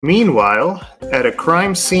Meanwhile, at a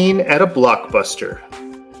crime scene at a Blockbuster.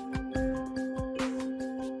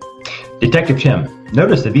 Detective Tim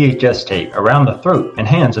noticed the VHS tape around the throat and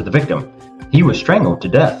hands of the victim. He was strangled to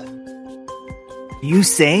death. You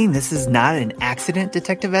saying this is not an accident,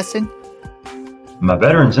 Detective Eston? My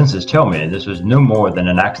veteran senses tell me this was no more than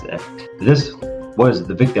an accident.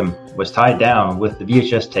 The victim was tied down with the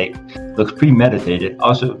VHS tape. Looks premeditated.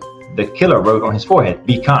 Also, the killer wrote on his forehead,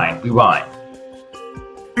 "Be kind, rewind."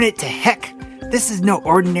 Turn it to heck! This is no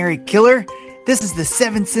ordinary killer. This is the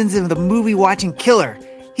 7 sins of the movie-watching killer.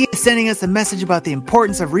 He is sending us a message about the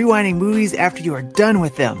importance of rewinding movies after you are done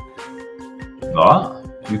with them. Ah,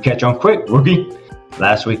 you catch on quick, rookie.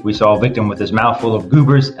 Last week we saw a victim with his mouth full of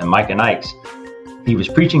goobers and Mike and Ike's. He was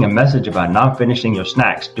preaching a message about not finishing your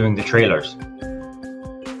snacks during the trailers.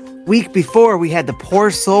 Week before, we had the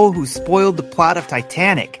poor soul who spoiled the plot of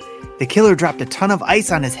Titanic. The killer dropped a ton of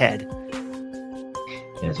ice on his head.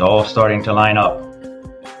 It's all starting to line up.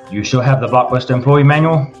 You still have the Blockbuster employee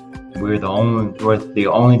manual? We're the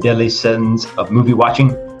only deadly sins of movie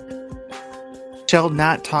watching. Shall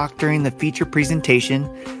not talk during the feature presentation.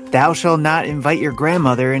 Thou shalt not invite your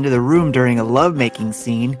grandmother into the room during a lovemaking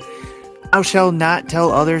scene. Thou shalt not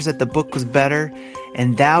tell others that the book was better.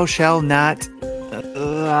 And thou shalt not...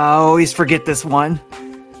 I always forget this one.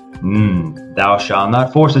 Thou shalt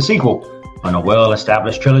not force a sequel on a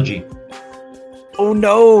well-established trilogy. Oh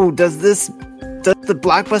no, does the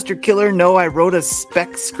Blockbuster killer know I wrote a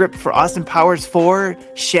spec script for Austin Powers 4,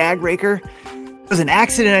 Shagraker? It was an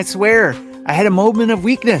accident, I swear. I had a moment of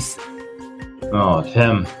weakness. Oh,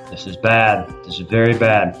 Tim, this is bad. This is very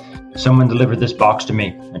bad. Someone delivered this box to me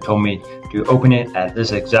and told me to open it at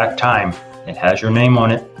this exact time. It has your name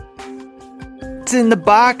on it. What's in the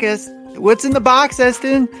box? What's in the box,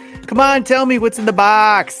 Eston? Come on, tell me what's in the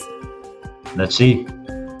box. Let's see.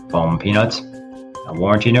 Foam peanuts. A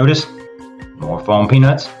warranty notice. More foam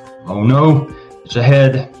peanuts. Oh no, it's a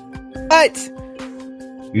head. What?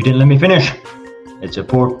 You didn't let me finish. It's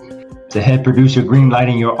a head producer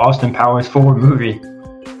greenlighting your Austin Powers 4 movie.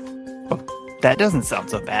 That doesn't sound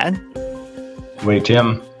so bad. Wait,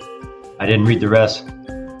 Tim. I didn't read the rest.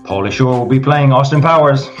 Pauly Shore will be playing Austin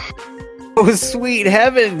Powers. Oh, sweet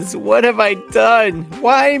heavens! What have I done?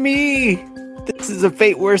 Why me? This is a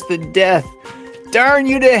fate worse than death. Darn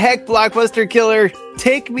you to heck, Blockbuster killer!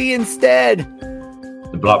 Take me instead!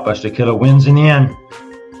 The Blockbuster killer wins in the end.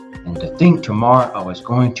 And to think tomorrow I was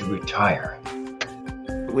going to retire.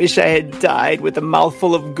 Wish I had died with a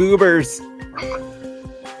mouthful of goobers.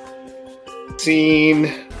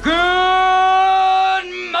 Scene. Good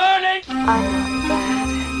morning! I'm not bad.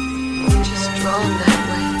 I'm just drawn that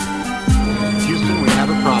way. Houston, we have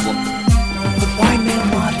a problem. But why man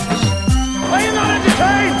monitors? Are you not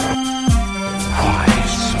entertained? Why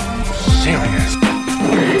so serious?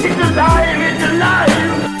 It's alive! It's alive!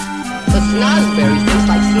 The snozberry tastes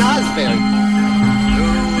like snozberry.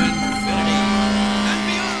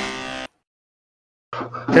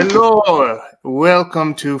 Hello,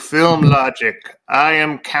 welcome to Film Logic. I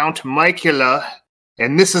am Count Micula,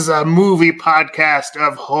 and this is a movie podcast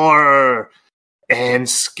of horror and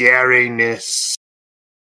scariness.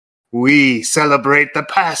 We celebrate the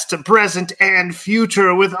past, present, and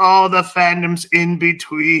future with all the fandoms in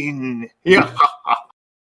between.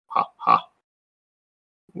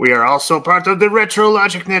 We are also part of the Retro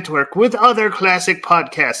Logic Network with other classic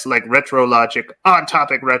podcasts like Retro Logic, On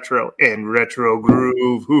Topic Retro, and Retro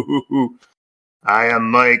Groove. I am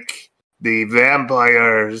Mike, the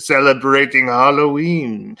vampire celebrating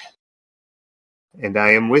Halloween. And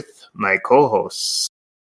I am with my co-hosts.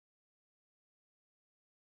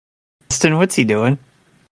 Austin, what's he doing?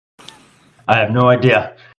 I have no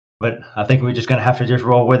idea, but I think we're just going to have to just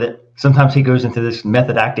roll with it. Sometimes he goes into this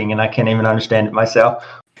method acting and I can't even understand it myself.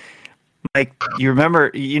 Mike, you remember,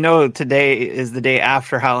 today is the day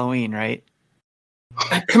after Halloween, right?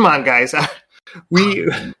 Come on, guys. We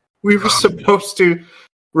were supposed to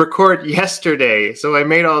record yesterday, so I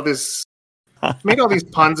made all these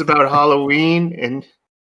puns about Halloween, and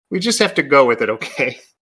we just have to go with it, okay?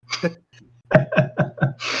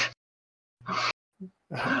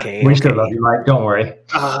 Okay. We still love you, Mike. Don't worry.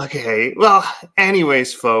 Okay. Well,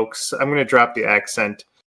 anyways, folks, I'm going to drop the accent.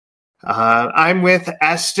 I'm with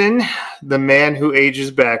Aston, the man who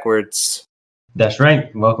ages backwards. That's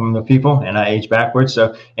right. Welcome to people, and I age backwards.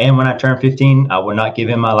 And when I turn 15, I will not give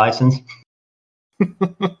him my license.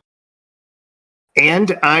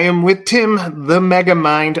 And I am with Tim, the mega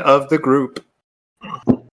mind of the group.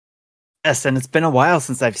 Yes, and it's been a while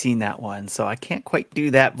since I've seen that one, so I can't quite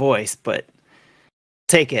do that voice, but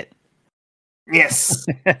take it. Yes.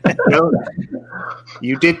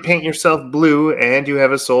 You did paint yourself blue, and you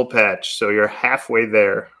have a soul patch, so you're halfway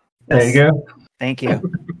there. There you go. Thank you.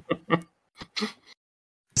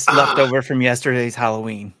 It's left over from yesterday's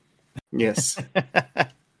Halloween. Yes.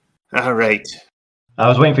 All right. I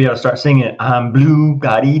was waiting for you to start singing it. I'm blue,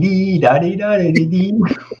 da-dee-dee, da-dee-da-dee-dee.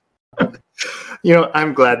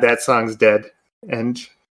 I'm glad that song's dead, and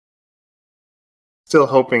still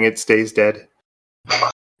hoping it stays dead.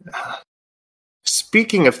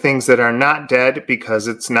 Speaking of things that are not dead because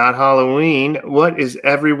it's not Halloween, what is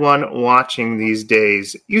everyone watching these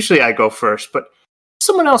days? Usually I go first, but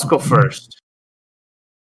someone else go first.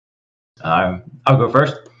 I'll go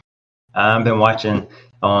first. I've been watching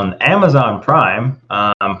on Amazon Prime.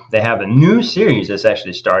 They have a new series that's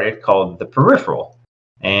actually started called The Peripheral.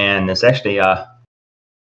 And it's actually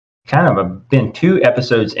been 2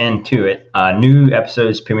 episodes into it. New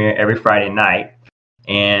episodes premiere every Friday night.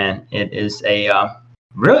 And it is a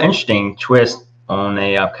real interesting twist on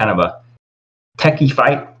a kind of a techie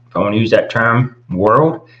fight, if I want to use that term,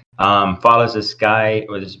 world. Follows this guy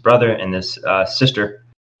with his brother and this sister.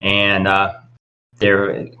 And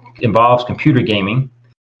there involves computer gaming.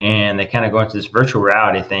 And they kind of go into this virtual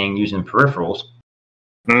reality thing using peripherals.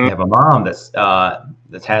 They have a mom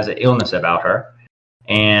that has an illness about her.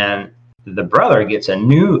 And the brother gets a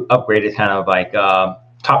new upgraded kind of like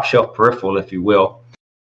top shelf peripheral, if you will.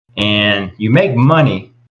 And you make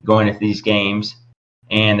money going into these games,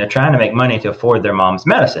 and they're trying to make money to afford their mom's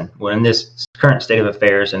medicine. We're in this current state of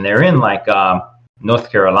affairs, and they're in like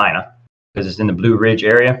North Carolina because it's in the Blue Ridge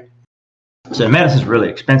area. So the medicine's really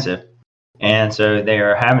expensive. And so they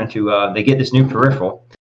are having to, they get this new peripheral,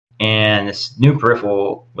 and this new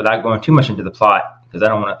peripheral, without going too much into the plot, because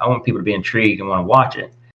I want people to be intrigued and want to watch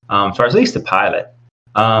it. So at least the pilot.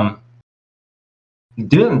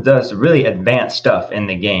 Does really advanced stuff in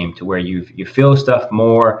the game to where you feel stuff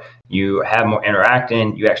more, you have more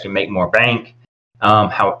interacting, you actually make more bank.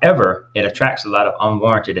 However, it attracts a lot of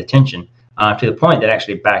unwarranted attention to the point that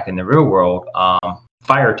actually back in the real world,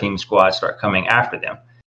 fire team squads start coming after them.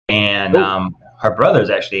 And her brother's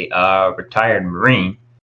actually a retired Marine.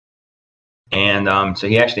 And so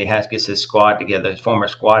he actually gets his squad together, his former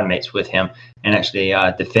squad mates with him, and actually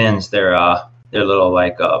defends their little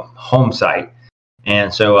like home site.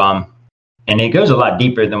 And so, and it goes a lot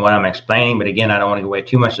deeper than what I'm explaining. But again, I don't want to go away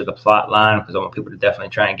too much of the plot line because I want people to definitely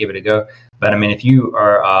try and give it a go. But I mean, if you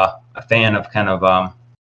are a fan of kind of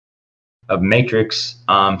Matrix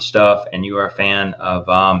stuff, and you are a fan of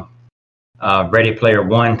Ready Player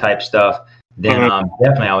One type stuff, then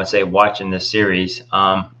definitely I would say watching this series.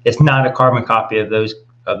 It's not a carbon copy of those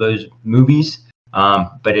movies,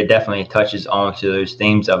 but it definitely touches on to those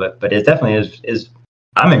themes of it. But it definitely is.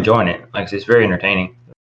 I'm enjoying it. Like I said, it's very entertaining.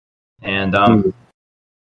 And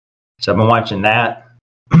so I've been watching that.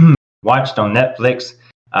 Watched on Netflix.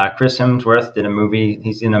 Chris Hemsworth did a movie.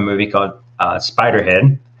 He's in a movie called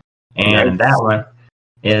Spiderhead. And that one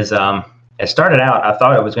is, it started out, I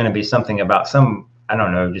thought it was going to be something about some, I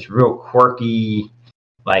don't know, just real quirky,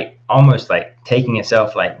 like almost like taking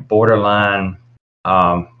itself like borderline,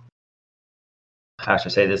 how should I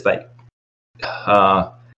say this, like,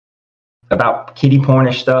 about kiddie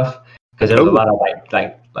pornish stuff, because there's a lot of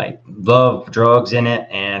like love drugs in it,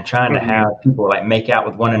 and trying to have people like make out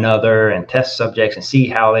with one another and test subjects and see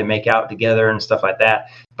how they make out together and stuff like that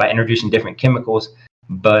by introducing different chemicals.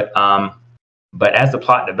 But as the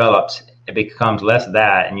plot develops, it becomes less of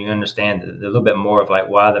that, and you understand a little bit more of like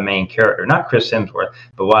why the main character, not Chris Hemsworth,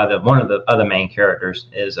 but why one of the other main characters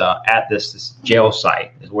is at this jail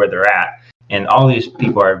site is where they're at, and all these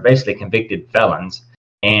people are basically convicted felons.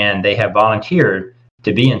 And they have volunteered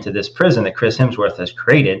to be into this prison that Chris Hemsworth has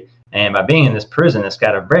created. And by being in this prison, it's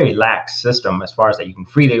got a very lax system as far as that you can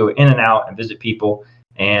freely go in and out and visit people.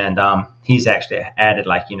 And he's actually added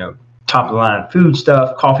like, top of the line food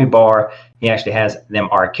stuff, coffee bar. He actually has them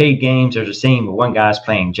arcade games. There's a scene where one guy's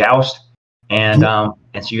playing joust. And so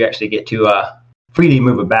you actually get to freely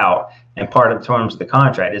move about. And part of the terms of the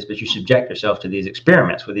contract is that you subject yourself to these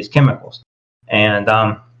experiments with these chemicals. And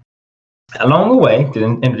along the way, to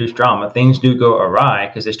introduce drama, things do go awry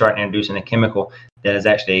because they start introducing a chemical that is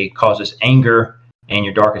actually causes anger and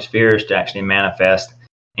your darkest fears to actually manifest.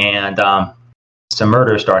 And some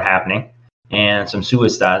murders start happening and some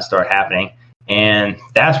suicides start happening. And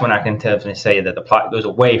that's when I can definitely say that the plot goes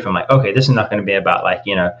away from like, okay, this is not going to be about like,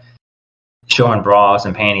 showing bras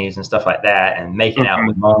and panties and stuff like that and making out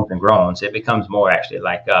with moans and groans. It becomes more actually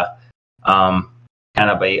like kind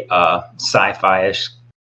of a sci-fi-ish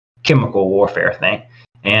chemical warfare thing.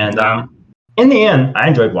 And in the end, I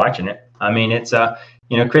enjoyed watching it. I mean, it's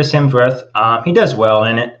Chris Hemsworth, he does well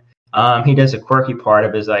in it. He does a quirky part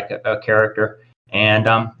of his like a character, And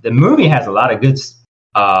the movie has a lot of good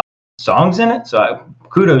songs in it, so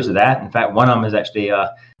kudos to that. In fact, one of them is actually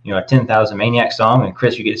a 10,000 Maniac song,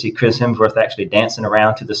 and you get to see Chris Hemsworth actually dancing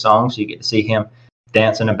around to the song, so you get to see him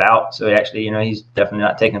dancing about. So actually, he's definitely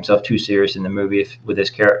not taking himself too serious in the movie with his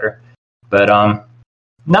character. But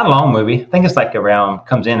not a long movie. I think it's like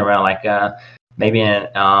comes in around like maybe an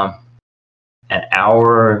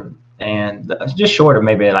hour, and just short of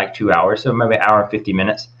maybe like 2 hours, so maybe an hour and 50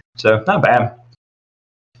 minutes. So not bad.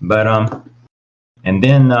 But and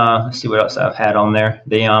then let's see what else I've had on there.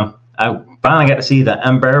 I finally got to see The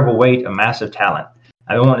Unbearable Weight of Massive Talent.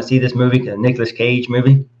 I've been wanting to see this movie, the Nicolas Cage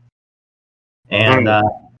movie, and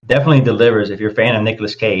definitely delivers if you're a fan of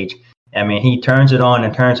Nicolas Cage. I mean, he turns it on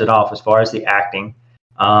and turns it off as far as the acting.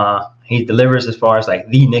 He delivers as far as like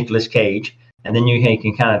the Nicolas Cage, and then he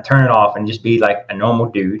can kind of turn it off and just be like a normal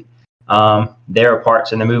dude. There are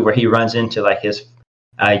parts in the movie where he runs into like his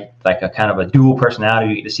like a kind of a dual personality.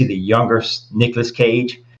 You get to see the younger Nicolas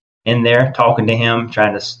Cage in there talking to him,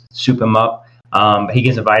 trying to soup him up. But he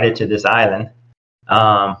gets invited to this island.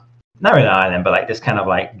 Not really an island, but like this kind of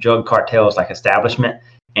like drug cartels like establishment.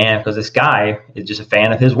 And because this guy is just a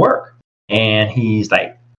fan of his work, and he's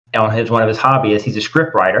like one of his hobbies, he's a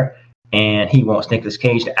script writer, and he wants Nicolas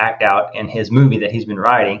Cage to act out in his movie that he's been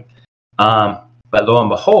writing. But lo and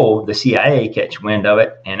behold, the CIA catch wind of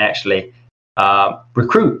it and actually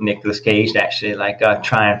recruit Nicolas Cage to actually like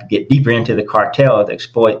try and get deeper into the cartel to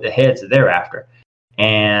exploit the heads that they're after.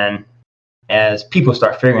 And as people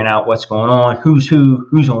start figuring out what's going on, who's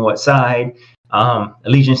on what side,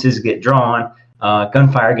 allegiances get drawn,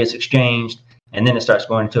 gunfire gets exchanged, and then it starts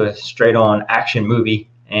going into a straight-on action movie.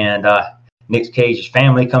 And Nick Cage's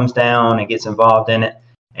family comes down and gets involved in it.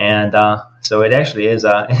 And so it actually is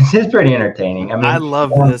it's pretty entertaining. I mean, I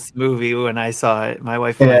loved this movie when I saw it. My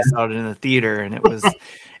wife and I saw it in the theater, and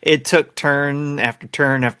it took turn after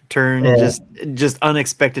turn after turn, just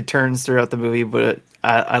unexpected turns throughout the movie. But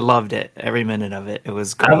I loved it, every minute of it. It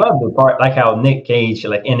was great. I love the part like how Nick Cage,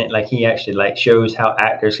 like in it, like he actually like shows how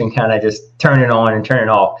actors can kind of just turn it on and turn it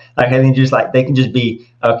off. Like I think just like they can just be,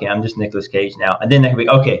 okay, I'm just Nicolas Cage now, and then they can be,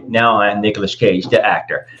 okay, now I'm Nicolas Cage, the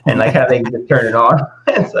actor, and like how they can just turn it on.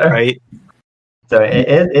 So, right. So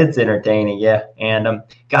it's entertaining, yeah. And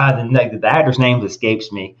God, the actor's name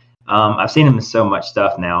escapes me. I've seen him in so much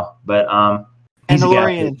stuff now, but he's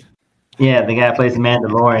Mandalorian. The guy who plays the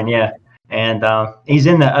Mandalorian, yeah. And he's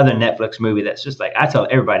in the other Netflix movie that's just like, I tell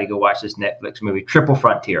everybody, go watch this Netflix movie, Triple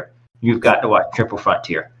Frontier. You've got to watch Triple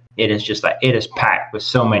Frontier. It is just like, it is packed with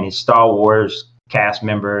so many Star Wars cast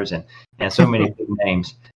members and so many big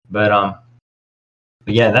names. But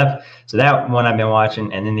yeah, that one I've been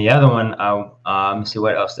watching. And then the other one, let me see,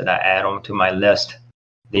 what else did I add on to my list?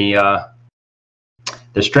 The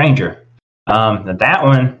Stranger. That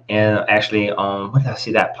one is actually on, what did I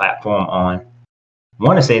see that platform on? I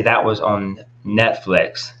want to say that was on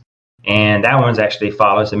Netflix, and that one's actually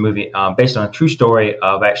follows the movie based on a true story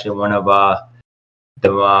of actually one of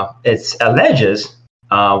it alleges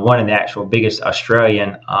one of the actual biggest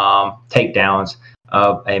Australian takedowns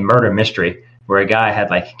of a murder mystery where a guy had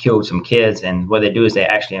like killed some kids, and what they do is they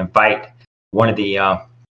actually invite one of the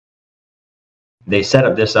they set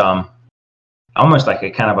up this almost like a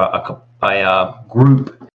kind of a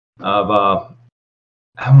group of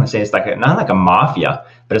I want to say it's like not like a mafia,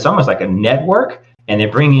 but it's almost like a network. And they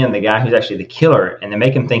bring in the guy who's actually the killer, and they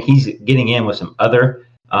make him think he's getting in with some other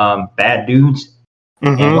bad dudes.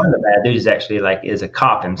 Mm-hmm. And one of the bad dudes actually is a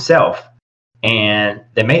cop himself. And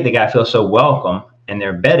they make the guy feel so welcome, and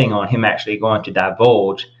they're betting on him actually going to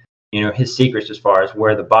divulge, his secrets as far as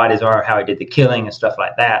where the bodies are, how he did the killing and stuff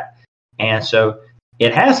like that. And so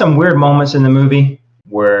it has some weird moments in the movie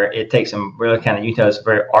where it takes some really kind of, it's a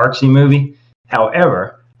very artsy movie.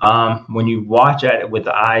 However, when you watch it with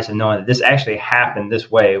the eyes of knowing that this actually happened this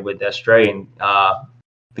way with the Australian,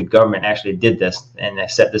 the government actually did this, and they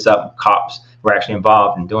set this up. Cops were actually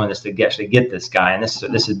involved in doing this to actually get this guy, and this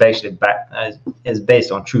is basically is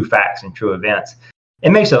based on true facts and true events.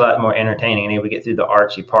 It makes it a lot more entertaining, and able to get through the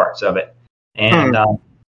artsy parts of it. And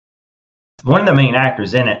one of the main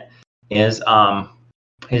actors in it is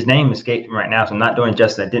his name escapes me right now, so I'm not doing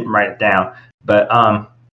justice. I didn't write it down, but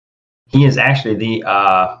he is actually the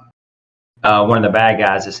one of the bad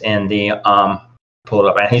guys that's in the pull it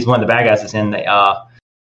up. And he's one of the bad guys that's in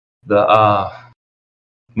the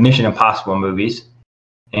Mission Impossible movies.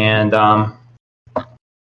 And I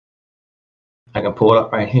can pull it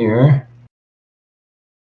up right here.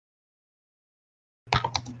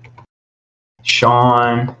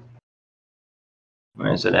 Sean,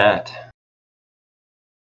 where is it at?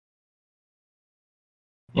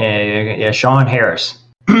 Yeah, Sean Harris.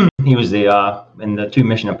 He was the in the 2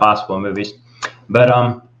 Mission Impossible movies. But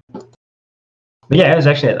yeah, it was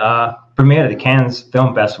actually premiered at the Cannes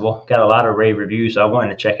Film Festival. Got a lot of rave reviews, so I wanted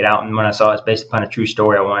to check it out. And when I saw it's based upon a true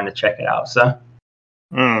story, I wanted to check it out. So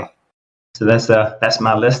that's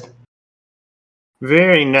my list.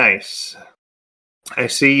 Very nice. I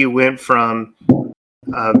see you went from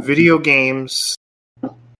video games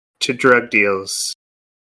to drug deals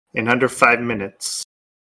in under 5 minutes.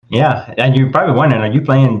 Yeah, and you're probably wondering, are you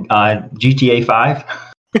playing GTA 5?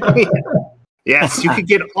 Yes, you could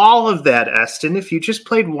get all of that, Eston, if you just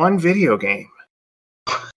played one video game.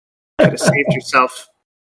 Could have saved yourself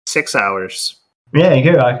 6 hours. Yeah, you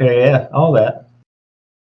could. Okay, yeah, all that.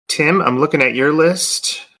 Tim, I'm looking at your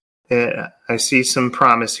list. I see some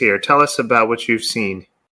promise here. Tell us about what you've seen.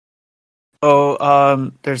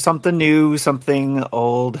 Oh, there's something new, something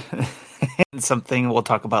old, and something we'll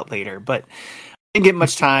talk about later. But I didn't get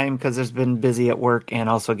much time because there's been busy at work and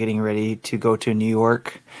also getting ready to go to New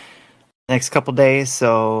York next couple days.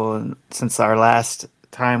 So since our last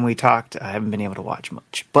time we talked, I haven't been able to watch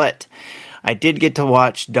much. But I did get to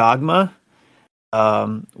watch Dogma,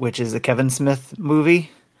 which is a Kevin Smith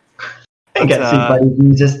movie. I got to see Buddy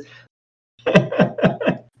Jesus.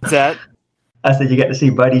 What's that? I said you got to see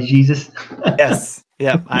Buddy Jesus. Yes.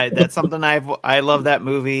 Yeah. That's something I love that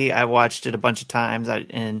movie. I watched it a bunch of times,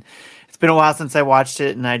 and it's been a while since I watched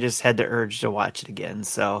it, and I just had the urge to watch it again.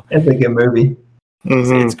 So it's a good movie.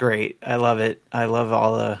 It's great. I love it. I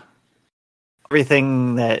love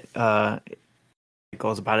everything that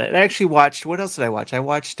goes about it. I actually watched. What else did I watch? I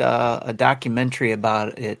watched a documentary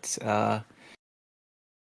about it.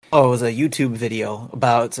 It was a YouTube video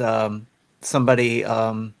about somebody,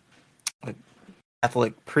 a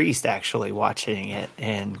Catholic priest, actually watching it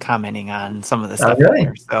and commenting on some of the stuff. Really?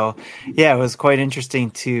 There. So, yeah, it was quite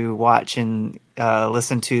interesting to watch and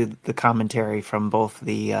listen to the commentary from both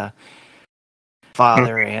the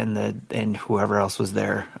father and whoever else was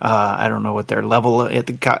there. I don't know what their level at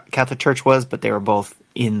the Catholic Church was, but they were both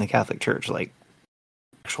in the Catholic Church, like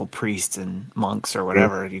actual priests and monks or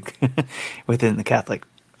whatever within the Catholic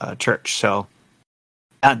Church. So,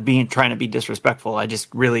 not trying to be disrespectful, I just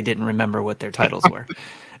really didn't remember what their titles were.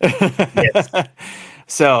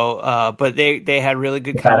 So, but they had really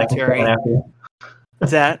good commentary.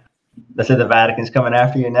 What's that? They said the Vatican's coming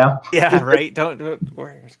after you now. Yeah, right. Don't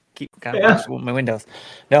keep kind of watching my windows.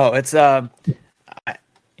 No, it's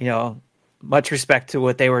much respect to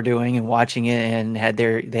what they were doing and watching it, and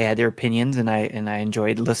they had their opinions, and I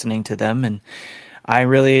enjoyed listening to them, and I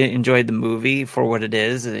really enjoyed the movie for what it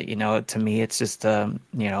is. To me, it's just I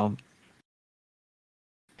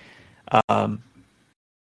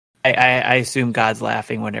assume God's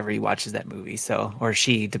laughing whenever he watches that movie, or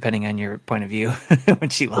she, depending on your point of view,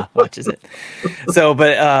 when she watches it. So,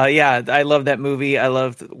 but I love that movie. I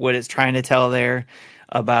love what it's trying to tell there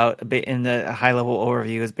about a bit in the high level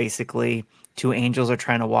overview is basically 2 angels are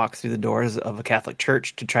trying to walk through the doors of a Catholic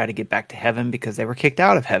church to try to get back to heaven because they were kicked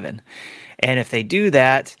out of heaven. And if they do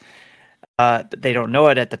that, they don't know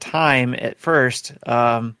it at the time at first,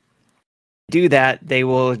 do that, they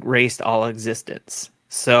will erase all existence.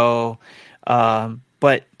 So,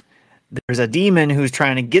 but there's a demon who's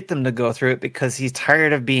trying to get them to go through it because he's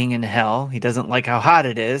tired of being in hell. He doesn't like how hot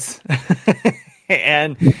it is.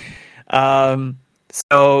 And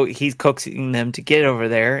so he's coaxing them to get over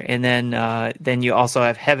there. And then you also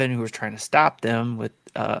have heaven who's trying to stop them with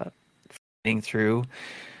fighting through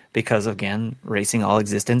because, again, erasing all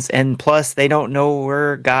existence. And plus, they don't know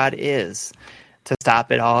where God is to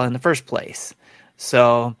stop it all in the first place.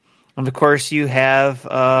 So, and of course, you have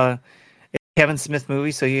Kevin Smith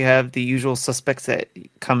movie, so you have the usual suspects that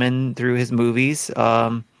come in through his movies,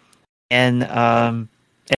 and then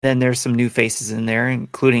there's some new faces in there,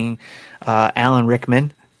 including Alan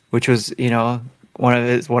Rickman, which was one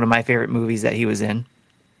of my favorite movies that he was in,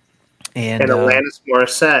 and Alanis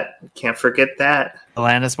Morissette, can't forget that.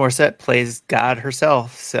 Alanis Morissette plays God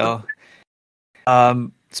herself, so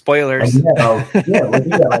spoilers. Isn't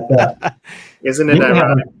it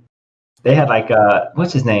ironic? They had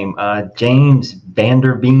what's his name? James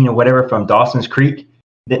Vanderbeek or whatever from Dawson's Creek.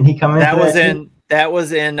 Didn't he come in? That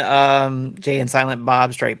was in Jay and Silent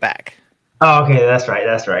Bob Strike Back. Oh, okay, that's right.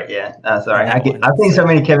 Yeah, sorry. I've seen so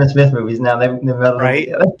many Kevin Smith movies now. They've right.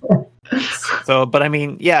 So, but I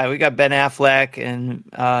mean, yeah, we got Ben Affleck and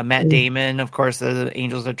Matt Damon. Of course, the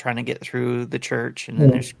angels are trying to get through the church, and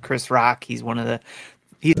then there's Chris Rock. He's the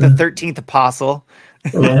 13th apostle.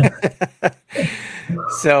 Yeah.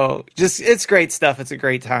 So it's great stuff. It's a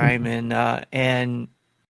great time, and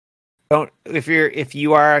if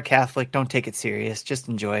you are a Catholic, don't take it serious. Just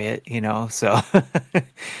enjoy it, So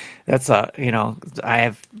that's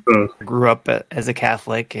I grew up as a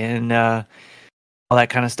Catholic and all that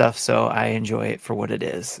kind of stuff, so I enjoy it for what it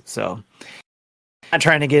is. So not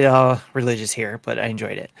trying to get religious here, but I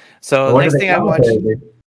enjoyed it. So the next thing I watched.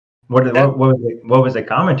 What was the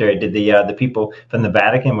commentary? Did the people from the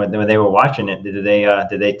Vatican when they were watching it, did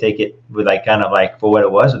they take it with like kind of like for what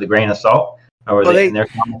it was with a grain of salt, or were they in their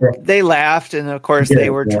commentary? They laughed, and of course they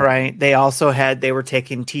were trying. They also they were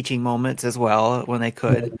taking teaching moments as well when they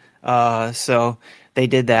could. So they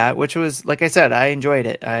did that, which was, like I said, I enjoyed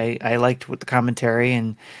it. I liked with the commentary,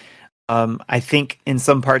 and I think in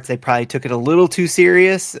some parts they probably took it a little too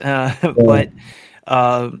serious, but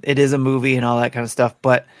it is a movie and all that kind of stuff.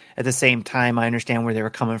 But at the same time, I understand where they were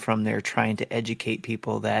coming from. They're trying to educate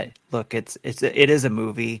people that, look, it is a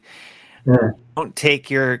movie. Yeah. Don't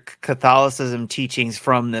take your Catholicism teachings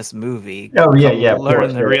from this movie. Oh, yeah.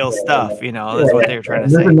 Learn the real stuff. That's what they were trying to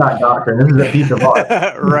say. This is not doctrine. This is a piece of art.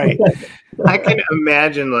 Right. I can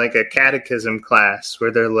imagine like a catechism class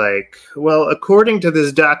where they're like, well, according to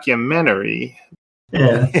this documentary,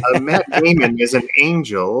 Matt Damon is an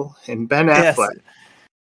angel and Ben Affleck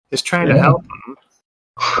is trying to help him.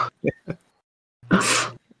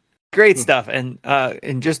 Great stuff, and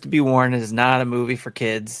just to be warned, it is not a movie for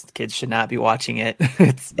kids. Kids should not be watching it.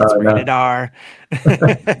 It's rated R.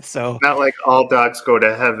 So not like All Dogs Go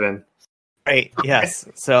to Heaven. Right. Yes.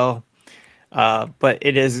 So, but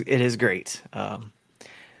it is great. The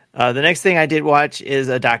next thing I did watch is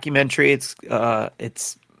a documentary. I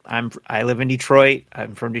live in Detroit.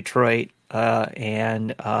 I'm from Detroit.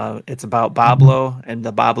 And it's about Boblo and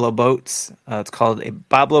the Boblo boats. It's called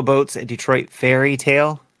Boblo Boats, a Detroit fairy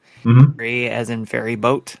tale. Ferry as in ferry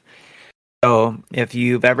boat. So if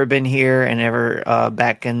you've ever been here and ever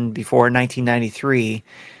back in before 1993,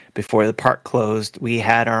 before the park closed, we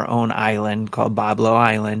had our own island called Boblo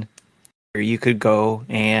Island, where you could go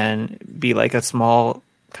and be like a small,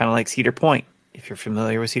 kind of like Cedar Point, if you're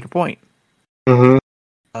familiar with Cedar Point.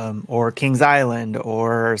 Or Kings Island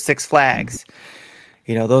or Six Flags,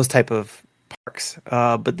 those type of parks.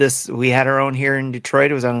 But we had our own here in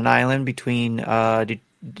Detroit. It was on an island between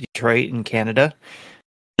Detroit and Canada.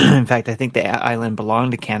 In fact, I think the island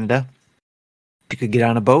belonged to Canada. You could get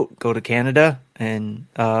on a boat, go to Canada, and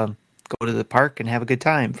go to the park and have a good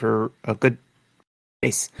time for a good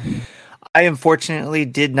place. I unfortunately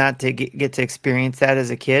did not get to experience that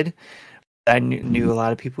as a kid. I knew a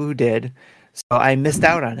lot of people who did. So I missed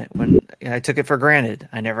out on it when I took it for granted.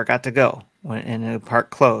 I never got to go when the park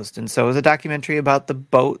closed. And so it was a documentary about the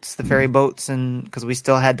boats, the ferry boats, and because we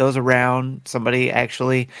still had those around. Somebody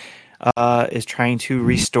actually is trying to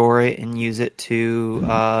restore it and use it to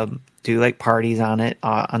do like parties on it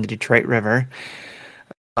on the Detroit River.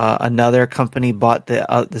 Another company bought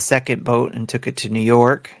the second boat and took it to New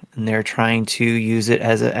York, and they're trying to use it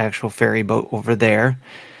as an actual ferry boat over there.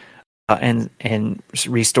 And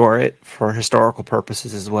restore it for historical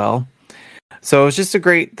purposes as well. So it's just a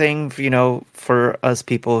great thing, for us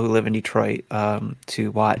people who live in Detroit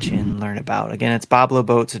to watch and learn about. Again, it's Boblo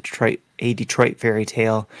Boats, a Detroit fairy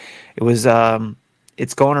tale. It was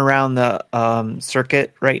it's going around the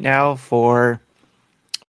circuit right now for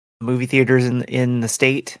movie theaters in the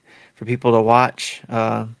state for people to watch.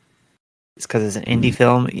 It's because it's an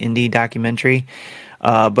indie documentary.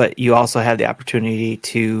 But you also have the opportunity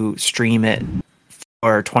to stream it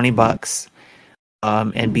for $20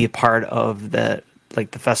 and be a part of the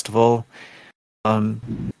festival.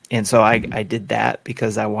 And so I did that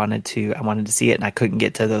because I wanted to see it, and I couldn't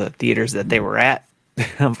get to the theaters that they were at,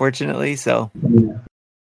 unfortunately. So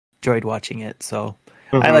enjoyed watching it. So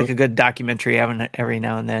I like a good documentary every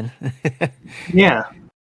now and then. Yeah.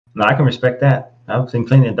 No, I can respect that. I've seen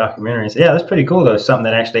plenty of documentaries. Yeah, that's pretty cool though. It's something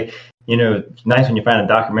that actually, it's nice when you find a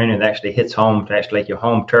documentary that actually hits home to actually like your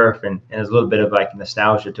home turf, and there's a little bit of like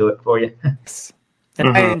nostalgia to it for you.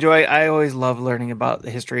 And I always love learning about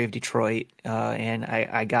the history of Detroit. And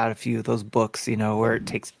I got a few of those books, where it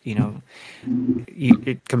takes,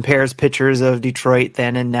 it compares pictures of Detroit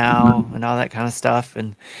then and now and all that kind of stuff.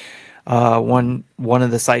 And one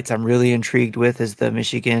of the sites I'm really intrigued with is the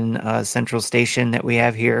Michigan Central Station that we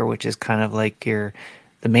have here, which is kind of like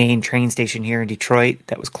the main train station here in Detroit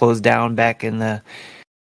that was closed down back in the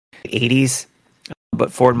 80s.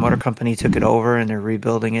 But Ford Motor Company took it over, and they're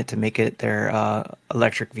rebuilding it to make it their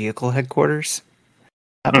electric vehicle headquarters.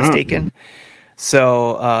 Not mistaken.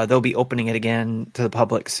 So they'll be opening it again to the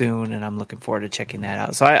public soon, and I'm looking forward to checking that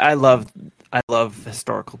out. So I love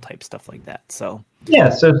historical type stuff like that. So yeah,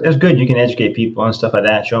 so it's good. You can educate people on stuff like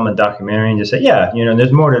that. Show them a documentary and just say,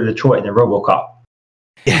 there's more to Detroit than RoboCop.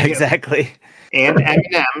 Yeah, exactly. And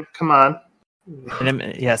Eminem, come on.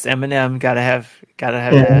 Yes, Eminem gotta have Yeah,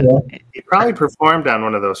 that. yeah. He probably performed on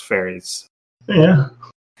one of those ferries. Yeah.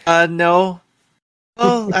 No.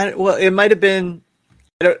 Well, it might have been.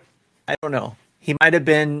 I don't know. He might have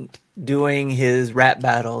been doing his rap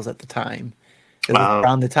battles at the time. It was Wow.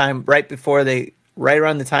 around the time, right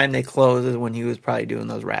around the time they closed, is when he was probably doing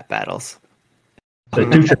those rap battles. The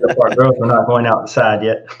two trailer park girls were not going outside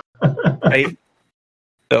yet. Right.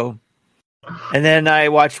 So, and then I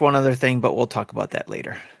watched one other thing, but we'll talk about that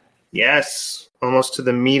later. Yes, almost to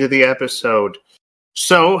the meat of the episode.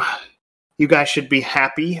 So, you guys should be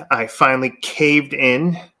happy. I finally caved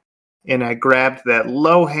in, and I grabbed that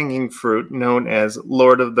low-hanging fruit known as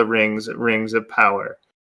Lord of the Rings, Rings of Power.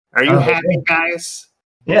 Are you happy, guys?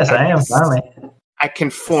 Yes, I am. Finally. I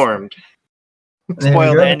conformed. There Spoil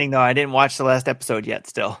you the go. ending, though. I didn't watch the last episode yet.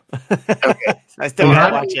 Still, Okay. I still You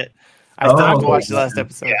gotta haven't? watch it. I still have to Oh, watch the last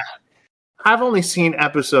episode. Yeah. I've only seen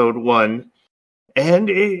episode 1, and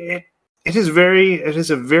it is a very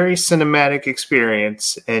cinematic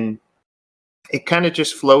experience, and it kind of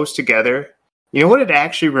just flows together. You know what it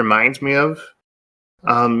actually reminds me of?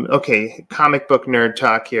 Okay, comic book nerd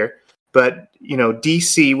talk here, but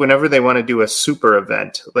DC, whenever they want to do a super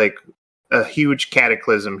event, like a huge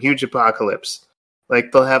cataclysm, huge apocalypse,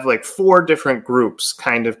 like they'll have like 4 different groups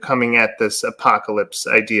kind of coming at this apocalypse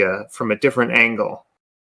idea from a different angle.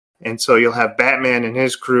 And so you'll have Batman and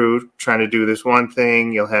his crew trying to do this one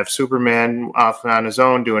thing. You'll have Superman off on his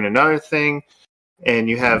own doing another thing. And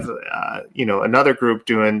you have, another group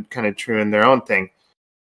doing their own thing.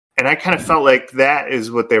 And I kind of felt like that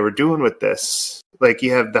is what they were doing with this. Like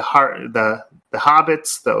you have the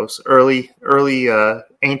hobbits, those early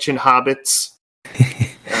ancient hobbits,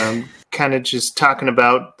 kind of just talking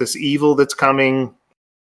about this evil that's coming.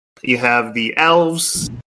 You have the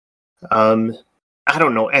elves. I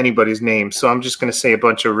don't know anybody's name, so I'm just going to say a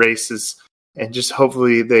bunch of races, and just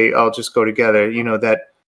hopefully they all just go together. That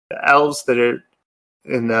the elves that are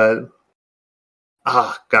in the...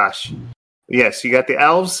 Oh, gosh. Yes, you got the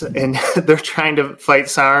elves, and they're trying to fight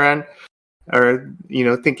Sauron, or,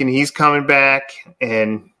 thinking he's coming back,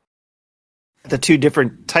 and... The 2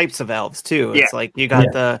 different types of elves too. It's Yeah. like you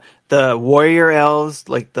got the warrior elves,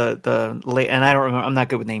 like and I don't remember. I'm not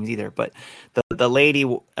good with names either, but the lady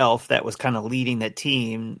elf that was kind of leading that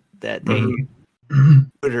team that they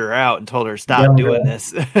put her out and told her stop doing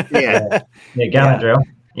this. Yeah. Galadriel.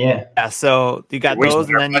 Yeah. Yeah. So you got Wasting those,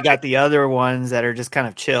 and our then you budget. got the other ones that are just kind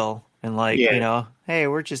of chill and like Yeah. hey,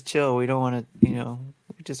 we're just chill. We don't want to,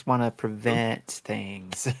 we just want to prevent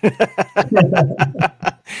things.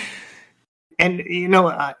 And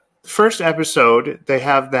first episode they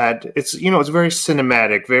have that it's very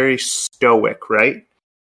cinematic, very stoic, right?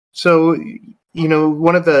 So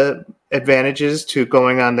one of the advantages to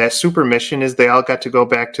going on that super mission is they all got to go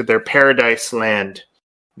back to their paradise land.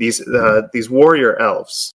 These warrior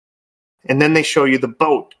elves, and then they show you the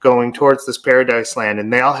boat going towards this paradise land,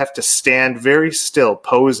 and they all have to stand very still,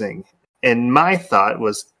 posing. And my thought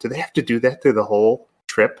was, do they have to do that through the whole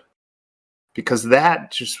trip? Because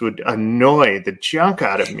that just would annoy the junk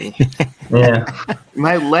out of me. Yeah.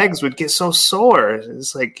 My legs would get so sore.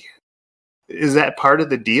 It's like, is that part of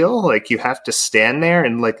the deal? Like you have to stand there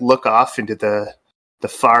and like look off into the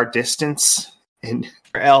far distance. And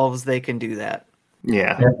For elves, they can do that.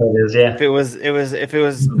 yeah, Yes, it is. Yeah. If it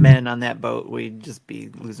was men on that boat, we'd just be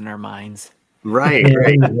losing our minds. right.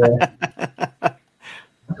 Yeah.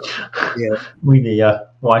 Yeah. We'd be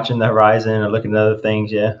watching the horizon and looking at other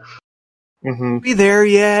things. Yeah. Mm-hmm. Be there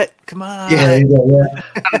yet? Come on. Yeah. Yeah.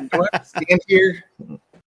 Do I have to stand here?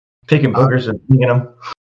 Picking boogers and eating them.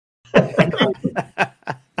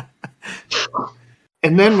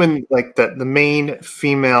 And then when like the main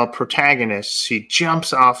female protagonist, she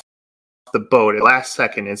jumps off the boat at the last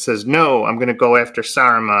second and says, "No, I'm going to go after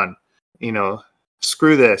Saruman.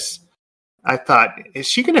 Screw this." I thought, is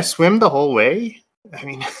she going to swim the whole way? I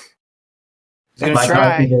mean, Gonna My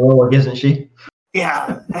try. God, heroic, isn't she?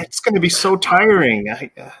 yeah, it's going to be so tiring.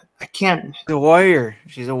 I can't. The warrior.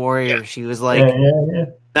 She's a warrior. Yeah. She was like, Yeah.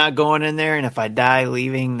 not going in there, and if I die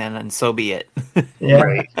leaving, then so be it. Yeah.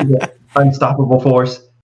 Right. Yeah. Unstoppable force.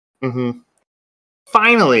 Mm-hmm.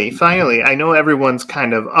 Finally, I know everyone's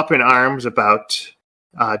kind of up in arms about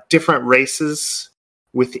different races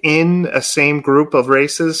within a same group of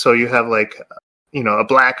races. So you have like, a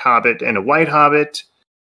black hobbit and a white hobbit.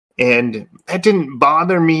 And that didn't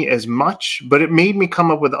bother me as much, but it made me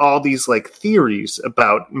come up with all these like theories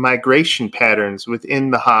about migration patterns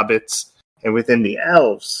within the hobbits and within the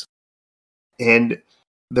elves. And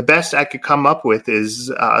the best I could come up with is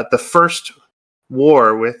the first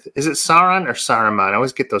war with, is it Sauron or Saruman? I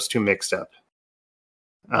always get those two mixed up.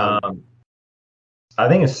 I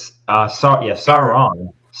think it's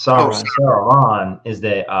Sauron. Sauron is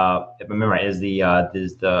the if I remember right, is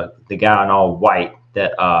the guy in all white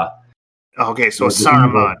that Okay, so is the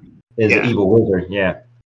Saruman. the evil wizard. Yeah.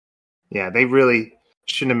 Yeah, they really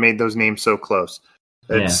shouldn't have made those names so close.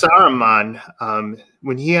 But Yeah. Saruman,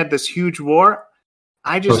 when he had this huge war,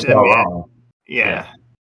 I just Sauron.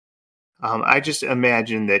 I just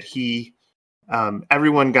imagine that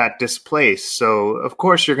everyone got displaced. So of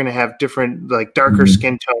course you're going to have different, like darker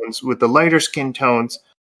skin tones with the lighter skin tones,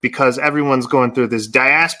 because everyone's going through this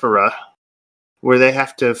diaspora where they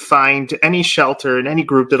have to find any shelter and any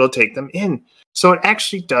group that'll take them in. So it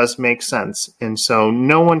actually does make sense. And so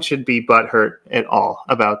no one should be butthurt at all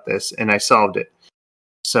about this. And I solved it.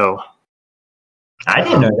 So I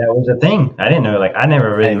didn't know that was a thing. I didn't know, like, I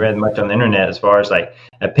never really read much on the internet as far as like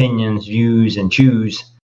opinions, views, and choose.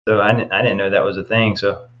 So I didn't know that was a thing.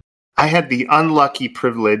 So I had the unlucky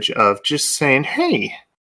privilege of just saying, hey,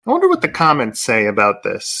 I wonder what the comments say about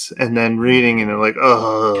this. And then reading and they're like,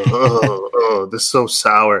 oh, this is so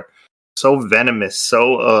sour, so venomous,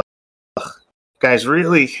 so, guys,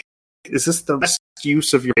 really, is this the best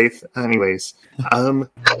use of your faith? Anyways,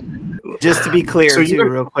 just to be clear, so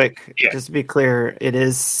real quick, just to be clear, it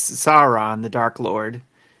is Sauron, the Dark Lord.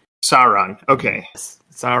 Sauron, okay.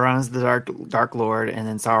 Sauron is the Dark Lord, and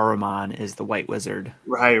then Saruman is the White Wizard.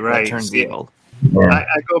 Right. That turns evil. Yeah.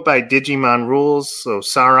 I go by Digimon rules. So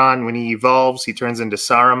Sauron, when he evolves, he turns into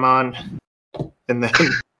Saruman, and then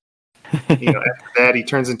after that, he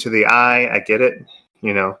turns into the Eye. I get it,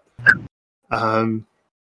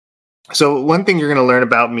 So one thing you're going to learn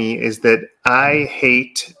about me is that I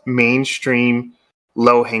hate mainstream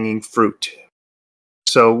low-hanging fruit.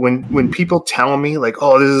 So when people tell me like,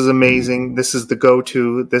 "Oh, this is amazing. This is the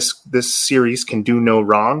go-to. This series can do no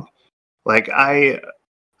wrong," like I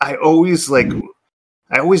always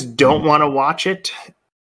don't want to watch it.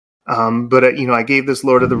 But I gave this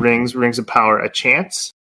Lord of the Rings of Power a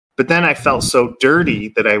chance. But then I felt so dirty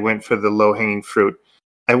that I went for the low-hanging fruit.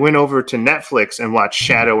 I went over to Netflix and watched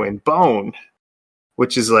Shadow and Bone,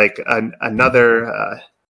 which is like another.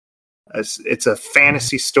 It's a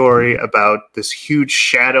fantasy story about this huge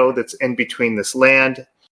shadow that's in between this land,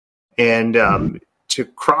 and to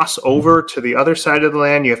cross over to the other side of the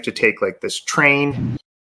land, you have to take like this train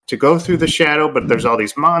to go through the shadow. But there's all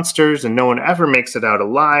these monsters, and no one ever makes it out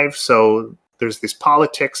alive. So there's this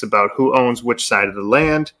politics about who owns which side of the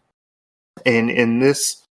land. And in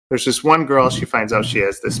this, there's this one girl. She finds out she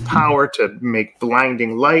has this power to make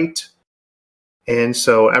blinding light. And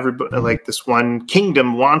so everybody, like this one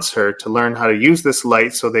kingdom, wants her to learn how to use this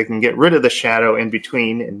light so they can get rid of the shadow in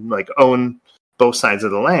between and like own both sides of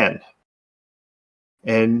the land.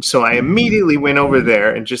 And so I immediately went over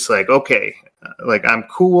there and just like, okay, like I'm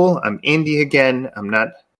cool. I'm indie again. I'm not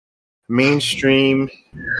mainstream.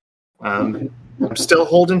 I'm still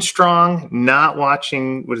holding strong. Not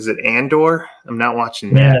watching. What is it, Andor? I'm not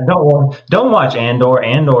watching that. Yeah, don't watch Andor.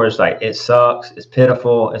 Andor is like, it sucks. It's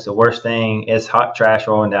pitiful. It's the worst thing. It's hot trash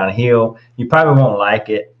rolling down a hill. You probably won't like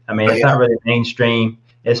it. I mean, it's not really mainstream.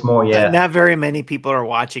 It's more, Not very many people are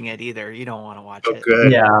watching it either. You don't want to watch it.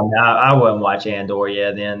 Good. Yeah, I wouldn't watch Andor.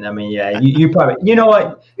 Yeah, then I mean, yeah, you probably, you know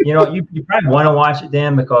what, you probably want to watch it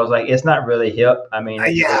then because like it's not really hip. I mean,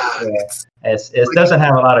 it doesn't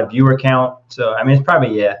have a lot of viewer count. So I mean, it's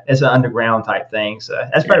probably it's an underground type thing. So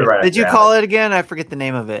that's probably right. Did you call it again? I forget the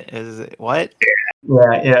name of it. Is it what?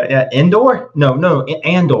 Yeah. Endor? No,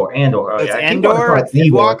 Andor. Oh, it's Andor. It's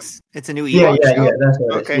Ewoks. It's a new Ewok show? Yeah. That's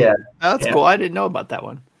what okay. Yeah. Oh, that's cool. I didn't know about that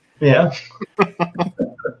one. Yeah.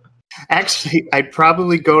 Actually, I'd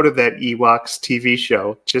probably go to that Ewoks TV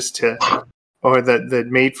show or the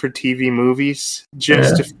made-for-TV movies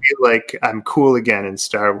to feel like I'm cool again in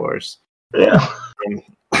Star Wars. Yeah.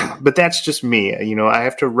 But that's just me. I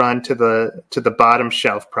have to run to the bottom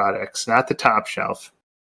shelf products, not the top shelf.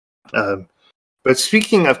 But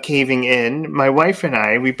speaking of caving in, my wife and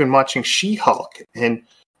I, we've been watching She-Hulk. And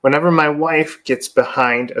whenever my wife gets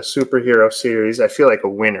behind a superhero series, I feel like a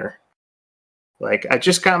winner. Like, I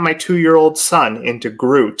just got my 2-year-old son into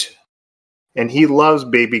Groot. And he loves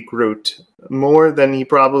baby Groot more than he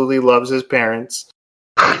probably loves his parents.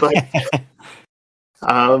 But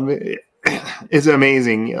it's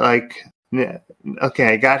amazing. Like,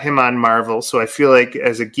 okay, I got him on Marvel, so I feel like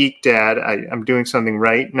as a geek dad, I'm doing something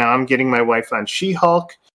right. Now I'm getting my wife on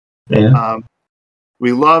She-Hulk. Yeah.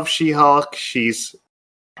 We love She-Hulk.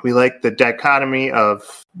 We like the dichotomy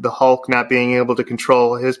of the Hulk not being able to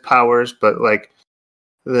control his powers, but like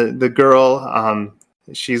the girl,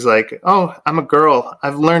 she's like, oh, I'm a girl.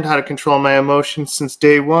 I've learned how to control my emotions since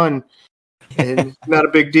day one. And not a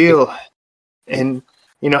big deal. And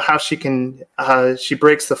how she can she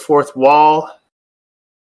breaks the fourth wall,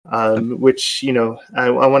 which I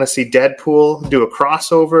want to see Deadpool do a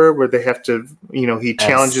crossover where they have to he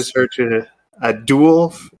challenges her to a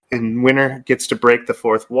duel, and winner gets to break the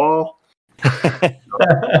fourth wall.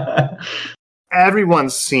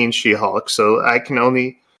 Everyone's seen She-Hulk, so I can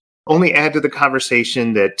only add to the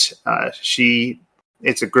conversation that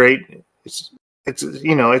it's a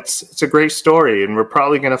great story, and we're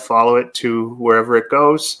probably going to follow it to wherever it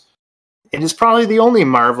goes. It is probably the only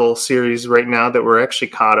Marvel series right now that we're actually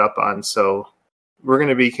caught up on, so we're going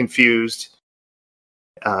to be confused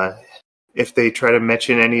if they try to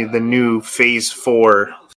mention any of the new Phase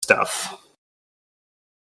 4 stuff.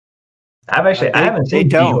 I haven't seen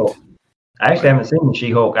She-Hulk. I actually haven't seen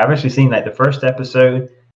She-Hulk. I've actually seen like the first episode,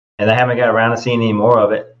 and I haven't got around to seeing any more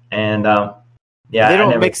of it. And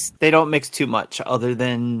they don't mix too much, other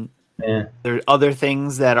than there are other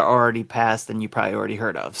things that are already past and you probably already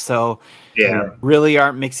heard of. So really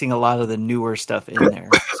aren't mixing a lot of the newer stuff in there.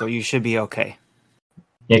 So you should be okay.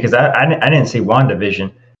 Yeah, because I didn't see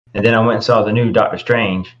WandaVision, and then I went and saw the new Doctor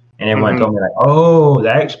Strange, and everyone told me like, oh,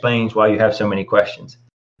 that explains why you have so many questions.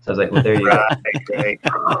 So I was like, well, there you go. Right.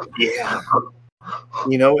 Yeah.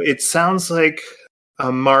 It sounds like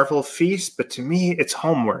a Marvel feast, but to me, it's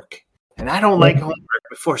homework. And I don't like homework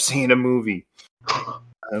before seeing a movie.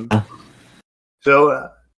 So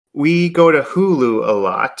we go to Hulu a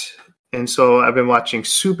lot. And so I've been watching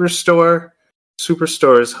Superstore.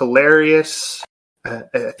 Superstore is hilarious.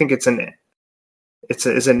 I think it's an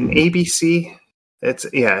ABC.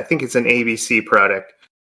 I think it's an ABC product.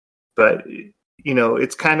 But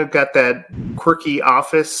it's kind of got that quirky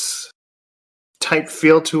Office type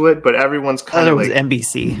feel to it, but everyone's kind of like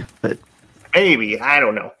NBC, but maybe, I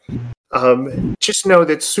don't know. Just know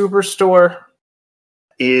that Superstore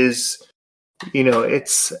is,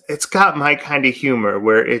 it's got my kind of humor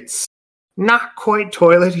where it's not quite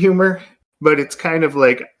toilet humor, but it's kind of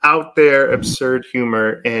like out there absurd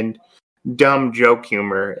humor and dumb joke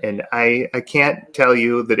humor. And I can't tell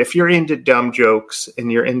you that if you're into dumb jokes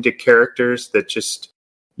and you're into characters that just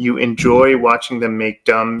you enjoy watching them make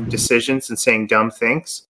dumb decisions and saying dumb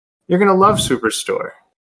things, you're going to love Superstore.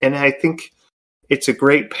 And I think it's a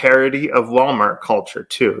great parody of Walmart culture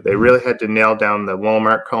too. They really had to nail down the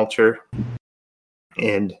Walmart culture.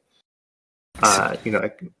 And I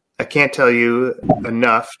can't tell you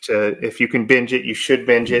enough if you can binge it, you should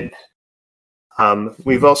binge it.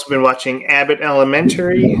 We've also been watching Abbott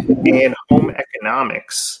Elementary and Home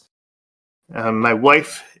Economics. My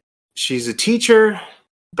wife, she's a teacher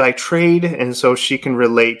by trade, and so she can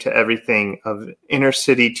relate to everything of inner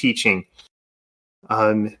city teaching.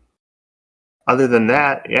 Other than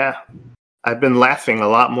that, I've been laughing a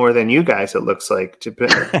lot more than you guys, it looks like,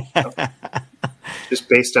 just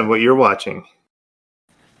based on what you're watching.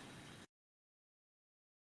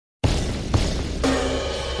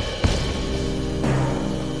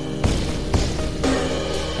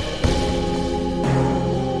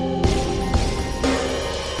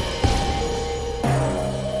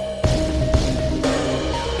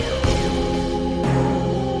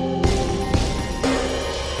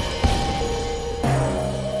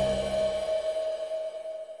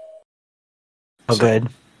 Oh, good.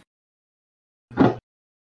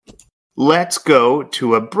 Let's go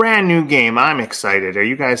to a brand new game. I'm excited. Are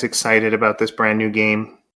you guys excited about this brand new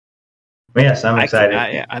game? Yes, I'm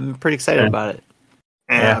excited. I'm pretty excited about it.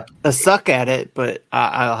 Yeah. I suck at it, but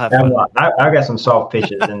I'll have fun. I got some soft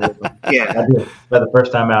pitches in this one. Yeah. I did. For the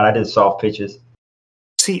first time out, I did soft pitches.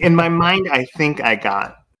 See, in my mind, I think I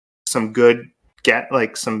got some good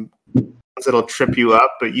some ones that'll trip you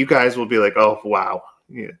up, but you guys will be like, oh, wow.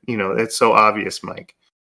 It's so obvious, Mike.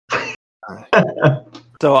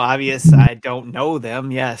 So obvious I don't know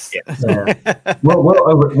them, yes. Yeah. We'll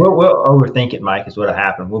overthink it, Mike, is what'll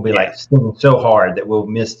happen. We'll be like singing so hard that we'll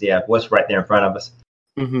miss what's right there in front of us.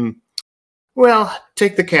 Mm-hmm. Well,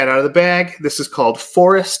 take the cat out of the bag. This is called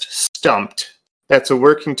Forest Stumped. That's a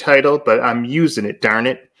working title, but I'm using it, darn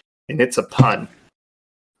it. And it's a pun.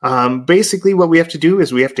 Basically, what we have to do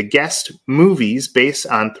is we have to guess movies based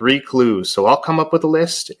on 3 clues. So I'll come up with a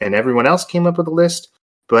list, and everyone else came up with a list.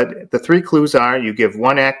 But the 3 clues are you give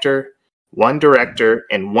 1 actor, 1 director,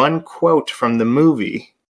 and 1 quote from the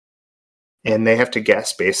movie. And they have to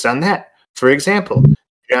guess based on that. For example,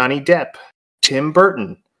 Johnny Depp, Tim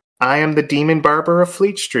Burton, I Am the Demon Barber of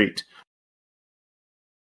Fleet Street.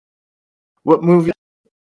 What movie?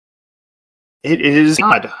 It is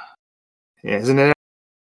odd. Isn't it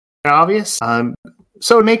obvious?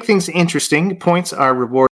 So to make things interesting, points are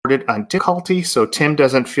rewarded on difficulty, so Tim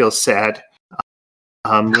doesn't feel sad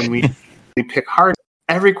when we pick hard.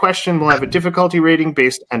 Every question will have a difficulty rating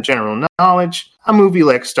based on general knowledge. A movie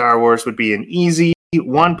like Star Wars would be an easy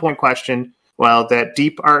 1-point question, while that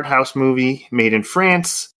deep art house movie made in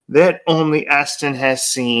France that only Aston has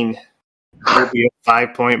seen would be a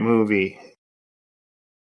 5-point movie.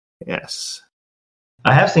 Yes.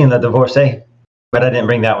 I have seen The Divorcee, but I didn't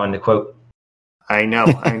bring that one to quote. I know.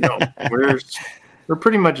 We're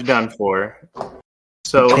pretty much done for.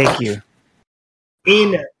 So Thank you.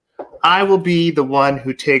 I will be the one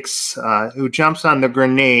who who jumps on the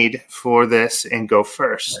grenade for this and go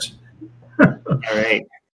first. All right.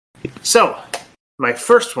 So my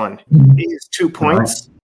first one is 2 points.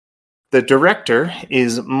 Right. The director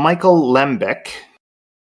is Michael Lembeck.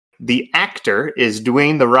 The actor is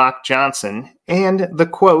Dwayne "The Rock" Johnson. And the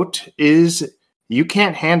quote is, "You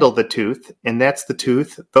can't handle the tooth, and that's the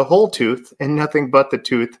tooth, the whole tooth, and nothing but the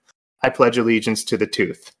tooth. I pledge allegiance to the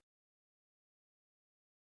tooth."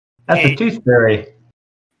 That's the Tooth Fairy.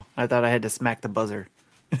 I thought I had to smack the buzzer.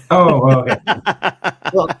 Oh, okay.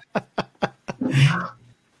 Well,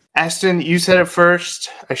 Aston, you said it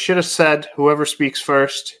first. I should have said whoever speaks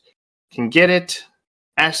first can get it.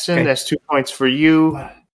 Aston, okay. That's 2 points for you.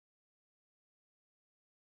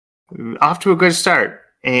 Off to a good start.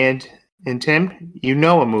 And Tim, you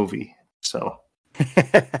know a movie, so.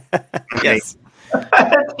 Yes.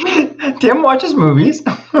 Tim watches movies.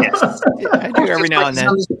 Yes. I do every now and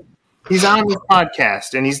then. He's on the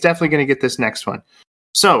podcast, and he's definitely going to get this next one.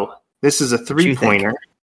 So, this is a 3-pointer.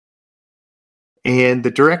 And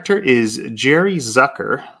the director is Jerry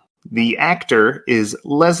Zucker. The actor is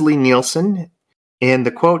Leslie Nielsen. And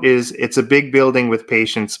the quote is, "It's a big building with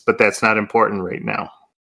patience, but that's not important right now."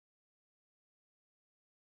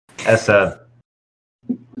 That's a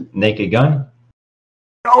Naked Gun?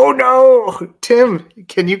 Oh, no! Tim,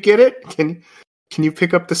 can you get it? Can you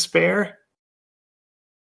pick up the spare?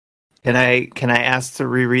 Can I ask to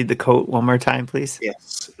reread the quote one more time, please?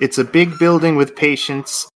 Yes. "It's a big building with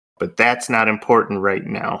patience, but that's not important right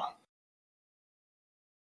now."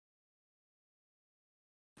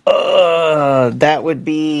 That would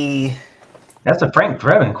be... That's a Frank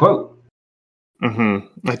Drebin quote.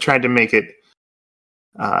 Mm-hmm. I tried to make it...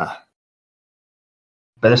 But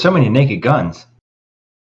there's so many Naked Guns.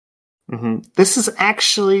 Mm-hmm. This is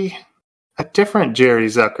actually a different Jerry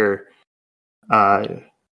Zucker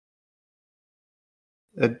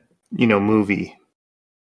movie.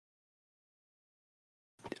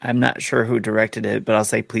 I'm not sure who directed it, but I'll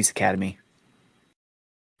say Police Academy.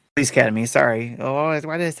 Police Academy, sorry. Oh,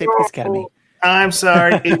 why did I say Police Academy? I'm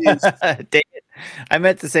sorry. It is... Dang it. I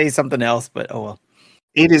meant to say something else, but oh well.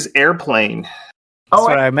 It is Airplane. That's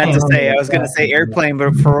what I meant to say. I was going to say Airplane,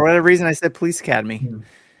 but for whatever reason, I said Police Academy.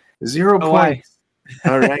 0 points.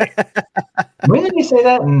 All right. When did he say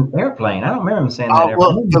that in Airplane? I don't remember him saying that.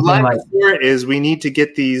 Well, the line before it is, "We need to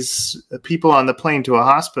get these people on the plane to a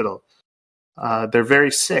hospital. They're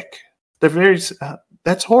very sick. They're very...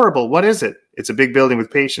 that's horrible. What is it? It's a big building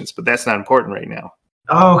with patience, but that's not important right now."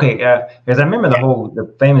 Oh, okay. Because I remember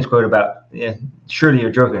the famous quote about, "Surely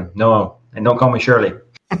you're joking. No, and don't call me Shirley."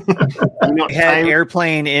 I had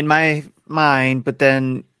Airplane in my mind, but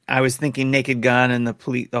then I was thinking Naked Gun and the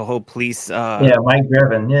whole police. Mike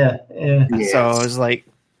Drebin. Yeah. Yes. So I was like,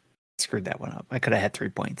 screwed that one up. I could have had 3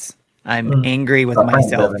 points. I'm angry with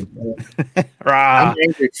myself. I'm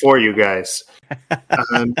angry for you guys.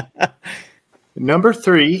 Number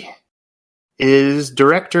 3 is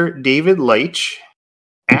director David Leitch,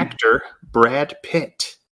 actor Brad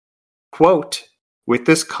Pitt. Quote, "With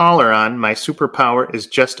this collar on, my superpower is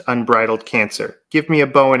just unbridled cancer. Give me a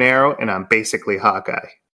bow and arrow, and I'm basically Hawkeye."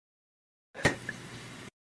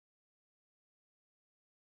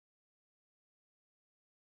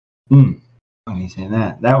 Why are you saying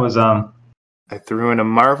that? That was I threw in a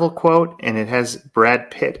Marvel quote, and it has Brad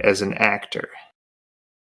Pitt as an actor.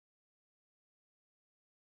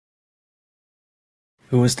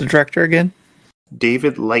 Who was the director again?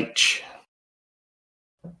 David Leitch.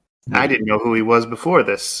 I didn't know who he was before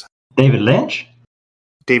this. David Lynch?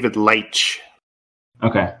 David Leitch.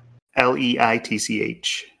 Okay.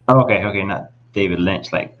 Leitch. Oh, okay, not David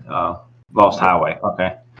Lynch, like Lost Highway.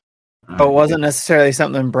 Okay. But it wasn't necessarily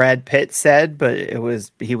something Brad Pitt said, but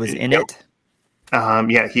he was in it.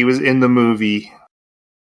 Yeah, he was in the movie.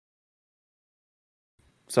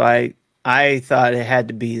 So I thought it had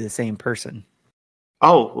to be the same person.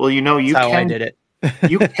 Oh, well, you That's how I did it.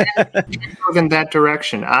 You can move in that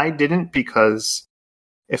direction. I didn't, because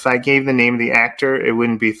if I gave the name of the actor, it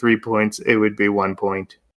wouldn't be 3 points. It would be 1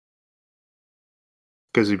 point.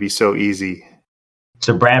 Because it'd be so easy.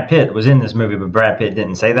 So Brad Pitt was in this movie, but Brad Pitt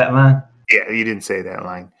didn't say that line? Yeah, he didn't say that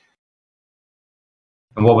line.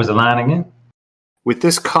 And what was the line again? With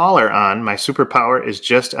this collar on, my superpower is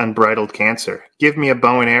just unbridled cancer. Give me a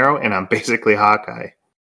bow and arrow, and I'm basically Hawkeye.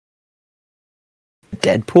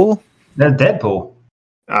 Deadpool? That's Deadpool.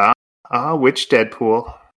 Which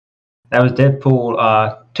Deadpool? That was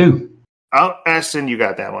Deadpool 2. Oh, Aston, you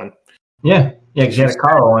got that one. Yeah, because you had a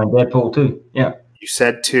collar on in Deadpool 2. Yeah. You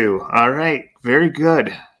said 2. All right, very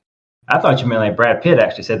good. I thought you meant like Brad Pitt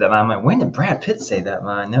actually said that line. I'm like, when did Brad Pitt say that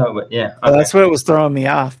line? No, but yeah. Okay. Well, that's what was throwing me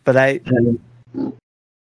off. But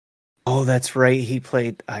oh, that's right. He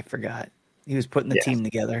played. I forgot. He was putting the team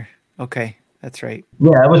together. Okay, that's right.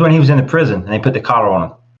 Yeah, that was when he was in the prison and they put the collar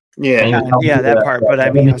on him. Yeah, that part. But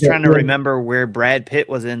I mean, I was trying to remember where Brad Pitt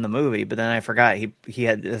was in the movie, but then I forgot he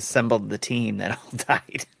had assembled the team that all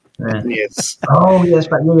died. Yes. Oh, yes,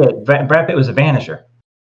 right. Yeah. Brad Pitt was a vanisher.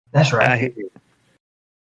 That's right.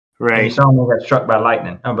 Right. And you saw him when he got struck by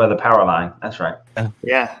lightning, by the power line. That's right.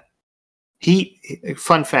 Yeah.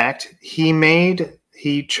 Fun fact,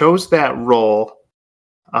 he chose that role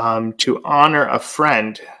to honor a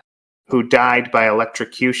friend who died by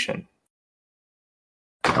electrocution.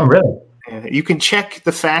 Oh, really? You can check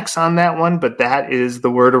the facts on that one, but that is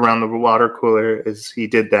the word around the water cooler is he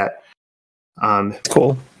did that.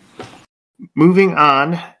 Cool. Moving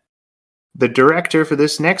on, the director for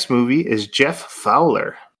this next movie is Jeff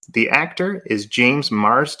Fowler. The actor is James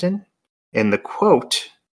Marsden, and the quote,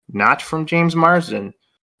 not from James Marsden,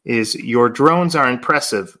 is, "Your drones are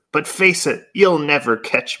impressive, but face it, you'll never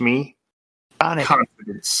catch me." Sonic.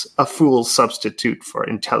 Confidence, a fool's substitute for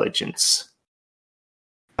intelligence.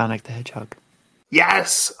 Sonic the Hedgehog.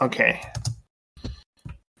 Yes! Okay.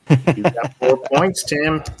 You got 4 points,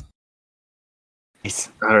 Tim. Nice.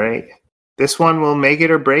 All right. This one will make it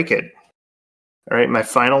or break it. All right, my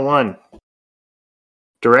final one.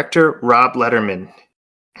 Director Rob Letterman.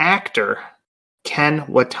 Actor Ken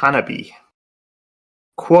Watanabe.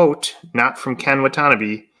 Quote, not from Ken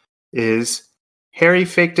Watanabe, is, "Harry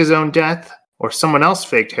faked his own death, or someone else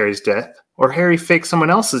faked Harry's death, or Harry faked someone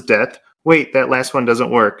else's death. Wait, that last one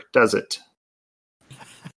doesn't work, does it?"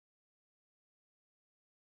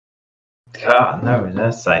 God, no,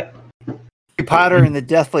 that's like... Harry Potter and the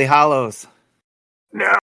Deathly Hallows.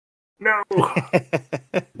 No.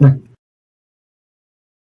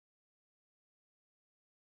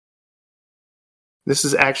 This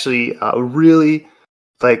is actually really,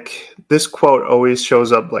 like, this quote always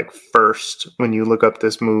shows up, like, first when you look up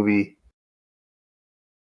this movie.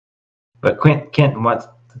 But Kent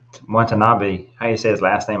Watanabe, how you say his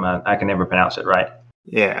last name, I can never pronounce it right.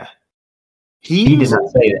 Yeah. He did not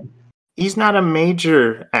say it. He's not a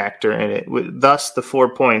major actor in it, thus the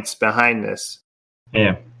 4 points behind this.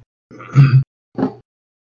 Yeah.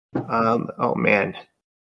 Oh, man.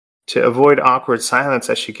 To avoid awkward silence,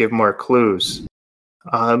 I should give more clues.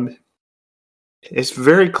 It's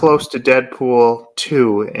very close to Deadpool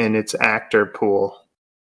 2 in its actor pool.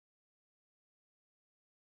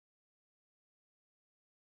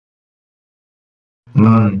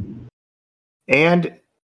 And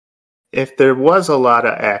if there was a lot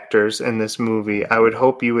of actors in this movie, I would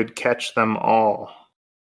hope you would catch them all.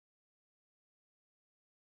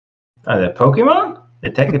 Are they Pokemon?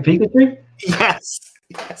 Detective Pikachu? Yes.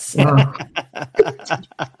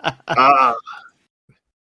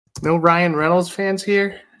 No Ryan Reynolds fans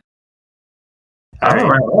here? I'm a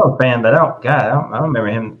Ryan Reynolds fan, but I don't remember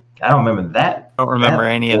him. I don't remember that. I don't remember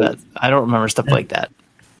any of that. I don't remember stuff like that.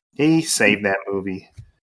 He saved that movie.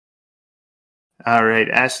 All right,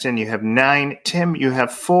 Aston, you have 9. Tim, you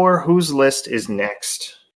have 4. Whose list is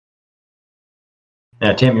next?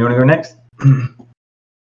 Tim, you want to go next?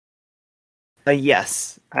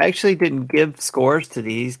 Yes. I actually didn't give scores to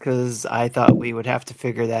these because I thought we would have to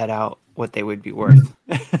figure that out, what they would be worth.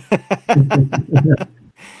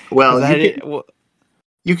 Well,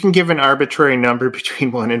 you can give an arbitrary number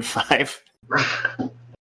between 1 and 5. All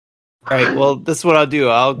right, well, this is what I'll do.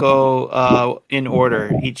 I'll go in order.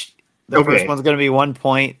 The first one's going to be 1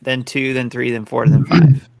 point, then 2, then 3, then 4, then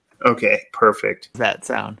 5. Okay, perfect. How does that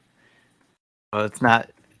sound? Well, it's not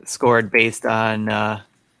scored based on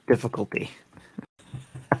difficulty.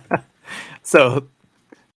 So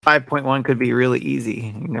 5.1 could be really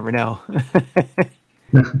easy. You never know.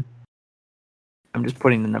 I'm just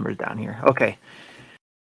putting the numbers down here. Okay.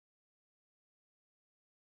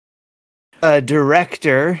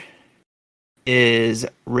 Director is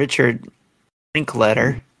Richard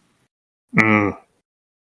Linklater.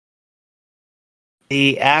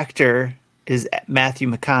 The actor is Matthew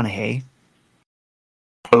McConaughey.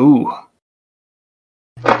 Oh.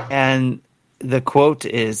 And the quote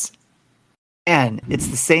is, "Man, it's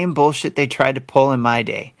the same bullshit they tried to pull in my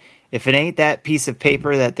day. If it ain't that piece of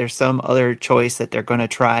paper, that there's some other choice that they're going to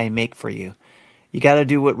try and make for you. You got to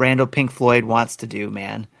do what Randall Pink Floyd wants to do,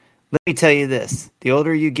 man. Let me tell you this. The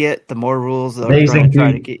older you get, the more rules they're going to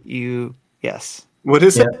try to get you. Yes. What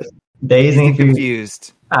is it? Dazed and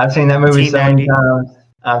Confused. I've seen that movie so many times.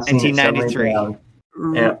 I've seen it so many 1993. times.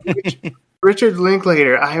 Yeah. Richard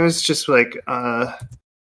Linklater. I was just like,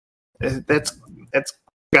 that's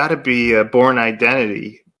got to be a Born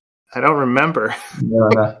Identity. I don't remember. No.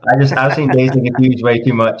 I've seen Dazed and Confused way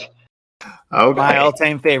too much. Okay. My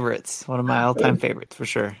all-time favorites. One of my all-time favorites for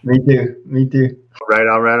sure. Me too.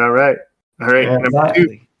 All right. Yeah, Number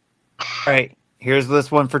 2. All right. Here's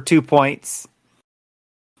this one for 2 points.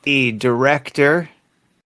 The director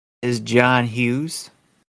is John Hughes.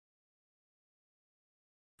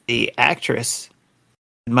 The actress,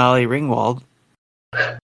 Molly Ringwald.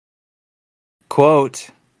 Quote,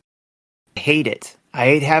 I hate it. I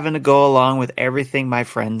hate having to go along with everything my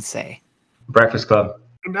friends say. Breakfast Club.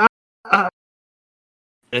 That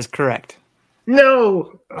is correct.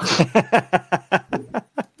 No. I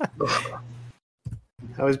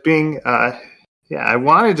was being, I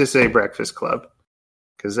wanted to say Breakfast Club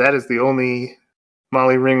because that is the only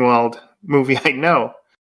Molly Ringwald movie I know.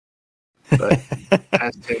 But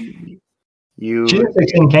as to you, She did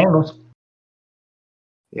 16 Candles.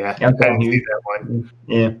 Yeah, Yeah, I didn't see that one.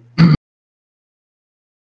 Yeah.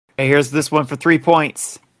 Okay, here's this one for 3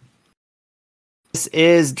 points. This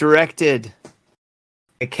is directed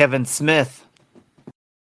by Kevin Smith.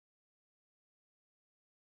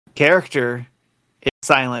 Character is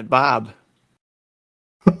Silent Bob.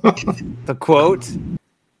 The quote,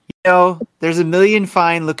 there's a million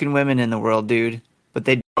fine-looking women in the world, dude, but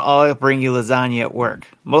they don't all bring you lasagna at work.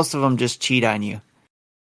 Most of them just cheat on you.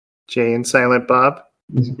 Jay and Silent Bob?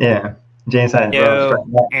 Yeah. Jay and Silent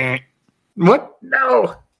Bob. What?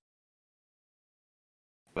 No.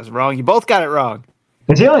 Was wrong. You both got it wrong.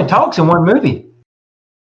 Because he only talks in one movie.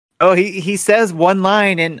 Oh, he says one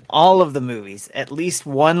line in all of the movies. At least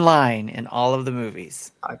one line in all of the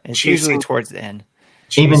movies. It's usually towards the end.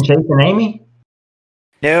 Even Chasing Amy?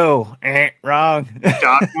 No, wrong.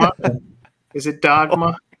 Dogma? Is it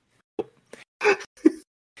Dogma?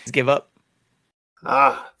 Just give up.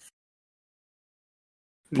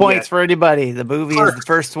 Points for anybody. The movie is the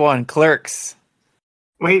first one. Clerks.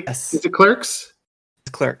 Wait, yes. Is it Clerks?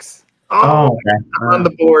 It's Clerks. Oh, okay. I'm on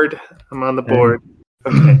the board.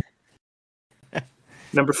 Okay.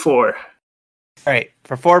 Number 4. All right,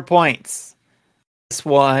 for 4 points. This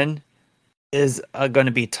one is going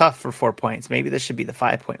to be tough for 4 points. Maybe this should be the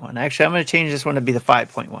 5-point one. Actually, I'm going to change this one to be the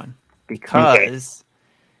 5-point one because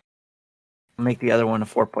I'll make the other one a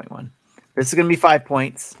 4-point one. This is going to be 5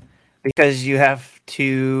 points because you have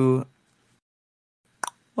to.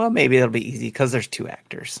 Well, maybe it'll be easy because there's 2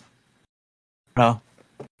 actors. No,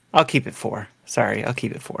 I'll keep it 4. Sorry, I'll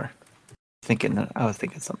keep it 4. I was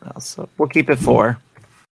thinking something else, so we'll keep it 4.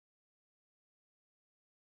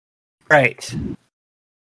 Right.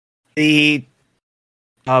 The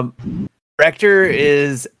director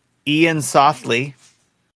is Ian Softley,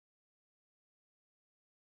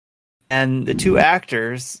 and the 2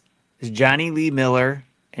 actors is Johnny Lee Miller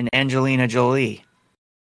and Angelina Jolie.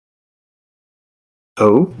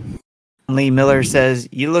 Oh? Lee Miller says,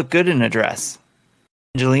 "You look good in a dress."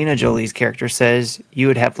 Angelina Jolie's character says, "You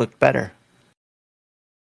would have looked better."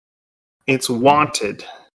 It's Wanted,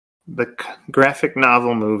 the graphic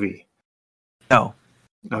novel movie. No.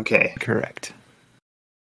 Okay. Correct.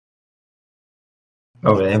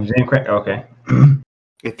 Oh, it was incorrect. Okay.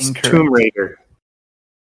 It's Incorrect. Tomb Raider.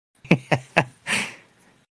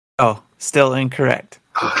 Oh, still incorrect.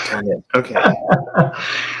 Oh, darn it. Okay.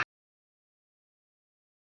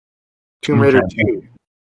 Tomb Raider 2.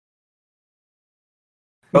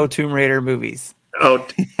 Oh, Tomb Raider movies. Oh.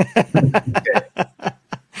 Okay.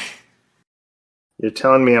 You're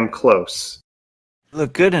telling me I'm close.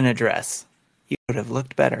 Look good in a dress. You would have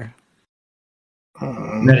looked better.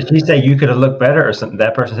 Now, did she say you could have looked better, or something?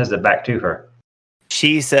 That person says it back to her?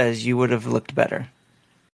 She says you would have looked better.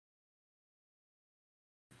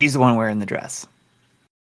 She's the one wearing the dress.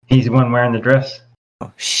 He's the one wearing the dress?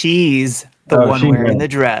 Oh, she's the one wearing the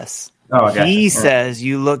dress. Oh, I got he you. says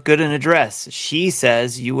you look good in a dress. She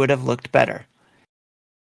says you would have looked better.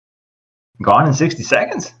 Gone in 60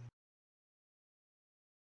 seconds?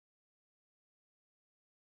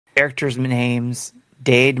 Characters' names.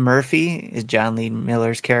 Dade Murphy is John Lee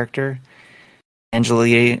Miller's character.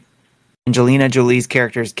 Angelina Jolie's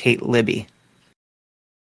character is Kate Libby.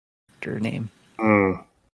 Her name. Mm.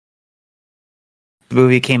 The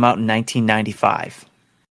movie came out in 1995.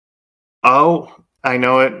 Oh, I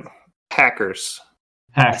know it. Hackers.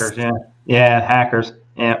 Hackers, yeah. Yeah, Hackers.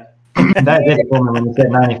 Yeah. That did it for me when you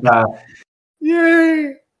said 95.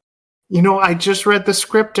 Yay! You know, I just read the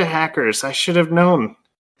script to Hackers. I should have known.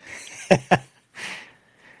 All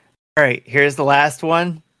right, here's the last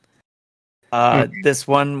one. This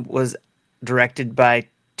one was directed by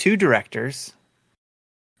two directors,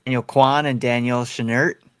 Daniel Kwan and Daniel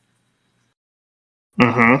Schnert.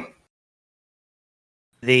 Mm-hmm.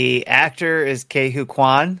 The actor is Kei-Hu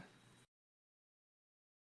Kwan.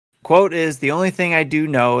 Quote is, "The only thing I do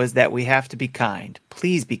know is that we have to be kind.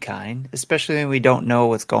 Please be kind, especially when we don't know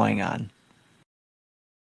what's going on."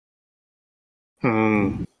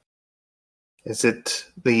 Is it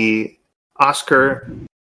the Oscar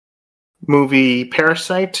movie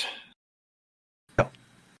Parasite?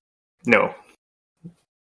 No.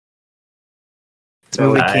 This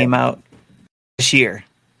movie came out this year.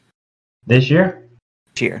 This year?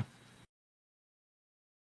 This year.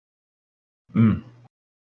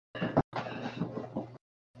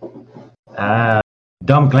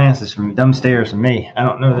 Dumb stares from me. I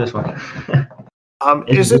don't know this one.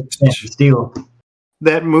 Is it Steel?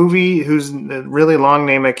 That movie whose really long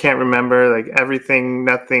name I can't remember, like Everything,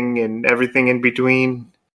 Nothing, and Everything in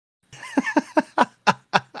Between?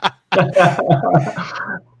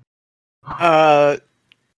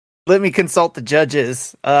 Let me consult the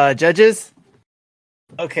judges. Judges?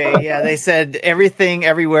 Okay, yeah, they said Everything,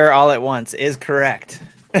 Everywhere, All at Once is correct.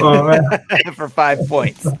 Oh, man. For 5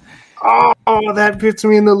 points. Oh, that puts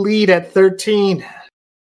me in the lead at 13.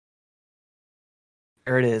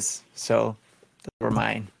 There it is. So, those were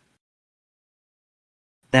mine.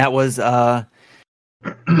 That was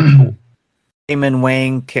Damon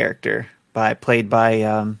Wang character played by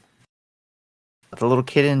the little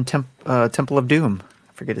kid in Temple of Doom.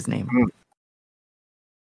 I forget his name.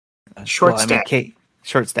 Short stack.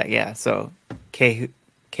 Short stack, yeah. So Short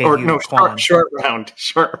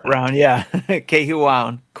round, yeah.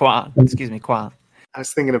 Kei-Hu Kwan. Excuse me, Kwan. I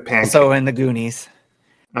was thinking of Pancake. So in the Goonies.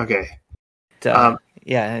 Okay.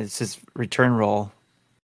 Yeah, it's his return role.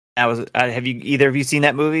 That was. Have you either of you seen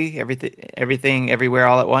that movie? Everything, Everywhere,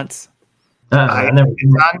 All at Once.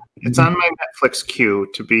 It's on my Netflix queue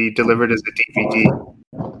to be delivered as a DVD.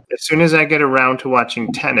 As soon as I get around to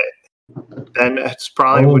watching Tenet, then it's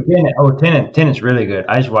probably Tenet's really good.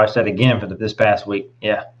 I just watched that again for this past week.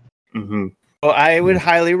 Yeah. Mm-hmm. Well, I would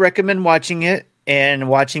highly recommend watching it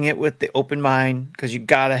with the open mind, because you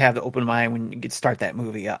gotta have the open mind when you start that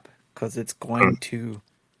movie up, because it's going to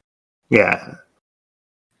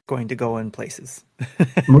go in places.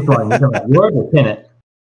 Which one? Yours or Tenet?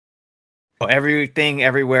 Oh, Everything,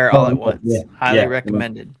 Everywhere, All at Once. Yeah. Highly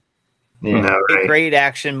recommended. Yeah. No, right. Great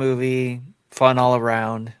action movie, fun all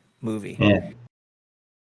around movie. Yeah.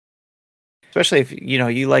 Especially if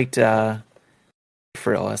you liked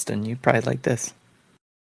Frill, Eston, you probably like this.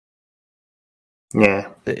 Yeah.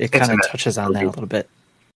 It kind of touches on that a little bit.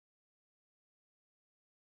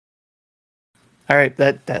 All right,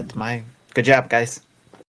 that's my good job, guys.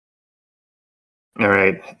 All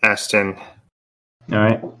right, Aston. All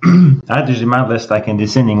right. I usually my list like in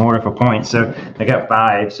descending order for points. So I got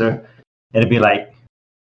 5. So it'd be like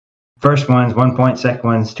first one's 1 point, second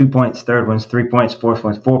one's 2 points, third one's 3 points, fourth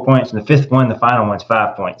one's 4 points, and the fifth one, the final one's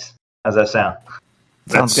 5 points. How's that sound?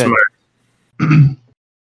 That's good. Smart.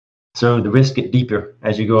 So the risks get deeper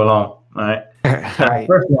as you go along. All right. All right.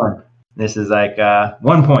 First one. This is like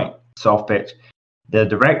 1 point, soft pitch. The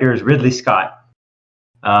director is Ridley Scott.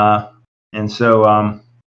 And so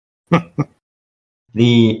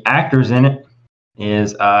the actors in it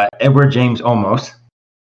is Edward James Olmos.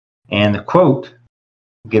 And the quote,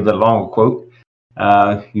 give it a longer quote,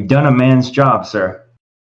 "You've done a man's job, sir.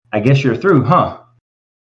 I guess you're through, huh?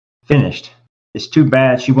 Finished. It's too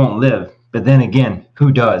bad she won't live. But then again,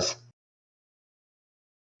 who does?"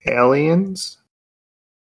 Aliens?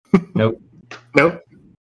 Nope. Nope.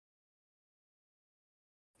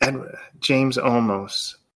 And James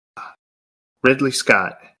Olmos. Ridley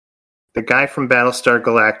Scott. The guy from Battlestar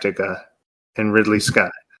Galactica and Ridley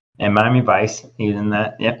Scott. And Miami Vice, he's in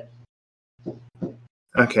that. Yep.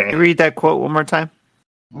 Okay. Can you read that quote one more time?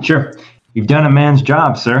 Sure. "You've done a man's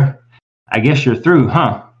job, sir. I guess you're through,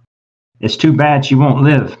 huh? It's too bad she won't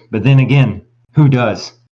live. But then again, who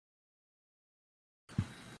does?"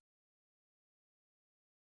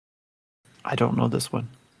 I don't know this one.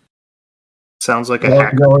 Sounds like a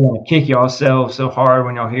hacker. Y'all are going to kick yourselves so hard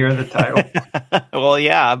when y'all hear the title. Well,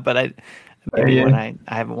 yeah, but one I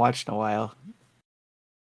haven't watched in a while.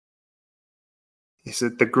 Is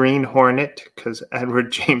it The Green Hornet? Because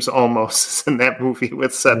Edward James Olmos is in that movie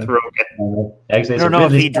with Seth Rogen. I don't know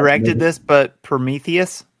if he directed this, but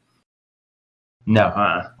Prometheus? No,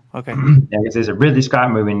 Okay. It's a Ridley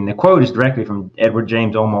Scott movie, and the quote is directly from Edward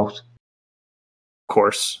James Olmos. Of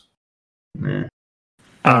course. Yeah.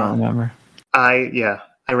 I don't remember. I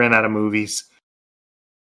ran out of movies.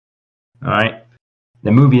 All right.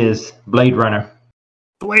 The movie is Blade Runner.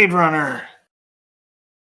 Blade Runner.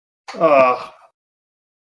 Oh,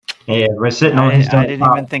 Yeah, we're sitting on his I didn't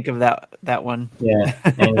even think of that one. Yeah,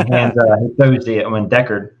 and he throws it when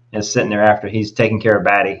Deckard is sitting there after he's taking care of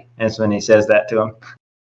Batty. That's when he says that to him.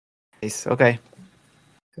 Nice. Okay.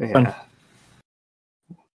 yeah. Fun.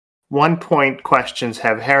 1 point questions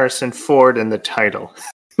have Harrison Ford in the title.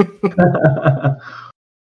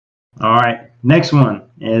 All right. Next one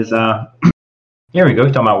is here we go.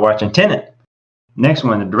 Talking about watching Tenet. Next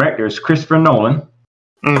one, the director is Christopher Nolan.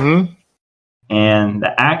 Mm-hmm. And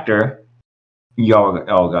the actor,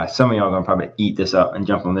 oh gosh, some of y'all are going to probably eat this up and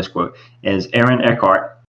jump on this quote, is Aaron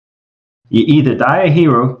Eckhart. You either die a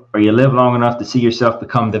hero or you live long enough to see yourself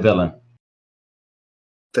become the villain.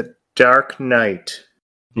 The Dark Knight.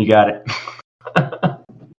 You got it.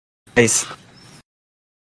 Nice.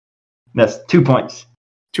 That's 2 points.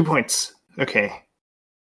 2 points. Okay.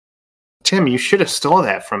 Tim, you should have stole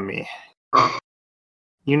that from me.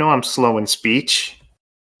 You know I'm slow in speech.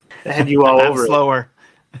 I had you all I'm over slower.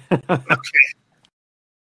 Okay.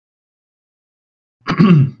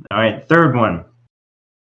 All right, third one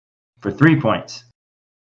for 3 points.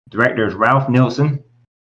 Director is Ralph Nielsen,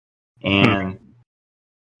 and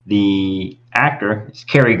the actor is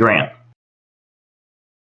Cary Grant.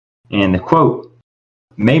 And the quote,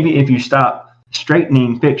 maybe if you stop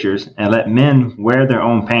straightening pictures and let men wear their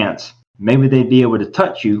own pants, maybe they'd be able to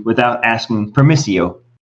touch you without asking permissio.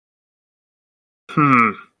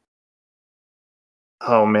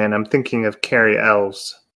 Oh man, I'm thinking of Carrie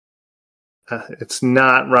Elves. It's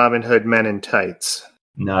not Robin Hood Men in Tights.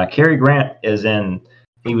 No, Cary Grant he was in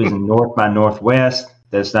North by Northwest.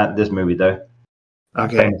 That's not this movie though.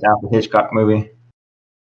 Okay. Famous Alfred Hitchcock movie.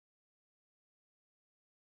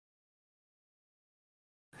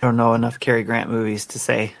 I don't know enough Cary Grant movies to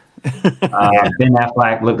say. Ben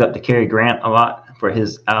Affleck looked up to Cary Grant a lot for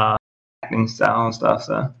his acting style and stuff.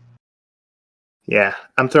 So Yeah,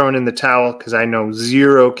 I'm throwing in the towel because I know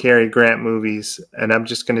 0 Cary Grant movies, and I'm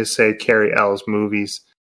just going to say Cary Elves movies.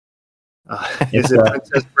 Is it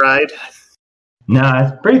Princess Bride? No,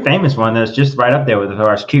 it's a pretty famous one that's just right up there with as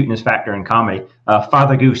far as cuteness factor in comedy.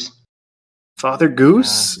 Father Goose. Father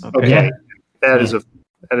Goose? Okay. Okay. Yeah. That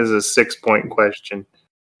is a 6 point question.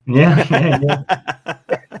 Yeah.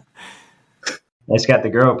 It's got the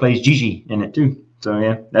girl who plays Gigi in it too. So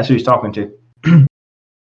yeah, that's who he's talking to.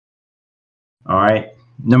 All right,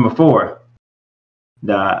 number 4.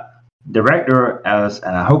 The director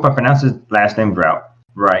and I hope I pronounce his last name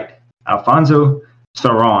right, Alfonso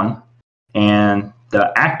Cuarón, and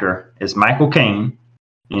the actor is Michael Caine.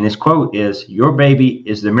 And his quote is, "Your baby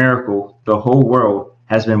is the miracle the whole world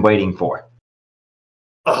has been waiting for."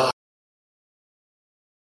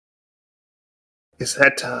 Is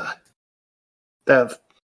that the?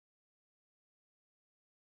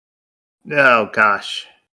 Oh gosh.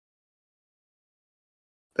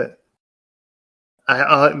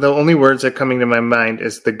 The only words that are coming to my mind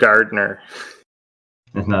is The Gardener.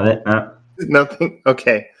 That's not it. No. Nothing.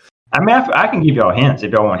 Okay. I mean, I can give y'all hints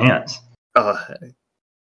if y'all want hints.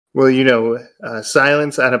 Well,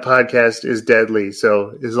 silence on a podcast is deadly.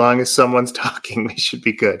 So as long as someone's talking, we should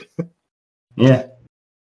be good. Yeah.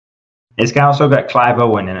 It's also got Clive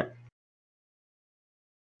Owen in it.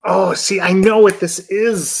 Oh, see, I know what this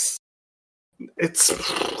is. It's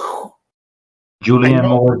Julianne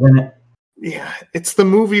Moore's in it. Yeah, it's the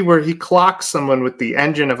movie where he clocks someone with the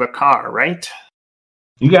engine of a car, right?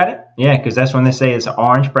 You got it? Yeah, because that's when they say it's an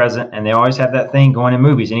orange present, and they always have that thing going in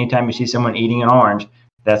movies. Anytime you see someone eating an orange,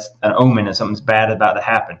 that's an omen that something's bad about to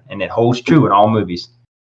happen. And it holds true in all movies.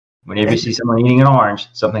 Whenever you see someone eating an orange,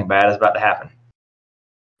 something bad is about to happen.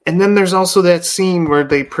 And then there's also that scene where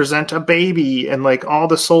they present a baby and like all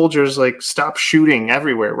the soldiers like stop shooting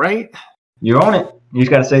everywhere, right? You're on it. You just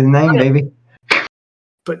got to say the name, baby.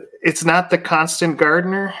 But it's not The Constant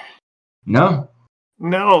Gardener? No.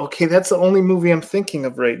 No, okay, that's the only movie I'm thinking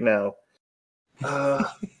of right now.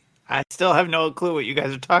 I still have no clue what you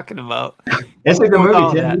guys are talking about. It's a good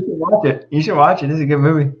movie, Tim. That. You should watch it. You should watch it. It's a good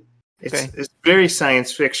movie. It's very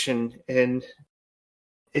science fiction, and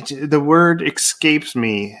the word escapes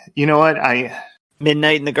me. You know what?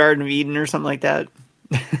 Midnight in the Garden of Eden or something like that.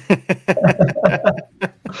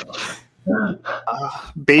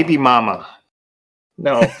 Baby Mama.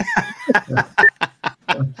 No.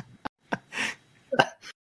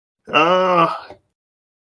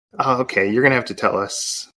 Okay, you're going to have to tell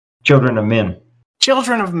us. Children of Men.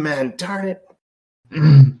 Children of Men, darn it.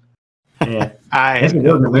 Yeah. It's a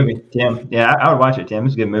good movie, Tim. Yeah, I would watch it, Tim.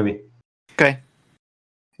 It's a good movie. Okay.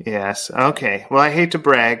 Yes. Okay. Well, I hate to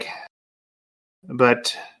brag,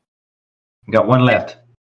 but You got one left.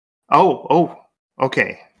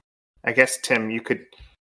 okay. I guess Tim, you could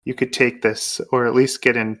take this, or at least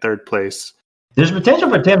get in third place. There's potential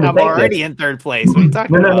for Tim to I'm take already this. in third place. What are you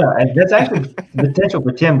talking No. about? And there's actually potential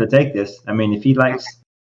for Tim to take this. I mean, if he likes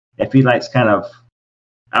kind of,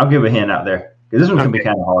 I'll give a hint out there because this one can be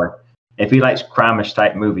kind of hard. If he likes crime-ish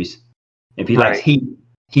type movies, if he likes heat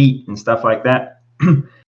and stuff like that. All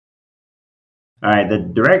right, the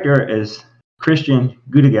director is Christian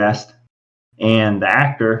Gudegast, and the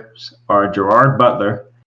actors are Gerard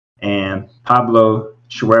Butler and Pablo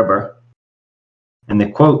Schreiber. And the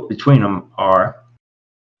quote between them are,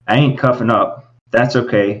 "I ain't cuffing up. That's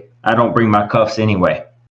okay. I don't bring my cuffs anyway."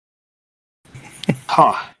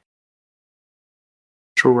 Huh.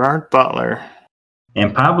 Gerard Butler.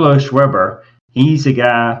 And Pablo Schreiber, he's a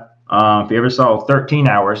guy, if you ever saw 13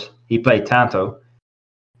 Hours, he played Tonto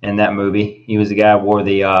in that movie. He was the guy who wore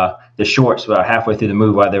the shorts about halfway through the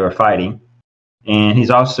movie while they were fighting. And he's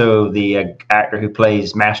also the actor who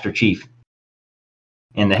plays Master Chief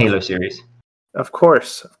in the Halo series. Of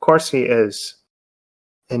course he is.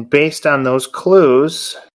 And based on those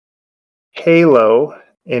clues, Halo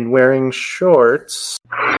and wearing shorts,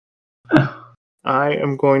 I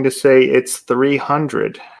am going to say it's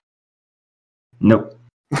 300. Nope.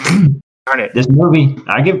 Darn it. This movie,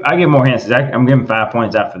 I give more hints. I'm giving 5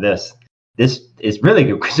 points out for this. This is really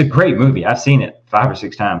good. It's a great movie. I've seen it 5 or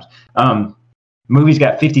 6 times. Movie's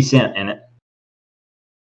got 50 Cent in it.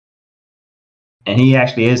 And he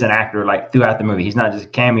actually is an actor like throughout the movie. He's not just a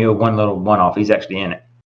cameo, one little one-off. He's actually in it.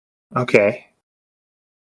 Okay.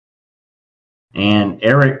 And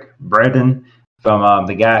Eric Braeden from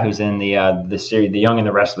the guy who's in the series, The Young and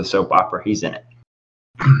the Restless soap opera, he's in it.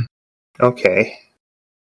 Okay.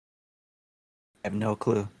 I have no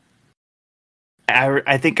clue.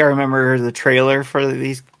 I think I remember the trailer for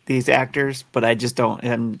these actors, but I just don't.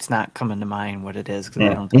 And it's not coming to mind what it is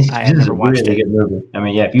because I have never watched it. Good movie. I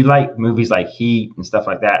mean, yeah, if you like movies like Heat and stuff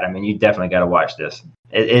like that, I mean, you definitely got to watch this.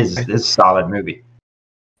 It's a solid movie.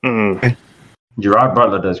 Mm. Gerard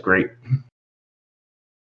Butler does great.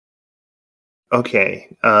 Okay.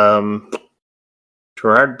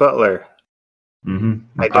 Gerard Butler.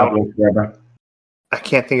 Mm-hmm. I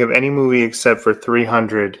can't think of any movie except for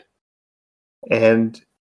 300 and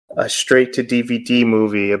a straight to DVD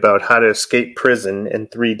movie about how to escape prison in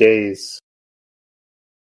 3 days.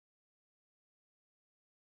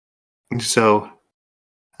 So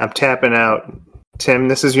I'm tapping out. Tim,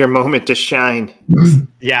 this is your moment to shine.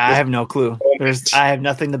 Yeah, I have no clue. I have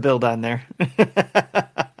nothing to build on there.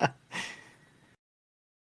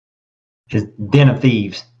 It's Den of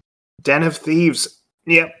Thieves. Den of Thieves.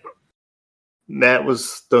 Yep.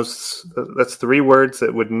 That's 3 words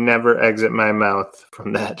that would never exit my mouth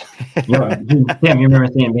from that. Tim, you remember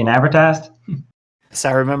seeing it being advertised? So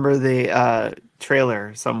I remember the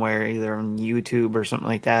trailer somewhere, either on YouTube or something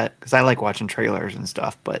like that, because I like watching trailers and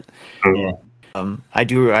stuff. But yeah, I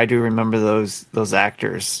do remember those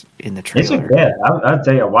actors in the trailer. I'll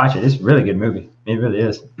tell you, watch it. It's a really good movie. It really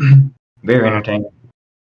is. Very entertaining.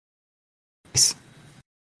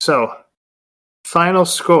 So, final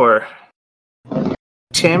score.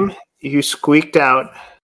 Tim, you squeaked out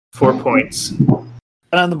 4 points.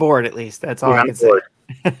 But on the board, at least. That's all I can say.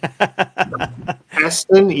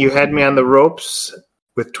 Aston, you had me on the ropes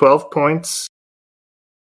with 12 points.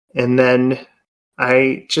 And then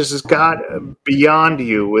I just got beyond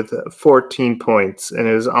you with 14 points. And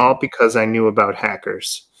it was all because I knew about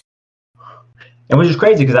hackers. And which is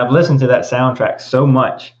crazy because I've listened to that soundtrack so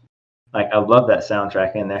much. Like, I love that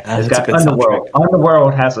soundtrack in there. It's got Underworld. Soundtrack.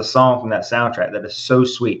 Underworld has a song from that soundtrack that is so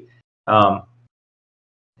sweet. And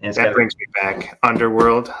that brings me back.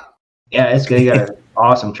 Underworld. Yeah, it's got an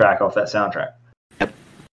awesome track off that soundtrack. Yep.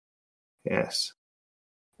 Yes.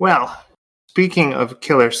 Well, speaking of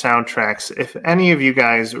killer soundtracks, if any of you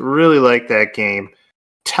guys really like that game,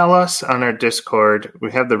 tell us on our Discord.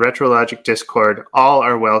 We have the RetroLogic Discord. All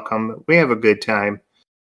are welcome. We have a good time.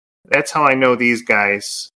 That's how I know these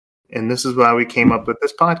guys. And this is why we came up with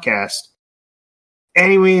this podcast.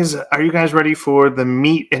 Anyways, are you guys ready for the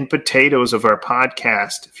meat and potatoes of our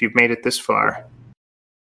podcast, if you've made it this far?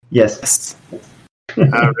 Yes.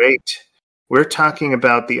 All right. We're talking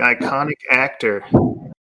about the iconic actor,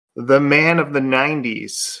 the man of the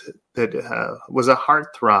 90s that was a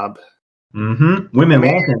heartthrob. Mm-hmm. Women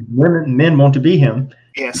want him. Men want to be him.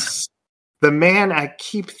 Yes. The man I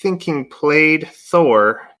keep thinking played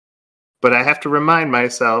Thor, but I have to remind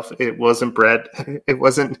myself it wasn't Brad Pitt.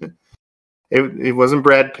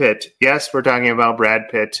 Yes, we're talking about Brad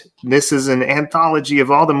Pitt. This is an anthology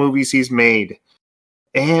of all the movies he's made.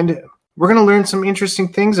 And we're going to learn some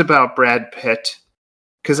interesting things about Brad Pitt.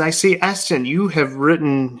 Because I see, Eston,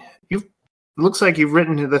 looks like you've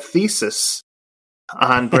written the thesis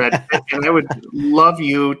on Brad Pitt, and I would love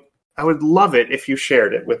it if you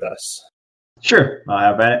shared it with us. Sure, I'll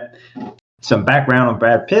have at it. Some background on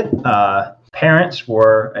Brad Pitt. Parents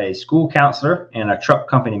were a school counselor and a truck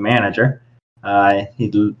company manager.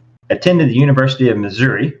 He attended the University of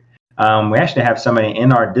Missouri. We actually have somebody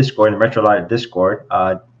in our Discord, in the RetroLogic Discord.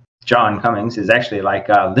 John Cummings is actually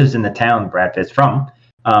lives in the town Brad Pitt's from.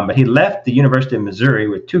 But he left the University of Missouri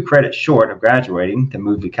with 2 credits short of graduating to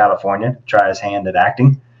move to California to try his hand at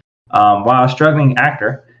acting. While a struggling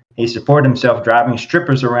actor, he supported himself driving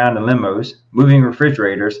strippers around in limos, moving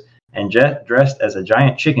refrigerators, and dressed as a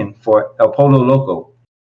giant chicken for El Polo Loco.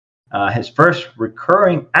 His first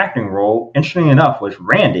recurring acting role, interestingly enough, was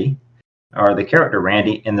Randy, or the character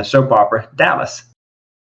Randy, in the soap opera Dallas.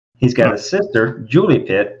 He's got a sister, Julie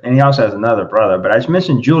Pitt, and he also has another brother. But I just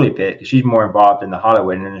mentioned Julie Pitt because she's more involved in the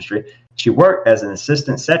Hollywood industry. She worked as an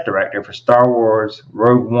assistant set director for Star Wars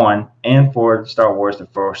Rogue One and for Star Wars The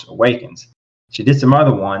Force Awakens. She did some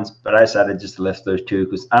other ones, but I decided just to list those 2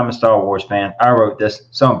 because I'm a Star Wars fan. I wrote this,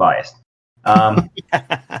 so I'm biased.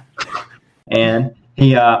 And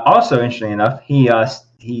he also, interestingly enough, he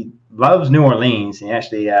loves New Orleans. He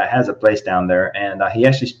actually has a place down there, and he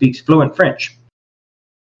actually speaks fluent French.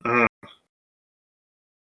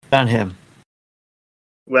 On him.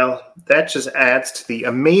 Well, that just adds to the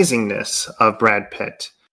amazingness of Brad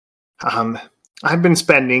Pitt. I've been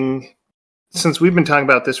spending, since we've been talking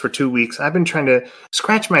about this for 2 weeks, I've been trying to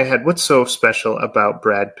scratch my head. What's so special about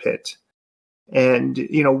Brad Pitt? And,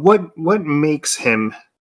 what makes him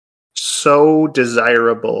so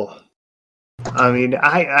desirable? I mean,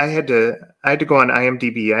 I had to go on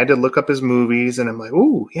IMDb. I had to look up his movies, and I'm like,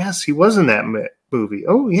 oh, yes, he was in that movie.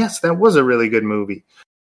 Oh, yes, that was a really good movie.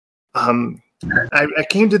 I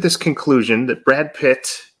came to this conclusion that Brad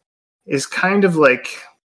Pitt is kind of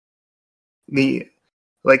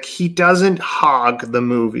he doesn't hog the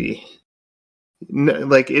movie.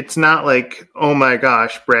 It's not like, oh my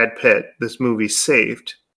gosh, Brad Pitt, this movie's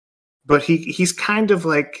saved. But he's kind of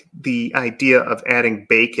like the idea of adding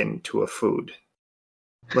bacon to a food.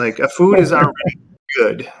 Like, a food is already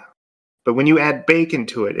good, but when you add bacon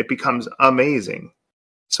to it, it becomes amazing.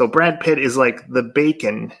 So Brad Pitt is like the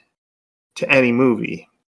bacon to any movie.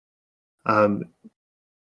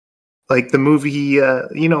 Like the movie,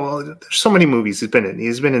 there's so many movies he's been in.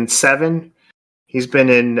 He's been in Seven. He's been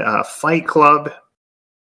in Fight Club.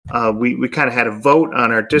 We kind of had a vote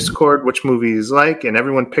on our Discord which movie he's like, and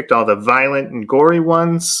everyone picked all the violent and gory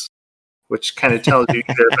ones, which kind of tells you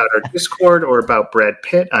either about our Discord or about Brad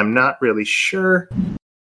Pitt. I'm not really sure.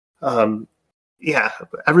 Yeah,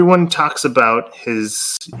 everyone talks about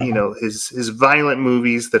his violent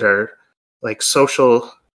movies that are like social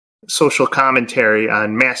commentary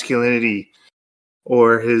on masculinity,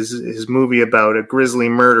 or his movie about a grisly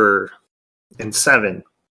murderer in Seven.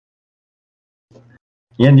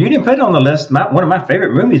 Yeah, and you didn't put it on the list. One of my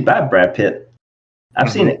favorite movies by Brad Pitt.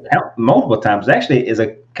 I've seen it multiple times. It actually is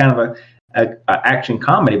a kind of a action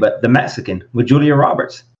comedy, but The Mexican with Julia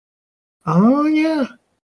Roberts. Oh yeah,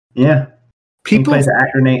 yeah. He plays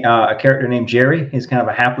a character named Jerry. He's kind of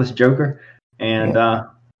a hapless joker, and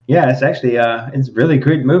it's actually it's a really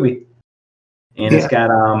good movie, and it's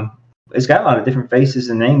got a lot of different faces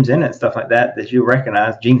and names in it, stuff like that you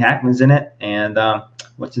recognize. Gene Hackman's in it, and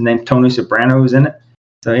what's his name? Tony Soprano's in it.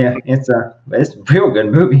 So yeah, it's a real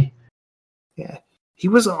good movie. Yeah, he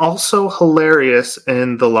was also hilarious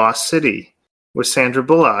in The Lost City with Sandra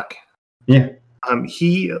Bullock. Yeah.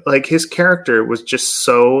 He, like, his character was just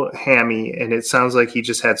so hammy, and it sounds like he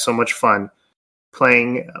just had so much fun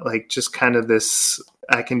playing, like, just kind of this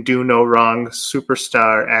I can do no wrong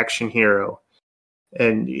superstar action hero.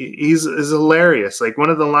 And he's hilarious. Like, one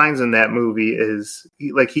of the lines in that movie is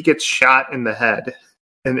he gets shot in the head,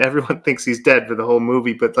 and everyone thinks he's dead for the whole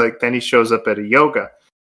movie, but like then he shows up at a yoga,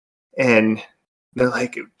 and they're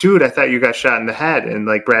like, dude, I thought you got shot in the head. And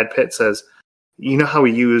like Brad Pitt says, you know how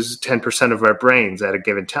we use 10% of our brains at a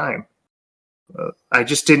given time? I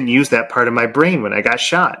just didn't use that part of my brain when I got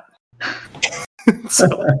shot. So,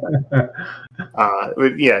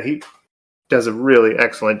 he does a really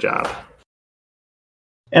excellent job.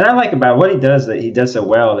 And I like about what he does that he does so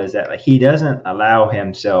well is that he doesn't allow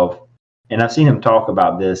himself, and I've seen him talk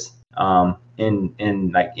about this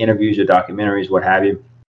in like interviews or documentaries, what have you,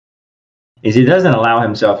 is he doesn't allow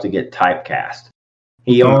himself to get typecast.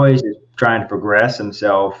 He always is trying to progress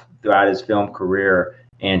himself throughout his film career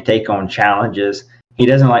and take on challenges. He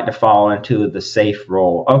doesn't like to fall into the safe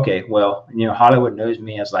role. Okay, well, Hollywood knows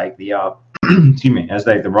me as like the excuse me, as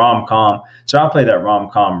like the rom-com. So I'll play that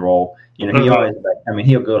rom-com role. You know, he always, like, I mean,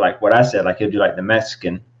 he'll go like what I said, like he'll do like the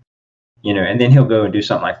Mexican, you know, and then he'll go and do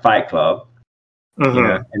something like Fight Club, you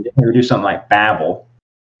know, and then he'll do something like Babel,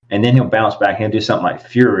 and then he'll bounce back and he'll do something like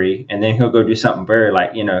Fury, and then he'll go do something very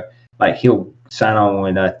like, you know, like he'll sign on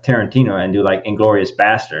with Tarantino and do like Inglourious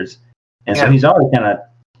Bastards. And so he's always kind of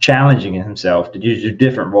challenging himself to do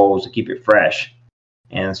different roles to keep it fresh.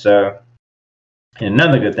 And so, and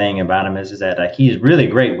another good thing about him is that like he's really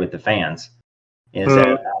great with the fans. Is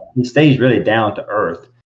that he stays really down to earth.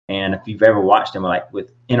 And if you've ever watched him like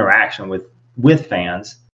with interaction with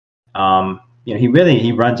fans, you know,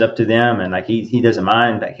 he runs up to them and like he doesn't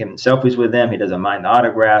mind like having selfies with them. He doesn't mind the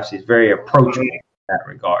autographs. He's very approachable in that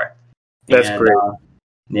regard. That's great.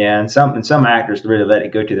 Yeah, and some actors really let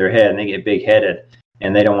it go to their head and they get big headed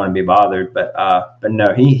and they don't want to be bothered. But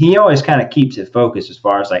no, he always kind of keeps it focused as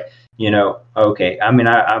far as like, you know, okay, I mean,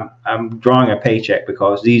 I'm drawing a paycheck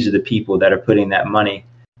because these are the people that are putting that money,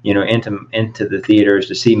 you know, into the theaters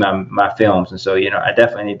to see my films. And so, you know, I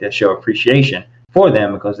definitely need to show appreciation for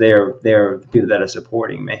them because they're the people that are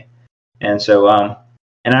supporting me. And so,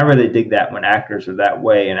 and I really dig that when actors are that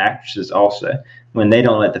way, and actresses also, when they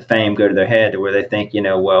don't let the fame go to their head to where they think, you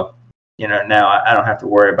know, well, you know, now I don't have to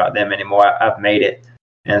worry about them anymore. I've made it.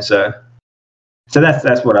 And so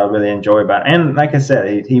that's what I really enjoy about it. And like I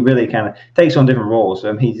said, he really kind of takes on different roles.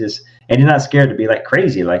 So he's not scared to be like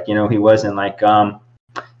crazy, like, you know, he was in like 12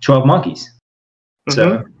 Monkeys.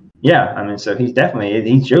 So yeah, I mean, so he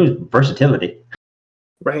shows versatility.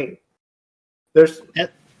 Right. There's.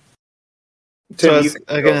 So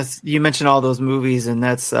you mentioned all those movies, and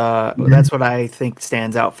that's what I think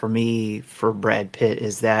stands out for me for Brad Pitt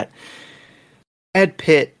is that Brad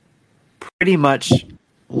Pitt pretty much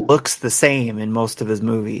looks the same in most of his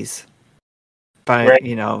movies,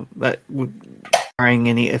 you know, but barring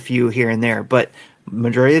a few here and there. But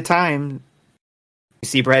majority of the time, you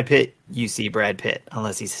see Brad Pitt,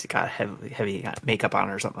 unless he's got heavy makeup on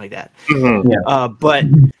or something like that. But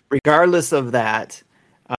regardless of that,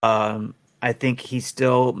 I think he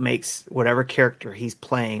still makes whatever character he's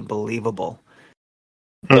playing believable.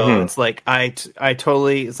 So it's like I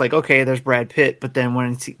totally, it's like, okay, there's Brad Pitt, but then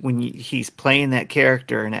when he's playing that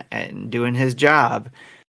character and doing his job,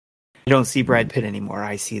 I don't see Brad Pitt anymore.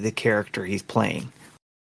 I see the character he's playing.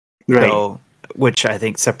 Right. So, which I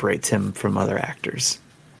think separates him from other actors.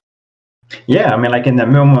 Yeah, I mean, like in that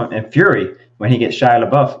moment in Fury, when he gets Shia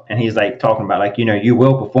LaBeouf and he's like talking about like, you know, you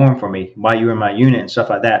will perform for me while you're in my unit and stuff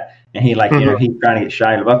like that. And he like, you know, he's trying to get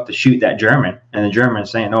Shia LaBeouf to shoot that German, and the German's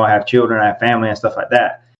saying, "Oh, I have children, I have family, and stuff like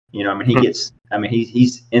that." You know, I mean,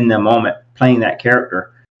 he's in the moment playing that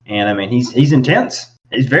character, and I mean, he's intense.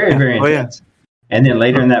 He's very, very intense. And then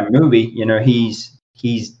later in that movie, you know, he's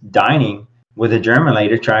dining with a German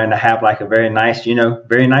lady, trying to have like a very nice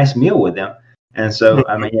meal with them. And so,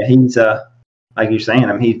 I mean, yeah, he's like you're saying,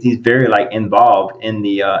 I mean, he's very like involved in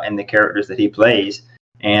the characters that he plays,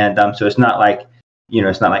 and so it's not like, you know,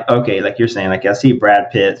 it's not like, okay, like you're saying, like I see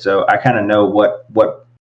Brad Pitt, so I kind of know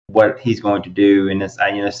what he's going to do, and it's,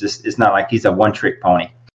 you know, it's not like he's a one-trick pony.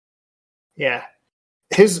 Yeah,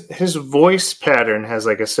 his voice pattern has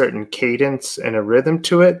like a certain cadence and a rhythm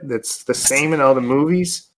to it that's the same in all the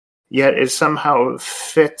movies, yet it somehow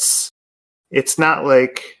fits. It's not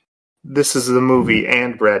like this is the movie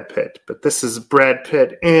and Brad Pitt, but this is Brad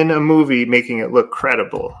Pitt in a movie making it look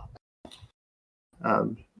credible.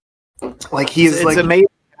 Like it's amazing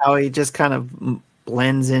how he just kind of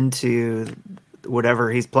blends into whatever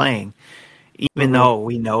he's playing, even though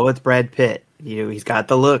we know it's Brad Pitt. You know, he's got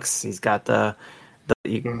the looks, he's got the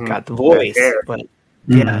got the voice, but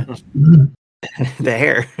the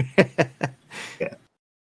hair. Yeah,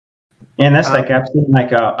 and that's like I've seen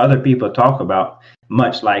like other people talk about,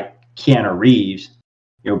 much like Keanu Reeves.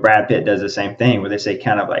 You know, Brad Pitt does the same thing where they say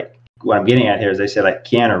kind of like what I'm getting at here is they say like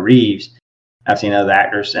Keanu Reeves. I've seen other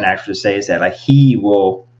actors and actresses say is that like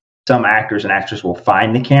some actors and actresses will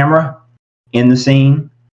find the camera in the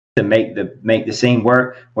scene to make the scene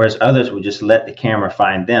work, whereas others will just let the camera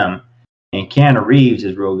find them. And Keanu Reeves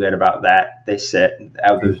is real good about that. They said,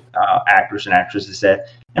 other actors and actresses said,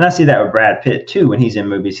 and I see that with Brad Pitt too. When he's in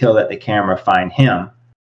movies, he'll let the camera find him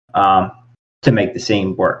to make the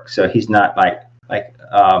scene work. So he's not like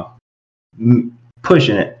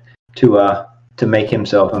pushing it to make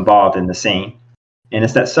himself involved in the scene, and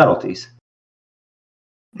it's that subtleties.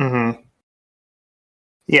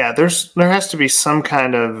 Yeah, there has to be some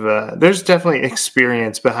kind of there's definitely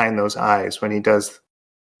experience behind those eyes when he does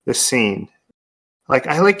the scene. Like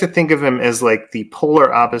I like to think of him as like the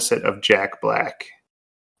polar opposite of Jack Black.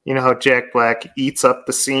 You know how Jack Black eats up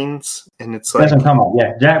the scenes, and it's That's like, what I'm talking about.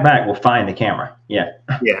 Yeah, Jack Black will find the camera. Yeah.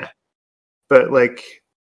 yeah, but like,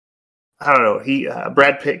 I don't know.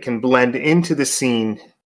 Brad Pitt can blend into the scene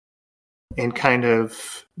and kind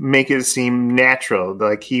of make it seem natural,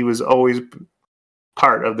 like he was always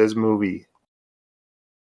part of this movie.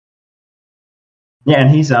 Yeah, and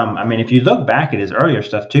he's I mean, if you look back at his earlier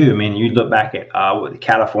stuff too, I mean, you look back at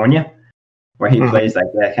California, where he plays like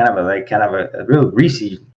that kind of a real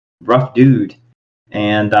greasy, rough dude,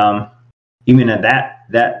 and even at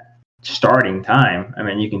that starting time, I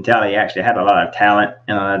mean, you can tell he actually had a lot of talent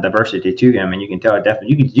and diversity to him, and you can tell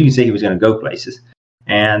definitely you can say he was going to go places,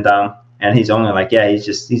 and he's only like, yeah,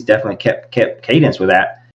 he's definitely kept cadence with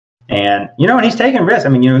that, and and he's taking risks.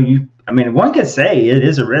 I mean, one could say it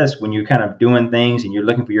is a risk when you're kind of doing things and you're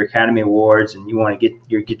looking for your Academy Awards and you want to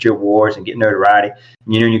get your awards and get notoriety.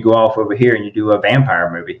 And, you go off over here and you do a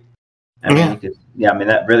vampire movie. I mean,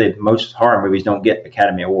 that really, most horror movies don't get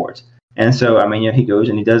Academy Awards. And so, I mean, he goes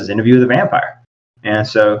and he does his interview with a vampire. And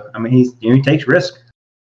so, I mean, he takes risk.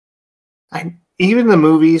 Even the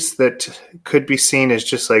movies that could be seen as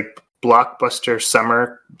just like blockbuster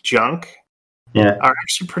summer junk are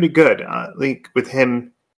actually pretty good. Like with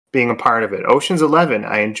him being a part of it. Ocean's 11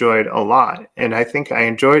 I enjoyed a lot, and I think I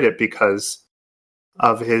enjoyed it because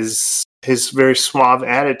of his very suave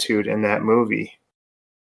attitude in that movie.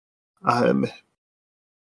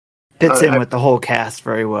 Fits in with the whole cast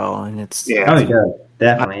very well, and it's he does.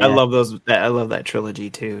 Definitely. I love those. I love that trilogy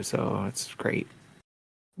too, so it's great.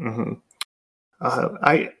 Mm-hmm.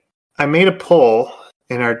 I made a poll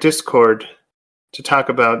in our Discord to talk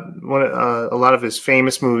about a lot of his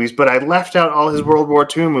famous movies, but I left out all his World War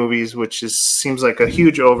II movies, which seems like a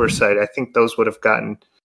huge oversight. I think those would have gotten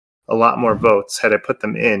a lot more votes had I put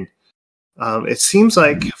them in. It seems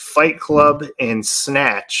like Fight Club and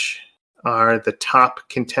Snatch are the top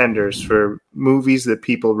contenders for movies that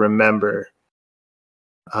people remember.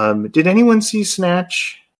 Did anyone see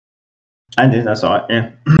Snatch? I did. I saw it.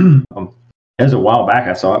 Yeah. It was a while back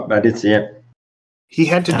I saw it, but I did see it. He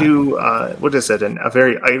had to do, a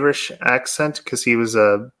very Irish accent because he was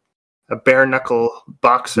a bare-knuckle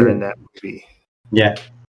boxer in that movie. Yeah.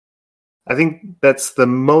 I think that's the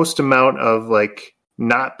most amount of, like,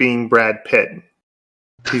 not being Brad Pitt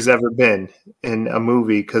he's ever been in a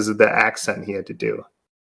movie because of the accent he had to do.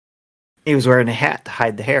 He was wearing a hat to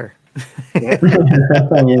hide the hair.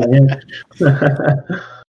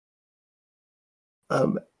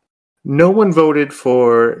 No one voted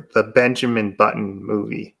for the Benjamin Button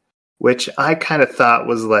movie, which I kind of thought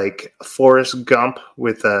was like Forrest Gump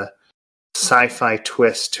with a sci-fi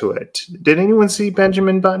twist to it. Did anyone see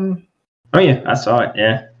Benjamin Button? Oh yeah, I saw it.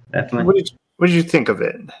 Yeah, definitely. What did you think of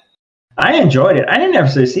it? I enjoyed it. I didn't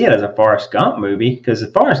necessarily see it as a Forrest Gump movie because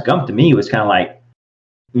Forrest Gump to me was kind of like,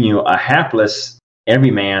 a hapless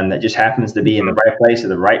everyman that just happens to be in the right place at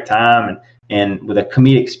the right time and with a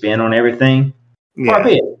comedic spin on everything.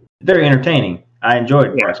 Yeah. Very entertaining. I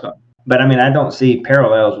enjoyed Forrest Gump. But, I mean, I don't see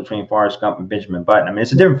parallels between Forrest Gump and Benjamin Button. I mean,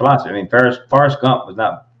 it's a different philosophy. I mean, Forrest Gump was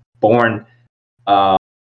not born a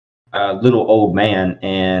little old man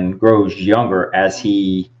and grows younger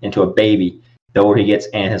into a baby. The older he gets,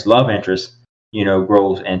 and his love interest,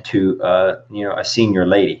 grows into, a senior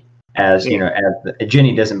lady. As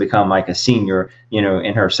Jenny doesn't become like a senior, in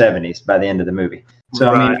her 70s by the end of the movie. So,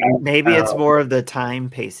 I mean, maybe it's more of the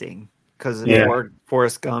time pacing. Because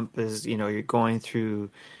Forrest Gump is, you're going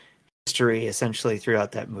through history essentially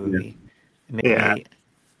throughout that movie. Yeah.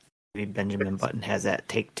 Maybe Benjamin Button has that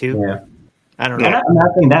take too. Yeah. I don't know. I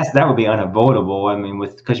think that would be unavoidable. I mean,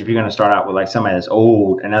 because if you're going to start out with like somebody that's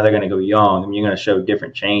old and now they're going to go young, I mean, you're going to show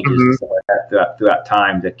different changes and stuff like that throughout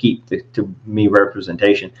time to keep to me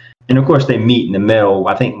representation. And of course, they meet in the middle.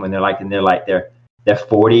 I think when they're like in their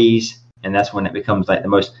 40s, and that's when it becomes like the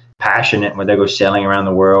most passionate, when they go sailing around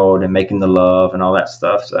the world and making the love and all that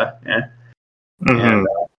stuff. So yeah. And,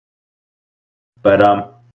 but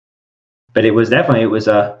it was definitely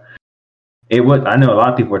I know a lot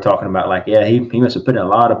of people were talking about like, yeah, he must have put in a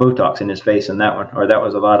lot of Botox in his face in that one, or that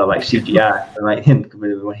was a lot of like CGI. And like him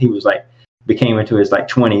when he was like became into his like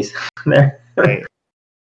 20s there. Right.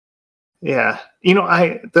 Yeah,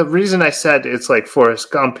 the reason I said it's like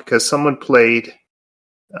Forrest Gump because someone played.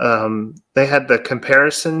 They had a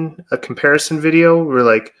comparison video where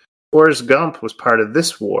like Forrest Gump was part of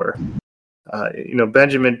this war.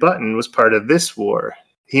 Benjamin Button was part of this war.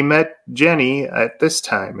 He met Jenny at this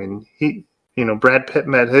time, and Brad Pitt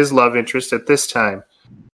met his love interest at this time.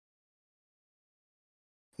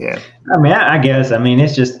 Yeah. I mean, I guess. I mean,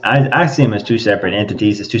 it's just I see them as two separate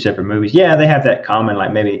entities, as two separate movies. Yeah, they have that common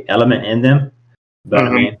like maybe element in them, but I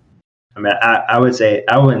mean, I mean, I would say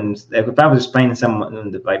I wouldn't, if I was explaining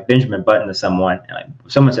someone like Benjamin Button to someone, and like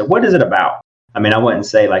someone said, "What is it about?" I mean, I wouldn't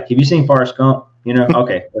say like, "Have you seen Forrest Gump?" You know,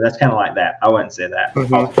 okay, well, that's kind of like that. I wouldn't say that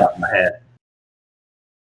off the top of my head.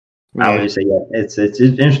 Yeah. I would just say, yeah, it's an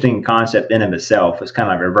interesting concept in of itself. It's kind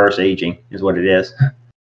of like reverse aging, is what it is.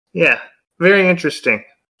 Yeah, very interesting.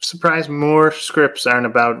 Surprised more scripts aren't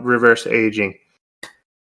about reverse aging.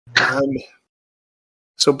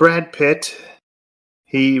 So Brad Pitt,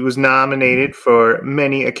 he was nominated for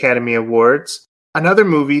many Academy Awards. Another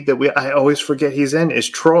movie that I always forget he's in is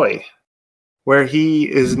Troy, where he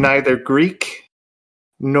is neither Greek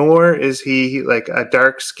nor is he like a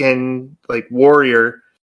dark-skinned like warrior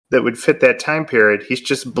that would fit that time period. He's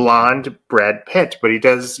just blonde Brad Pitt, but he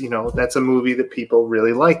does, that's a movie that people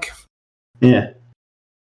really like. Yeah.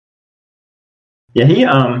 Yeah,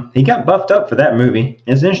 he got buffed up for that movie.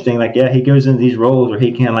 It's interesting, like, yeah, he goes into these roles where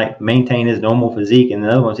he can like maintain his normal physique, and the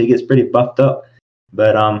other ones he gets pretty buffed up.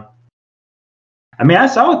 But I mean, I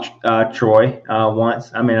saw Troy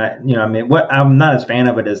once. I mean, what I'm not as fan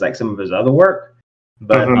of it as like some of his other work,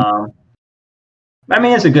 but I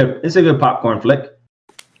mean, it's a good popcorn flick.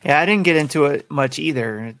 Yeah, I didn't get into it much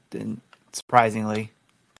either, surprisingly.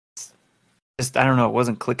 Just, I don't know, it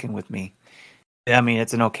wasn't clicking with me. I mean,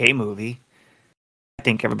 it's an okay movie. I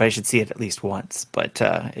think everybody should see it at least once, but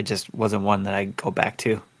it just wasn't one that I go back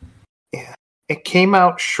to. Yeah, it came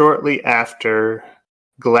out shortly after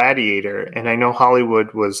Gladiator, and I know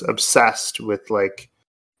Hollywood was obsessed with like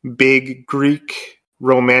big Greek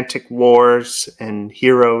romantic wars and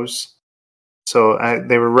heroes. So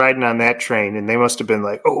they were riding on that train, and they must have been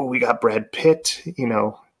like, "Oh, we got Brad Pitt,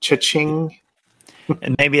 cha-ching."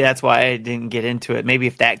 And maybe that's why I didn't get into it. Maybe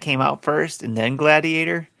if that came out first and then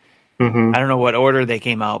Gladiator. Mm-hmm. I don't know what order they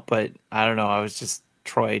came out, but I don't know. I was just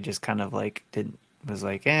Troy just kind of like was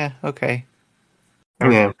like, okay.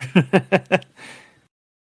 Yeah.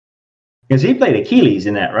 Because he played Achilles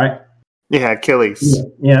in that, right? Yeah, Achilles.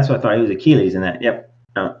 Yeah, that's what I thought. He was Achilles in that. Yep.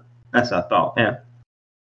 That's what I thought. Yeah.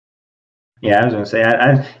 Yeah, I was going to say.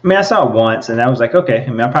 I mean, I saw it once, and I was like, okay. I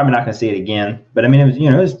mean, I'm probably not going to see it again. But I mean,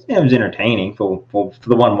 it was entertaining for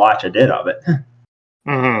the one watch I did of it.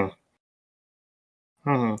 Mm-hmm.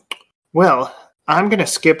 Mm-hmm. Well, I'm going to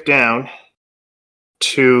skip down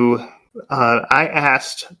to. I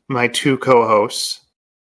asked my two co-hosts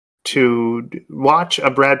to watch a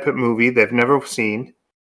Brad Pitt movie they've never seen.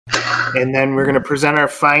 And then we're going to present our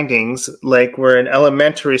findings like we're in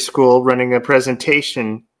elementary school running a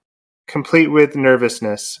presentation complete with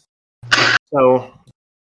nervousness. So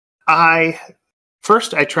I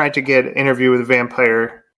tried to get an interview with a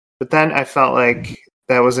vampire, but then I felt like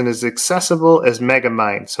that wasn't as accessible as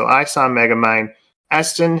Megamind. So I saw Megamind.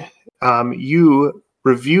 Aston, you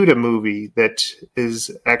reviewed a movie that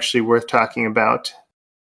is actually worth talking about.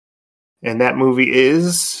 And that movie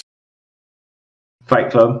is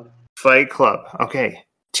Fight Club. Fight Club. Okay.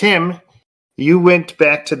 Tim, you went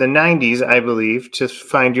back to the 90s, I believe, to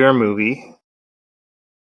find your movie.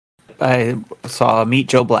 I saw Meet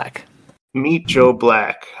Joe Black. Meet Joe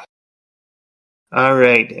Black. All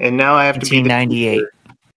right. And now I have to be the 1998.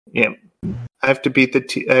 Yeah. I have to be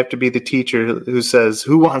the teacher who says,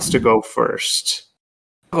 "Who wants to go first?"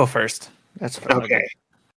 I'll go first. That's fine. Okay.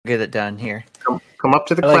 Get it done here. Come up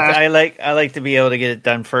to the class. I like to be able to get it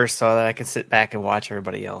done first so that I can sit back and watch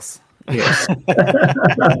everybody else. Yes.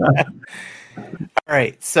 All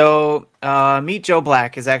right. So Meet Joe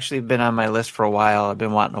Black has actually been on my list for a while. I've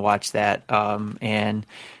been wanting to watch that. And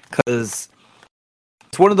because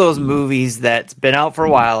it's one of those movies that's been out for a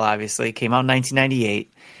while, obviously. It came out in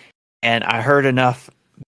 1998. And I heard enough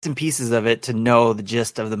bits and pieces of it to know the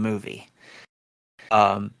gist of the movie.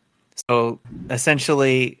 So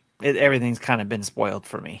essentially, everything's kind of been spoiled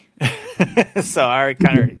for me. So I already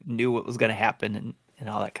kind of knew what was going to happen and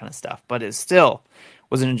all that kind of stuff. But it still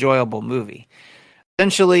was an enjoyable movie.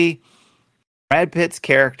 Essentially, Brad Pitt's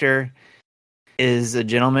character is a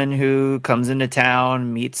gentleman who comes into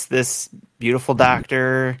town, meets this beautiful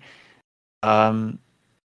doctor. He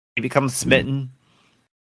becomes smitten.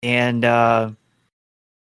 And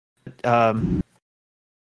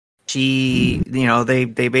they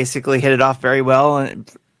basically hit it off very well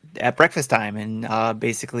at breakfast time, and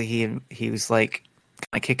basically he was like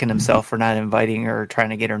kind of kicking himself for not inviting her or trying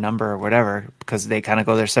to get her number or whatever, because they kind of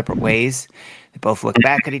go their separate ways. They both look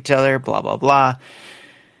back at each other, blah blah blah.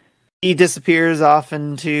 He disappears off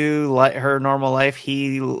into her normal life.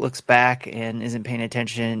 He looks back and isn't paying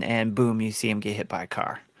attention, and boom, you see him get hit by a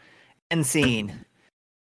car. End scene.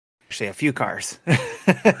 Actually, a few cars.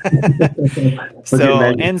 So,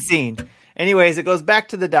 end scene. anyways, it goes back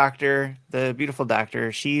to the doctor, the beautiful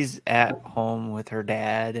doctor. She's at home with her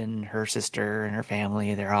dad and her sister and her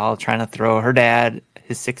family. They're all trying to throw her dad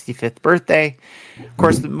his 65th birthday. Of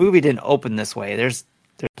course, the movie didn't open this way. There's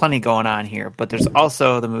plenty going on here, but there's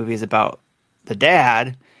also the movies about the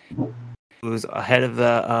dad who's ahead of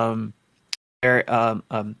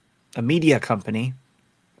a media company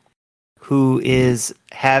who is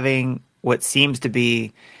having what seems to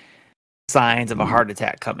be signs of a heart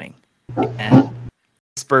attack coming, and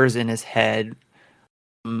whispers in his head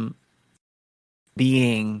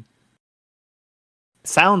being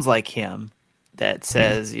sounds like him that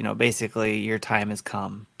says, basically your time has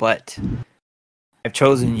come, but I've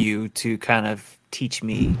chosen you to kind of teach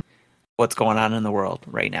me what's going on in the world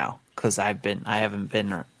right now, because his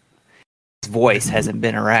voice hasn't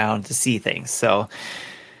been around to see things. So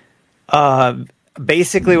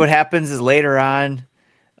basically what happens is later on,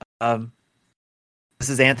 this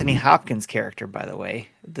is Anthony Hopkins' character, by the way.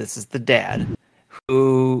 This is the dad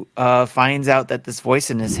who finds out that this voice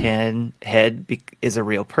in his head is a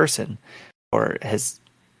real person, or has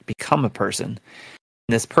become a person.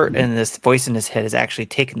 And this voice in his head has actually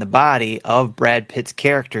taken the body of Brad Pitt's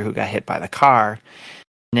character who got hit by the car,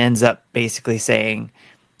 and ends up basically saying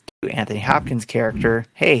to Anthony Hopkins' character,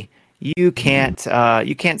 "Hey, you can't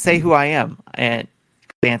say who I am." And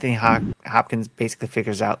Anthony Hopkins basically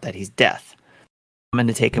figures out that he's Death. I'm going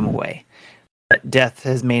to take him away. But Death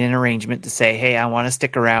has made an arrangement to say, "Hey, I want to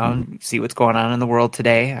stick around, see what's going on in the world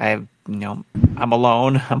today. I'm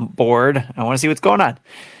alone. I'm bored. I want to see what's going on.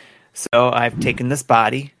 So I've taken this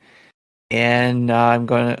body, and I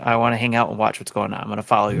want to hang out and watch what's going on. I'm going to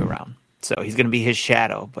follow you around." So he's going to be his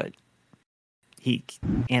shadow, but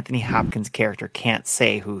Anthony Hopkins' character can't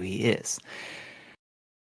say who he is.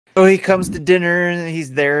 So he comes to dinner, and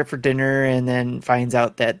he's there for dinner, and then finds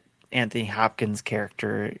out that Anthony Hopkins'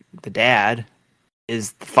 character, the dad,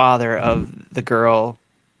 is the father of the girl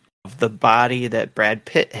of the body that Brad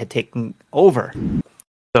Pitt had taken over.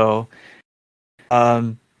 So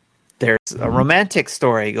there's a romantic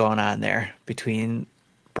story going on there between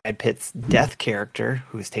Brad Pitt's Death character,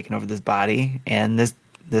 who's taken over this body, and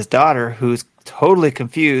this daughter who's totally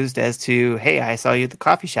confused as to, "Hey, I saw you at the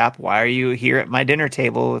coffee shop. Why are you here at my dinner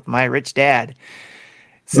table with my rich dad?"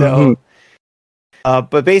 So,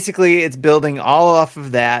 but basically it's building all off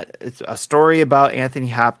of that. It's a story about Anthony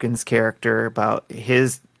Hopkins' character, about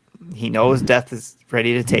he knows Death is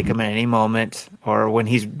ready to take him at any moment, or when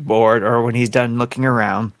he's bored, or when he's done looking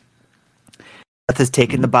around. Death has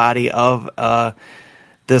taken the body of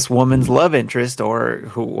this woman's love interest, or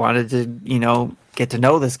who wanted to, get to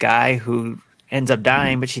know this guy who ends up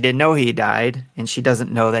dying, but she didn't know he died, and she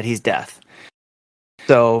doesn't know that he's Death.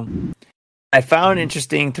 So I found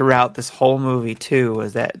interesting throughout this whole movie too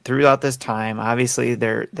was that throughout this time, obviously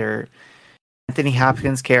Anthony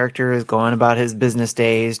Hopkins' character is going about his business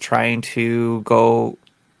days, trying to go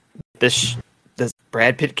this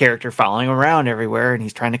Brad Pitt character following him around everywhere, and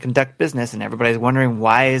he's trying to conduct business, and everybody's wondering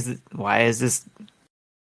why is this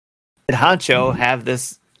honcho have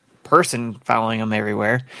this person following him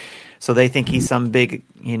everywhere. So they think he's some big,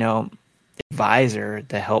 advisor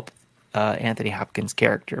to help Anthony Hopkins'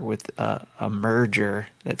 character with a merger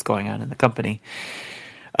that's going on in the company.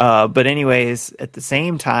 But anyways, at the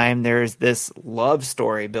same time, there's this love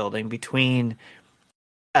story building between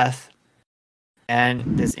Death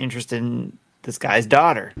and this interest in this guy's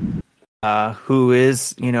daughter, who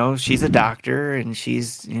is, she's a doctor, and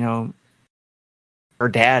she's, her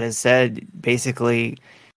dad has said, basically,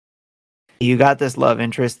 you got this love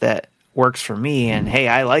interest that works for me, and hey,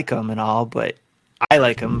 I like him and all, but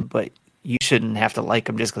you shouldn't have to like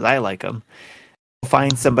him just because I like him.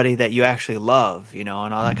 Find somebody that you actually love, and all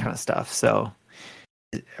that kind of stuff. So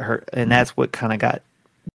and that's what kind of got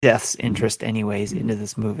Death's interest anyways into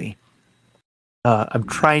this movie. I'm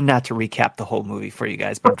trying not to recap the whole movie for you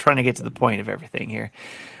guys, but I'm trying to get to the point of everything here.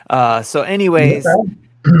 So anyways,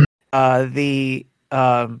 the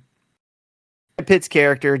Pitt's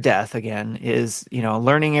character, Death, again, is,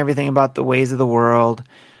 learning everything about the ways of the world.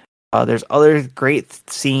 There's other great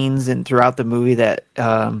scenes throughout the movie that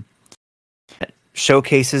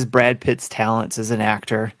showcases Brad Pitt's talents as an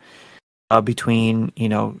actor, between,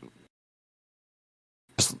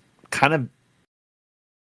 just kind of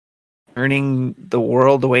learning the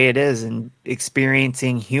world the way it is and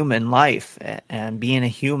experiencing human life and being a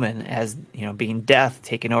human, as, being Death,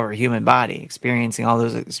 taking over a human body, experiencing all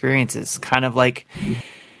those experiences. Kind of like,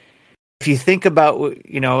 if you think about,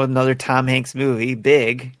 another Tom Hanks movie,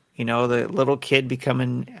 Big, the little kid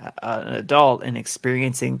becoming an adult and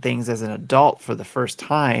experiencing things as an adult for the first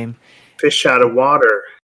time. Fish out of water.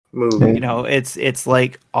 movie. You know, it's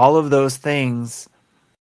like all of those things,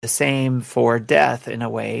 the same for Death in a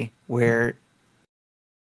way, where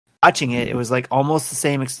watching it was like almost the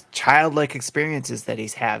same childlike experiences that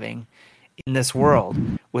he's having in this world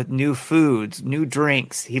with new foods, new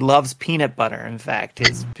drinks. He loves peanut butter. In fact,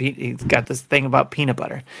 he's got this thing about peanut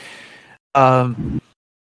butter.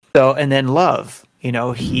 So, and then love, you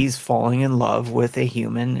know, he's falling in love with a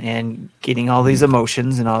human and getting all these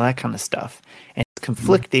emotions and all that kind of stuff. And it's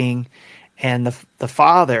conflicting. And the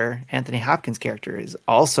father, Anthony Hopkins' character, is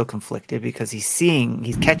also conflicted because he's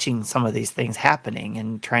catching some of these things happening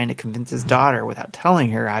and trying to convince his daughter without telling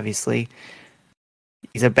her, obviously,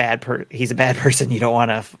 he's a bad person you don't want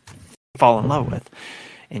to fall in love with.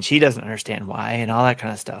 And she doesn't understand why and all that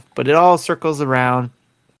kind of stuff. But it all circles around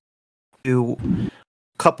to a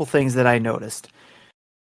couple things that I noticed.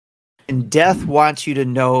 And Death wants you to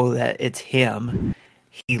know that it's him.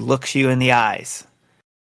 He looks you in the eyes.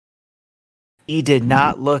 He did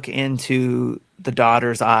not look into the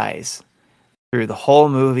daughter's eyes. Through the whole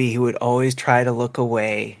movie, he would always try to look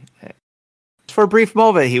away. For a brief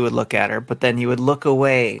moment, he would look at her, but then he would look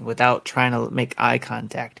away without trying to make eye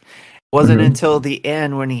contact. It wasn't until the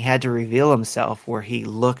end when he had to reveal himself where he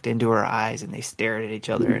looked into her eyes and they stared at each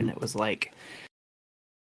other, and it was like,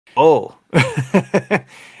 oh.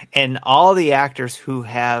 And all the actors who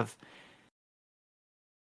have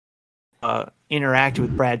interacted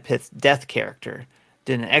with Brad Pitt's Death character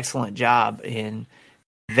did an excellent job in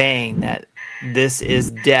conveying that this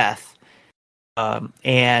is Death,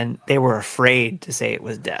 and they were afraid to say it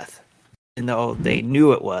was Death, even though they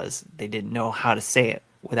knew it was. They didn't know how to say it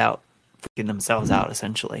without freaking themselves out,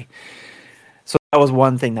 essentially. So that was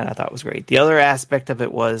one thing that I thought was great. The other aspect of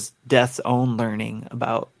it was Death's own learning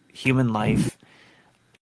about human life,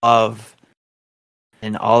 love,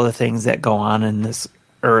 and all the things that go on in this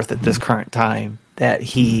earth at this current time that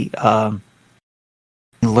he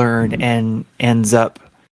learned and ends up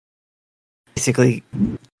basically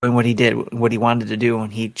doing what he did, what he wanted to do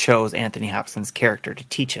when he chose Anthony Hopkins' character to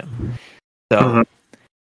teach him. So,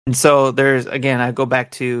 and so there's, again, I go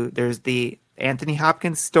back to, there's the Anthony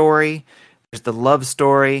Hopkins story, there's the love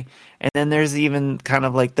story, and then there's even kind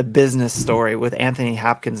of like the business story with Anthony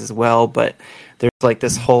Hopkins as well, but there's like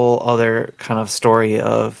this whole other kind of story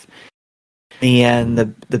of, in the end,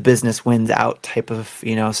 the business wins out type of,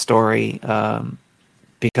 you know, story,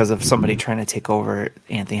 because of somebody trying to take over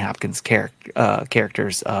Anthony Hopkins'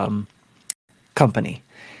 character's company.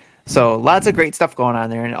 So lots of great stuff going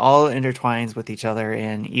on there, and it all intertwines with each other,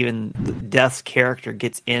 and even Death's character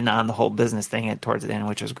gets in on the whole business thing towards the end,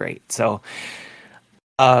 which was great. So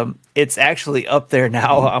it's actually up there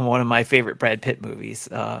now on one of my favorite Brad Pitt movies.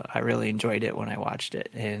 I really enjoyed it when I watched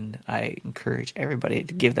it, and I encourage everybody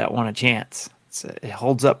to give that one a chance. It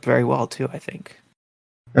holds up very well, too, I think.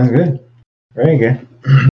 That's good. Very good.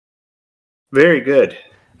 Very good. I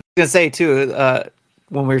was going to say, too,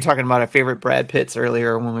 when we were talking about our favorite Brad Pitts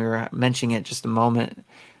earlier, when we were mentioning it just a moment,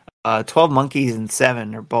 12 Monkeys and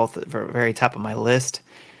Seven are both at the very top of my list.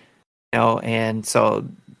 You know, and so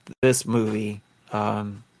this movie,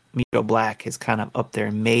 Meet Black, is kind of up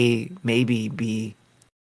there. Maybe be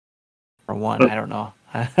or one. I don't know.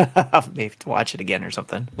 I'll maybe have to watch it again or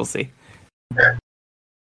something. We'll see.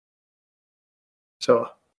 So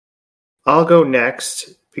I'll go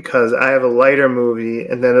next because I have a lighter movie,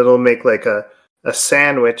 and then it'll make like a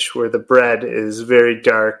sandwich where the bread is very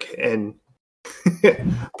dark and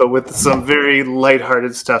but with some very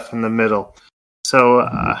lighthearted stuff in the middle. So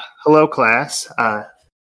hello class.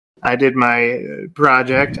 I did my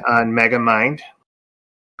project on Megamind,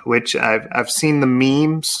 which I've seen the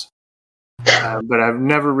memes, but I've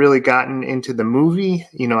never really gotten into the movie.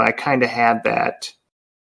 You know, I kind of had that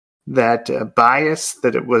bias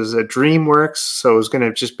that it was a DreamWorks, so it was going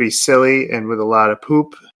to just be silly and with a lot of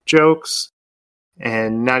poop jokes,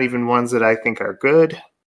 and not even ones that I think are good.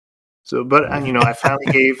 So, but you know, I finally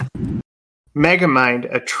gave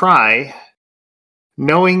Megamind a try,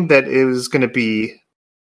 knowing that it was going to be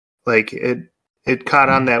like it caught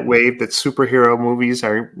on that wave that superhero movies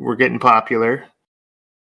were getting popular,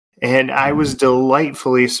 and I was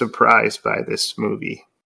delightfully surprised by this movie.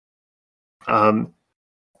 In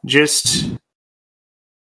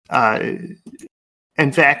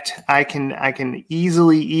fact, I can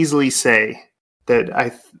easily say that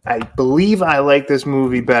I believe I like this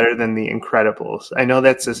movie better than The Incredibles. I know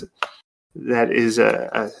that is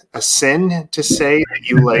a sin to say that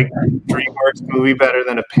you like DreamWorks movie better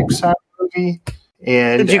than a Pixar movie.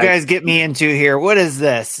 And what did you guys get me into here? What is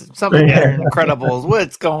this? Something better than Incredibles.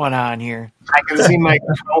 What's going on here? I can see my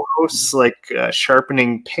co-hosts like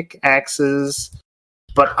sharpening pickaxes,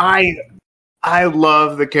 but I I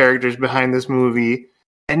love the characters behind this movie,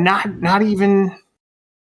 and not even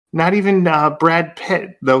Brad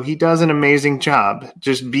Pitt, though he does an amazing job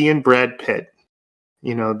just being Brad Pitt.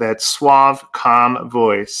 You know, that suave, calm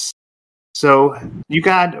voice. So you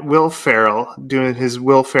got Will Ferrell doing his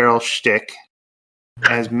Will Ferrell shtick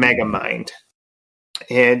as Megamind,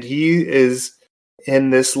 and he is in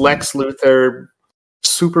this Lex Luthor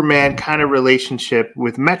Superman kind of relationship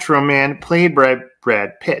with Metro Man, played by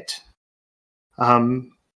Brad Pitt. Megamind,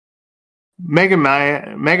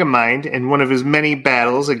 in one of his many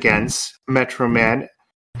battles against Metro Man,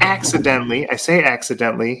 accidentally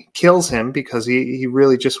kills him because he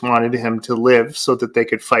really just wanted him to live so that they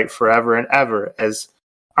could fight forever and ever, as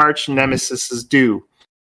arch nemesis do.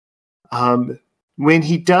 When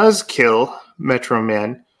he does kill Metro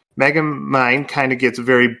Man, Megamind kind of gets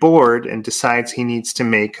very bored and decides he needs to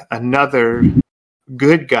make another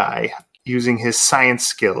good guy using his science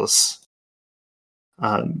skills.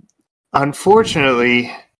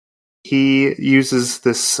 Unfortunately, he uses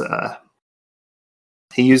this like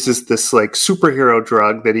superhero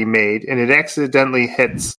drug that he made, and it accidentally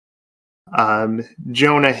hits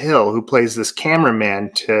Jonah Hill, who plays this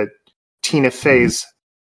cameraman to Tina Fey's,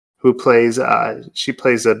 who plays she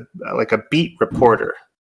plays a beat reporter.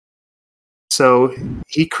 So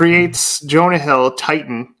he creates Jonah Hill,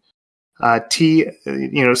 Titan,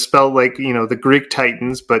 spelled like the Greek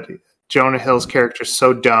Titans, but Jonah Hill's character is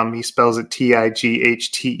so dumb he spells it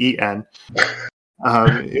Tighten,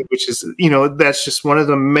 which is that's just one of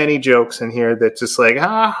the many jokes in here that's just like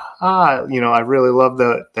I really love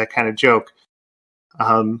that kind of joke.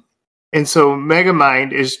 And so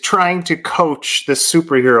Megamind is trying to coach the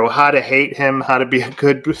superhero how to hate him, how to be a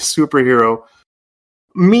good superhero.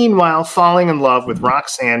 Meanwhile, falling in love with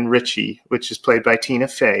Roxanne Ritchie, which is played by Tina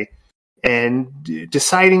Fey, and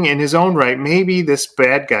deciding in his own right, maybe this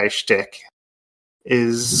bad guy shtick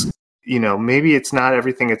is, maybe it's not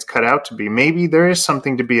everything it's cut out to be. Maybe there is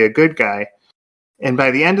something to be a good guy. And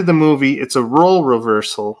by the end of the movie, it's a role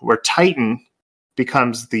reversal where Titan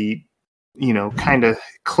becomes the, kind of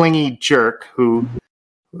clingy jerk who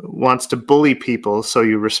wants to bully people so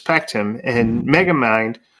you respect him. And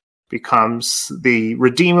Megamind becomes the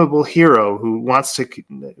redeemable hero who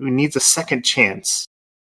needs a second chance.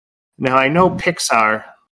 Now, I know Pixar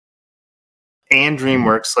and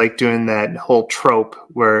DreamWorks like doing that whole trope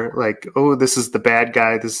where, like, oh, this is the bad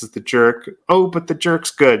guy, this is the jerk. Oh, but the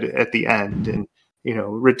jerk's good at the end, and,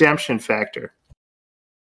 redemption factor.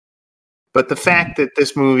 But the fact that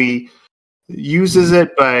this movie uses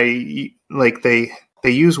it by, like, they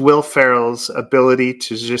use Will Ferrell's ability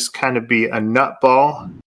to just kind of be a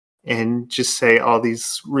nutball and just say all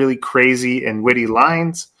these really crazy and witty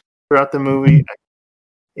lines throughout the movie.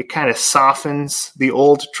 It kind of softens the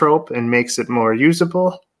old trope and makes it more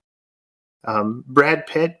usable. Brad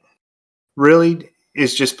Pitt really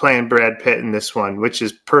is just playing Brad Pitt in this one, which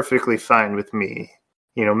is perfectly fine with me.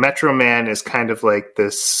 Metro Man is kind of like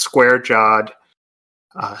this square-jawed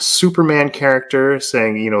Superman character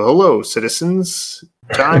saying, hello, citizens,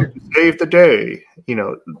 time to save the day.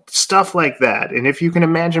 Stuff like that. And if you can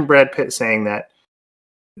imagine Brad Pitt saying that,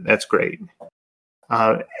 that's great.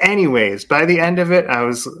 Anyways, by the end of it, I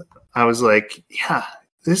was like, yeah,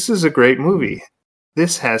 this is a great movie.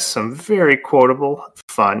 This has some very quotable,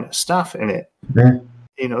 fun stuff in it. Yeah.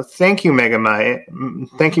 Thank you, Megamind,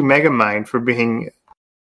 for being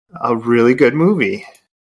a really good movie.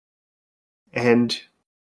 And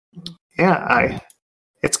yeah,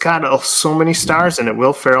 it's got so many stars in it.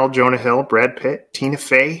 Will Ferrell, Jonah Hill, Brad Pitt, Tina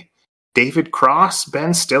Fey, David Cross,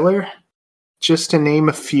 Ben Stiller, just to name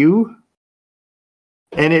a few.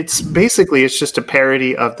 And it's just a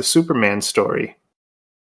parody of the Superman story.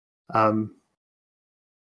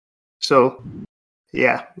 So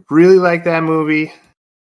yeah, really like that movie.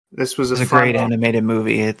 This was a great animated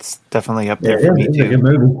movie. It's definitely up there for me too. It's a good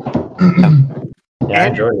movie. Yeah, I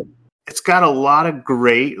enjoyed it. It's got a lot of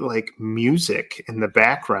great music in the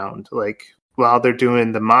background, while they're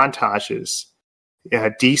doing the montages.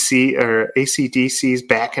 DC or AC/DC's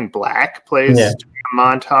Back in Black plays a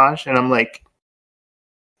montage, and I'm like,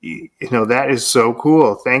 that is so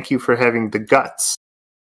cool. Thank you for having the guts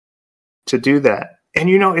to do that. And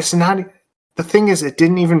it's not. The thing is, it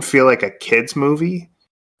didn't even feel like a kids movie,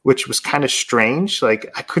 which was kind of strange. I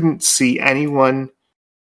couldn't see anyone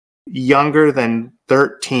younger than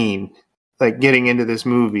 13 getting into this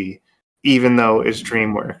movie, even though it's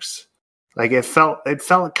DreamWorks. It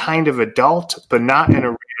felt kind of adult, but not in a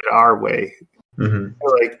rated R way. Mm-hmm.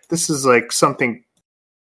 This is something.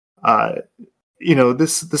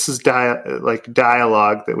 This is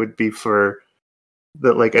dialogue that would be for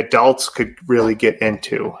that adults could really get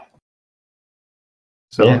into.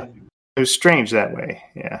 So Yeah. it was strange that way.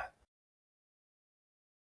 Yeah.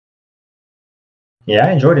 Yeah,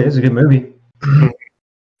 I enjoyed it. It was a good movie.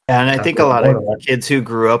 And I think a lot More of than kids who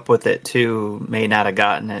grew up with it too may not have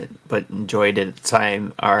gotten it, but enjoyed it at the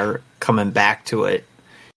time, are coming back to it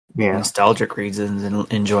for Yeah. nostalgic reasons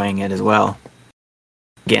and enjoying it as well.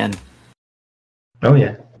 Again, Oh,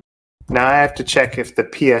 yeah. Now I have to check if the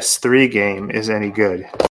PS3 game is any good.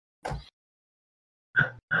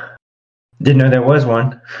 Didn't know there was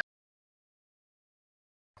one.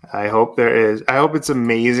 I hope there is. I hope it's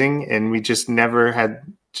amazing, and we just never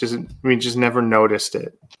noticed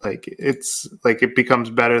it. Like it's like it becomes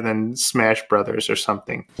better than Smash Brothers or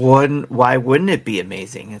something, why wouldn't it be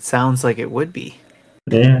amazing? It sounds like it would be.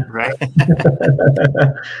 Yeah. right?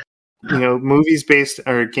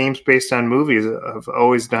 Games based on movies have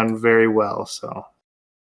always done very well. So,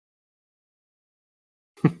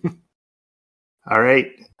 all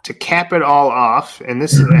right, to cap it all off, and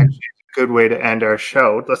this is actually a good way to end our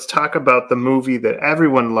show. Let's talk about the movie that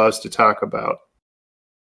everyone loves to talk about,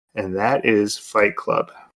 and that is Fight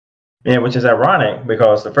Club. Yeah, which is ironic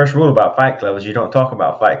because the first rule about Fight Club is you don't talk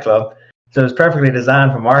about Fight Club. So it's perfectly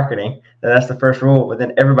designed for marketing. That's the first rule, but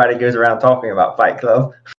then everybody goes around talking about Fight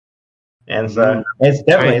Club. And so it's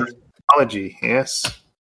definitely Anthology, yes.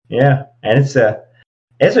 Yeah, and it's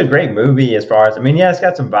a great movie as far as, I mean, yeah, it's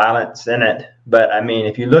got some violence in it, but I mean,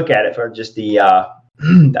 if you look at it for just the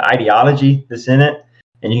the ideology that's in it,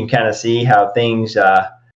 and you can kind of see how things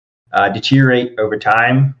deteriorate over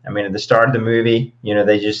time. I mean, at the start of the movie,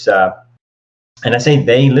 they just and I say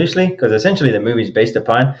they loosely because essentially the movie is based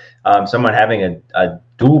upon someone having a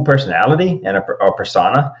dual personality and a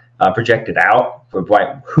persona projected out for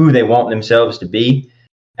who they want themselves to be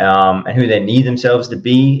and who they need themselves to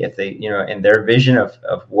be if they, in their vision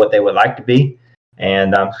of what they would like to be.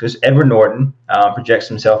 And because Edward Norton projects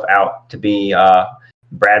himself out to be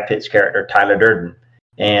Brad Pitt's character, Tyler Durden.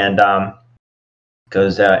 And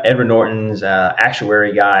because Edward Norton's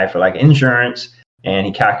actuary guy for like insurance, and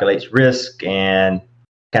he calculates risk and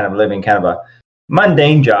kind of living kind of a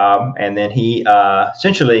mundane job. And then he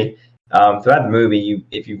essentially, throughout the movie,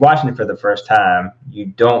 if you're watching it for the first time, you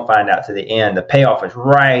don't find out to the end. The payoff is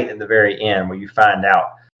right at the very end where you find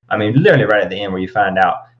out. I mean, literally right at the end where you find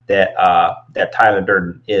out that that Tyler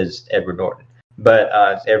Durden is Edward Norton, but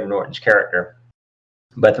it's Edward Norton's character.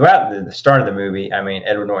 But throughout the start of the movie, I mean,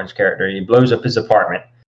 Edward Norton's character, he blows up his apartment,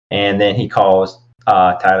 and then he calls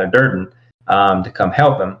Tyler Durden to come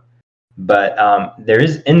help him. But there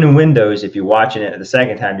is in the windows, if you're watching it the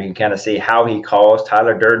second time, you can kind of see how he calls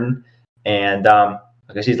Tyler Durden. And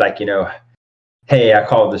because he's like, hey, I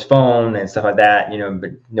called this phone and stuff like that,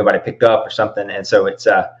 but nobody picked up or something. And so it's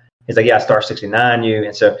like, yeah, star 69 you.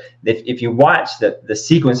 And so if you watch the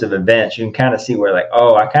sequence of events, you can kind of see where like,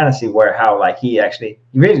 oh, I kind of see how like he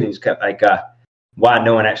really was kind of like why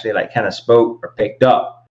no one actually like kind of spoke or picked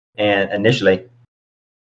up and initially.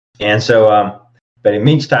 And so, but he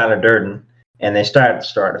meets Tyler Durden, and they start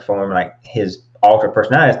to form like his alter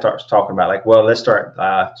personality. Starts talking about like, well, let's start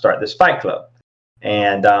this fight club,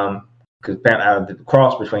 and because apparently out of the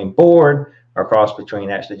cross between bored or cross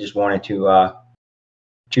between actually just wanted to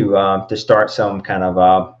start some kind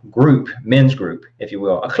of group, men's group, if you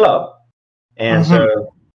will, a club, and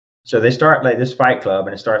so they start like this fight club,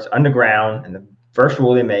 and it starts underground, and the first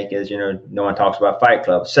rule they make is, no one talks about Fight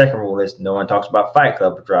Club. Second rule is no one talks about Fight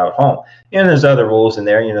Club or drive it home. And there's other rules in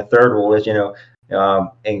there. Third rule is, and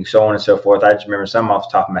so on and so forth. I just remember some off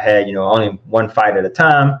the top of my head, only one fight at a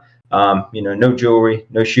time. No jewelry,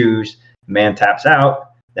 no shoes. Man taps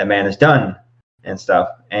out, that man is done and stuff.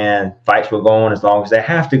 And fights will go on as long as they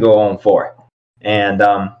have to go on for. And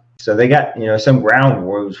so they got, some ground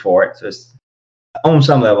rules for it. So it's on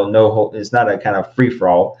some level, it's not a kind of free for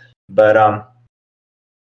all.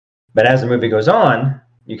 But as the movie goes on,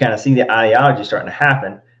 you kind of see the ideology starting to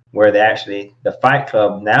happen where the Fight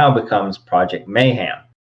Club now becomes Project Mayhem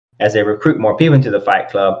as they recruit more people into the Fight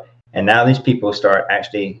Club. And now these people start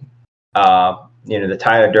actually, the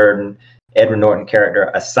Tyler Durden, Edward Norton character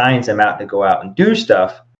assigns them out to go out and do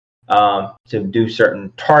stuff, to do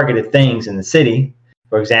certain targeted things in the city.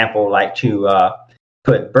 For example, like to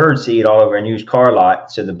put bird seed all over a used car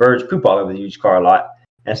lot so the birds poop all over the used car lot.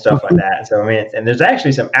 And stuff like that. So, I mean, and there's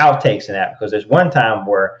actually some outtakes in that because there's one time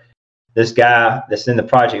where this guy that's in the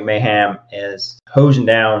Project Mayhem is hosing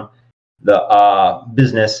down the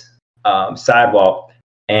business sidewalk,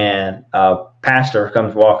 and a pastor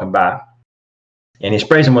comes walking by, and he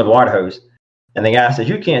sprays him with a water hose. And the guy says,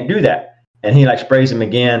 "You can't do that." And he like sprays him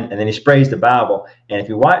again, and then he sprays the Bible. And if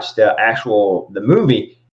you watch the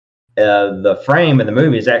movie, the frame of the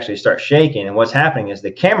movie is actually starts shaking, and what's happening is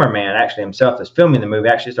the cameraman actually himself that's filming the movie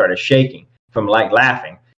actually started shaking from like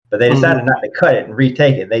laughing, but they decided not to cut it and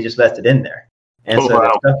retake it. They just left it in there, and so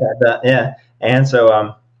wow. stuff like that, yeah. And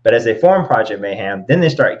so, but as they form Project Mayhem, then they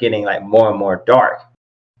start getting like more and more dark,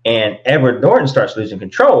 and Edward Norton starts losing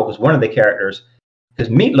control because one of the characters,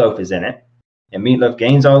 because Meatloaf is in it, and Meatloaf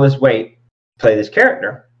gains all this weight, play this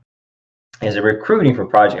character, as a recruiting for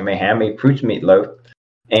Project Mayhem. He recruits Meatloaf.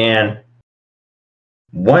 And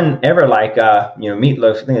whenever, like,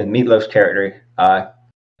 Meatloaf, I think it's Meatloaf's character, I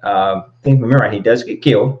think remember right, he does get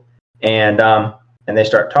killed, and they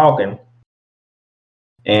start talking,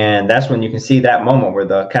 and that's when you can see that moment where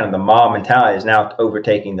the kind of the mob mentality is now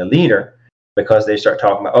overtaking the leader, because they start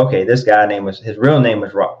talking about, okay, this guy his real name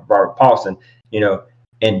was Robert Paulson.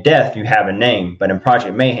 In death you have a name, but in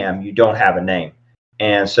Project Mayhem you don't have a name.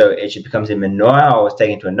 And so it just becomes even now is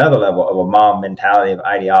taken to another level of a mob mentality of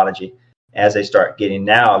ideology as they start getting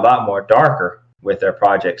now a lot more darker with their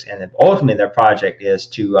projects. And then ultimately their project is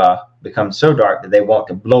to become so dark that they want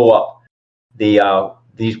to blow up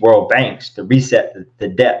these world banks to reset the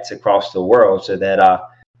debts across the world so that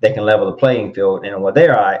they can level the playing field. And with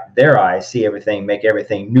their eyes see everything, make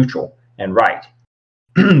everything neutral and right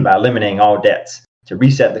by eliminating all debts to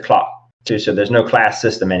reset the clock so there's no class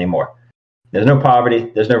system anymore. There's no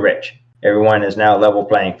poverty. There's no rich. Everyone is now level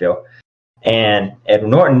playing field. And Edward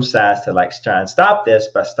Norton decides to try and stop this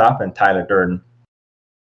by stopping Tyler Durden.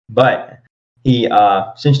 But he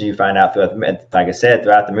essentially, you find out like I said,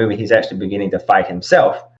 throughout the movie, he's actually beginning to fight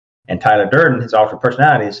himself. And Tyler Durden, his altered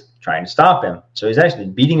personality, is trying to stop him. So he's actually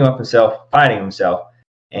beating him up himself, fighting himself.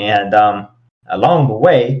 And along the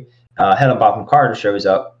way, Helen Bonham Carter shows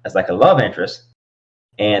up as like a love interest.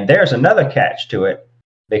 And there's another catch to it,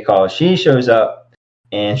 because she shows up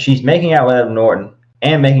and she's making out with Edward Norton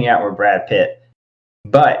and making out with Brad Pitt.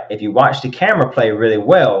 But if you watch the camera play really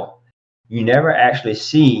well, you never actually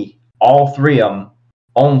see all three of them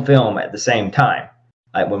on film at the same time.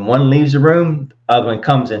 Like when one leaves the room, the other one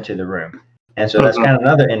comes into the room. And so that's kind of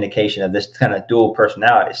another indication of this kind of dual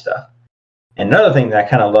personality stuff. And another thing that I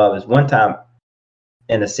kind of love is one time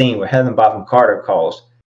in the scene where Helen Bonham Carter calls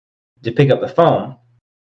to pick up the phone,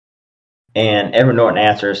 and Edward Norton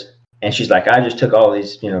answers, and she's like, I just took all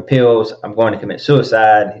these, pills. I'm going to commit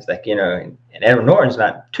suicide. He's like, and Edward Norton's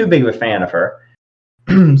not too big of a fan of her.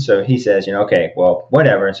 So he says, okay, well,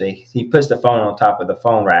 whatever. And so he puts the phone on top of the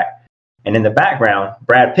phone rack. And in the background,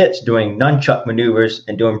 Brad Pitt's doing nunchuck maneuvers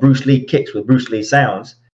and doing Bruce Lee kicks with Bruce Lee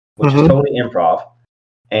sounds, which is totally improv.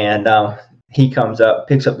 And he comes up,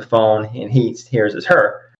 picks up the phone, and he hears it's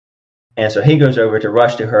her. And so he goes over to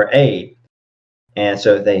rush to her aid. And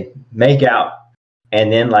so they make out,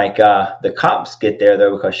 and then the cops get there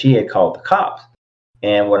though, because she had called the cops.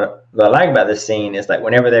 And what I like about this scene is like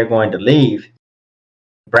whenever they're going to leave,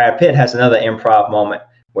 Brad Pitt has another improv moment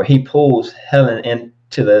where he pulls Helen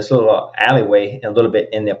into this little alleyway a little bit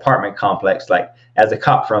in the apartment complex, like as the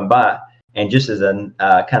cops run by, and just as a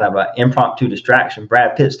kind of an impromptu distraction,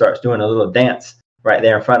 Brad Pitt starts doing a little dance right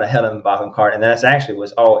there in front of Helen Bonham Carter, and that's actually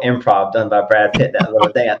was all improv done by Brad Pitt, that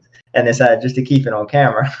little dance. And decided just to keep it on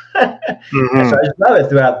camera. And so I just love it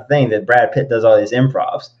throughout the thing that Brad Pitt does all these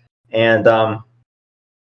improvs. And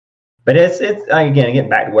but it's again, getting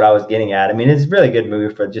back to what I was getting at. I mean, it's a really good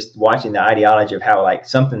movie for just watching the ideology of how like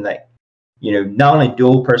something that, not only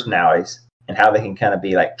dual personalities and how they can kind of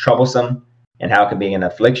be like troublesome and how it can be an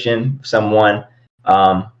affliction of someone.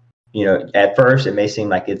 At first it may seem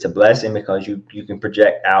like it's a blessing because you can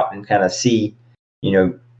project out and kind of see,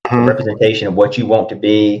 representation of what you want to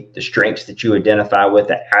be, the strengths that you identify with,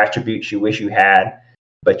 the attributes you wish you had,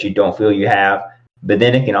 but you don't feel you have. But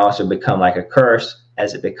then it can also become like a curse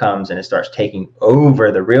as it becomes and it starts taking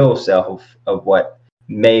over the real self of what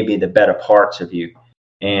may be the better parts of you.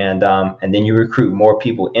 And then you recruit more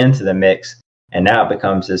people into the mix. And now it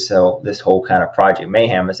becomes this whole kind of Project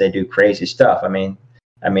Mayhem as they do crazy stuff. I mean,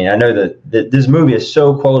 I know that this movie is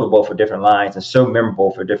so quotable for different lines and so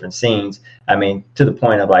memorable for different scenes. I mean, to the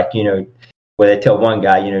point of like, where they tell one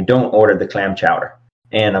guy, don't order the clam chowder.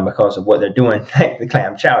 And because of what they're doing, the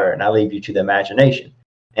clam chowder, and I leave you to the imagination.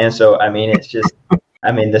 And so, I mean, it's just,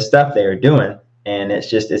 the stuff they are doing, and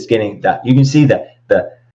it's getting, you can see that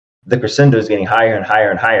the crescendo is getting higher and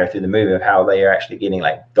higher and higher through the movie of how they are actually getting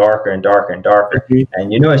like darker and darker and darker.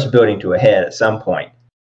 And it's building to a head at some point.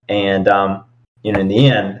 And, in the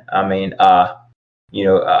end,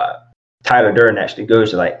 Tyler Durden actually goes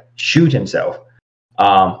to like shoot himself.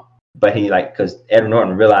 But he because Edward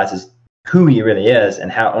Norton realizes who he really is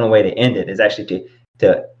and how only way to end it is actually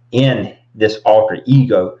to end this alter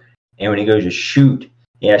ego. And when he goes to shoot,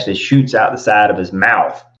 he actually shoots out the side of his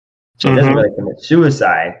mouth So he doesn't really commit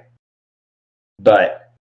suicide,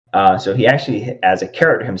 but so he actually, as a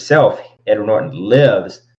character himself, Edward Norton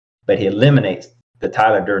lives, but he eliminates the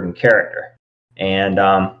Tyler Durden character. And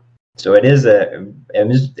so it is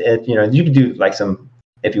you can do like some,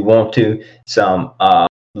 if you want to, some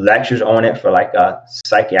lectures on it, for like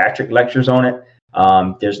psychiatric lectures on it.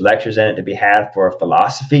 There's lectures in it to be had for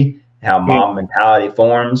philosophy, how mob mentality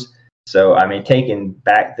forms. So, I mean, taking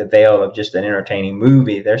back the veil of just an entertaining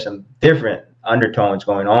movie, there's some different undertones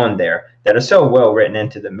going on there that are so well written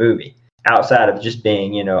into the movie, outside of just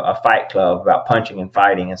being, a fight club about punching and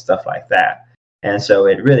fighting and stuff like that. And so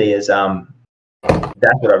it really is,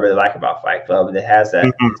 that's what I really like about Fight Club. It has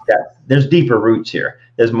that, there's deeper roots here.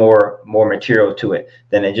 There's more material to it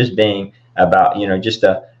than it just being about, just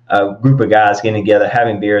a group of guys getting together,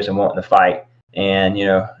 having beers and wanting to fight, and,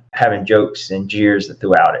 having jokes and jeers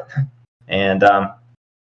throughout it. And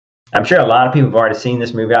I'm sure a lot of people have already seen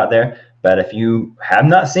this movie out there, but if you have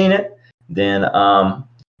not seen it, then,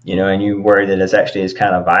 and you worry that it's actually is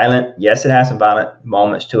kind of violent. Yes, it has some violent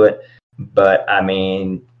moments to it, but I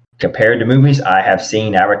mean, compared to movies I have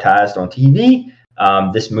seen advertised on TV,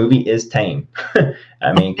 this movie is tame.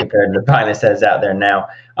 I mean, compared to the violence that is out there now.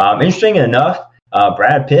 Interesting enough,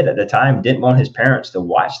 Brad Pitt at the time didn't want his parents to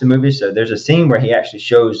watch the movie, so there's a scene where he actually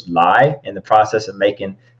shows lye in the process of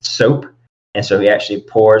making soap, and so he actually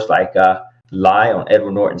pours like lye on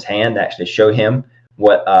Edward Norton's hand to actually show him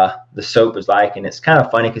what the soap is like. And it's kind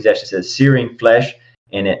of funny because it actually says searing flesh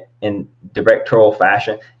in directorial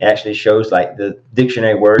fashion. It actually shows like the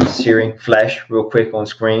dictionary words searing flesh real quick on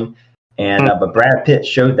screen. And but Brad Pitt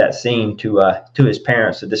showed that scene to his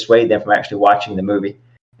parents to dissuade them from actually watching the movie.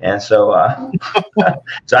 And so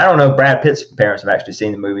so I don't know if Brad Pitt's parents have actually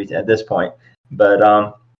seen the movie at this point, but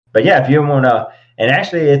yeah, if you want to, and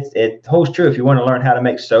actually it holds true, if you want to learn how to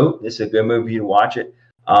make soap, this is a good movie to watch it.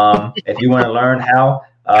 If you want to learn how,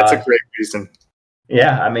 that's a great reason.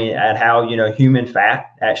 Yeah, I mean, and how human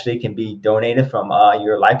fat actually can be donated from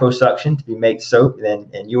your liposuction to be made soap,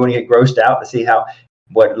 and you want to get grossed out to see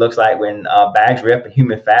what it looks like when bags rip and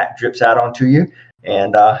human fat drips out onto you,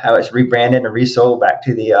 and how it's rebranded and resold back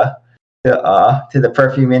to the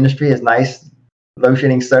perfume industry as nice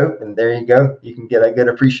lotioning soap. And there you go, you can get a good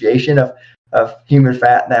appreciation of human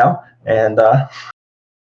fat now. And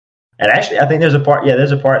actually, I think there's a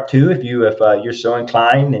part two if you're so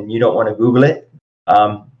inclined and you don't want to Google it.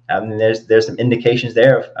 I mean, there's some indications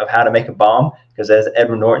there of how to make a bomb, because as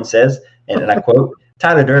Edward Norton says, and I quote,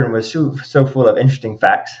 Tyler Durden was so full of interesting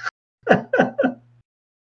facts.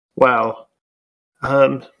 Wow.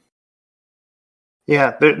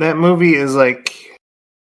 Yeah, that movie is like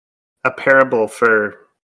a parable for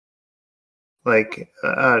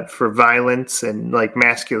violence and like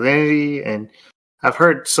masculinity, and I've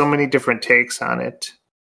heard so many different takes on it.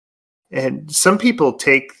 And some people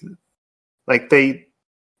take like they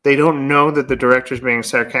don't know that the director's being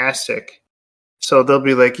sarcastic. So they'll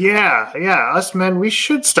be like, yeah, us men, we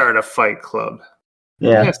should start a fight club.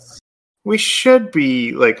 Yeah. Yes. We should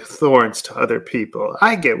be like thorns to other people.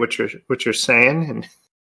 I get what you're saying.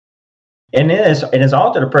 And it's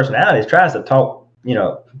altered the personalities. Tries to talk,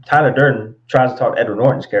 Tyler Durden tries to talk to Edward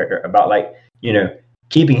Norton's character about like,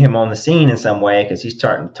 keeping him on the scene in some way, because he's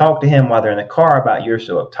starting to talk to him while they're in the car about, you're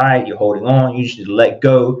so uptight, you're holding on, you just need to let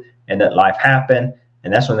go and let life happen.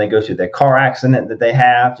 And that's when they go through their car accident that they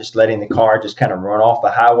have, just letting the car just kind of run off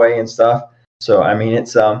the highway and stuff. So, I mean,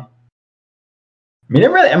 it's, it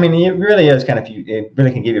really is kind of, it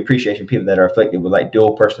really can give you appreciation, people that are afflicted with like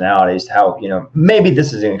dual personalities, how, maybe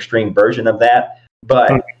this is an extreme version of that,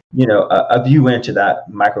 but, a view into that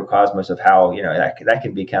microcosmos of how, that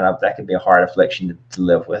can be a hard affliction to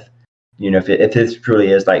live with. If this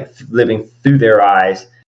truly is like living through their eyes,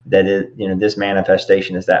 that it, this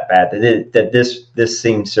manifestation is that bad, that this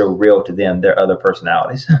seems so real to them, their other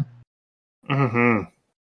personalities. Mm-hmm.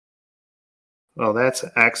 Well, that's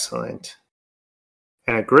excellent.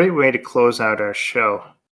 And a great way to close out our show.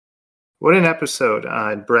 What an episode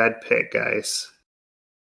on Brad Pitt, guys.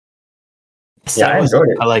 Yeah, I enjoyed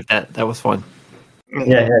it. I like that. That was fun.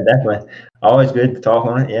 Yeah, definitely. Always good to talk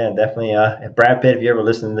on it. Yeah, definitely. Brad Pitt, if you ever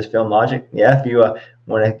listen to this Film Logic, if you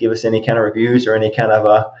want to give us any kind of reviews or any kind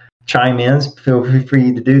of chime-ins, feel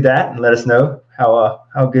free to do that and let us know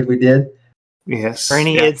how good we did. Yes. Or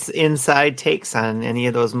any inside takes on any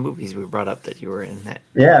of those movies we brought up that you were in. That.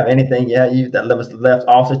 Yeah, anything that was left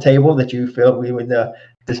off the table that you feel we would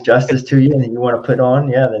disjustice to you and you want to put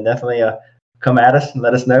on, then definitely come at us and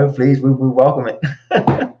let us know. Please, we welcome it.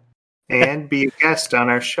 And be a guest on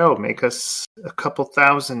our show. Make us a couple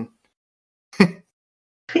thousand.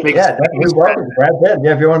 Makes Yeah, definitely sense. welcome, Brad Pitt.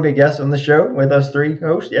 Yeah, if you want to be a guest on the show with us three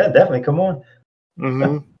hosts, yeah, definitely come on.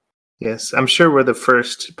 Mm-hmm. Yes, I'm sure we're the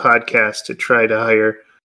first podcast to try to hire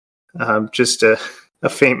just a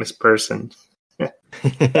famous person.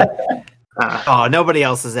 Oh, nobody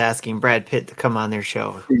else is asking Brad Pitt to come on their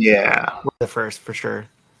show. Yeah. We're the first for sure.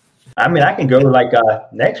 I mean, I can go like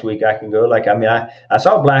next week. I can go like I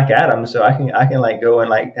saw Black Adam, so I can like go and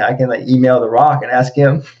like I can like email The Rock and ask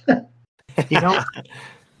him. You know,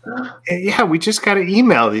 yeah, we just got to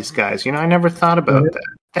email these guys. You know, I never thought about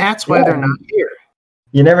that. That's why they're not here.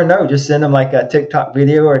 You never know. Just send them like a TikTok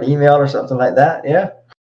video or an email or something like that. Yeah.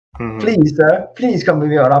 Mm-hmm. Please come with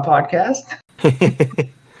me on our podcast.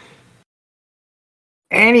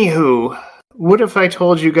 Anywho, what if I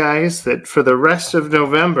told you guys that for the rest of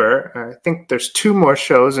November, I think there's 2 more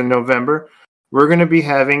shows in November, we're going to be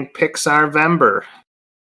having Pixar-vember.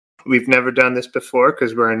 We've never done this before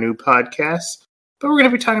because we're a new podcast, but we're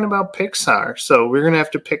going to be talking about Pixar. So we're going to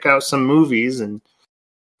have to pick out some movies and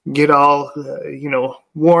get all,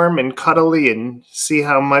 warm and cuddly and see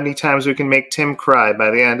how many times we can make Tim cry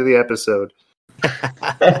by the end of the episode.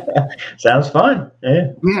 Sounds fun.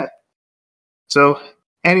 Yeah. So,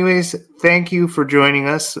 anyways, thank you for joining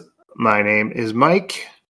us. My name is Mike.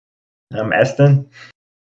 I'm Eston.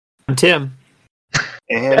 I'm Tim.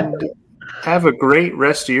 And have a great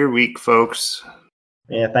rest of your week, folks.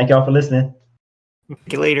 Yeah, thank y'all for listening. See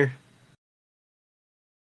you later.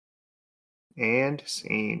 And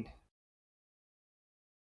scene.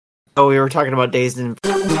 Oh, we were talking about Dazed and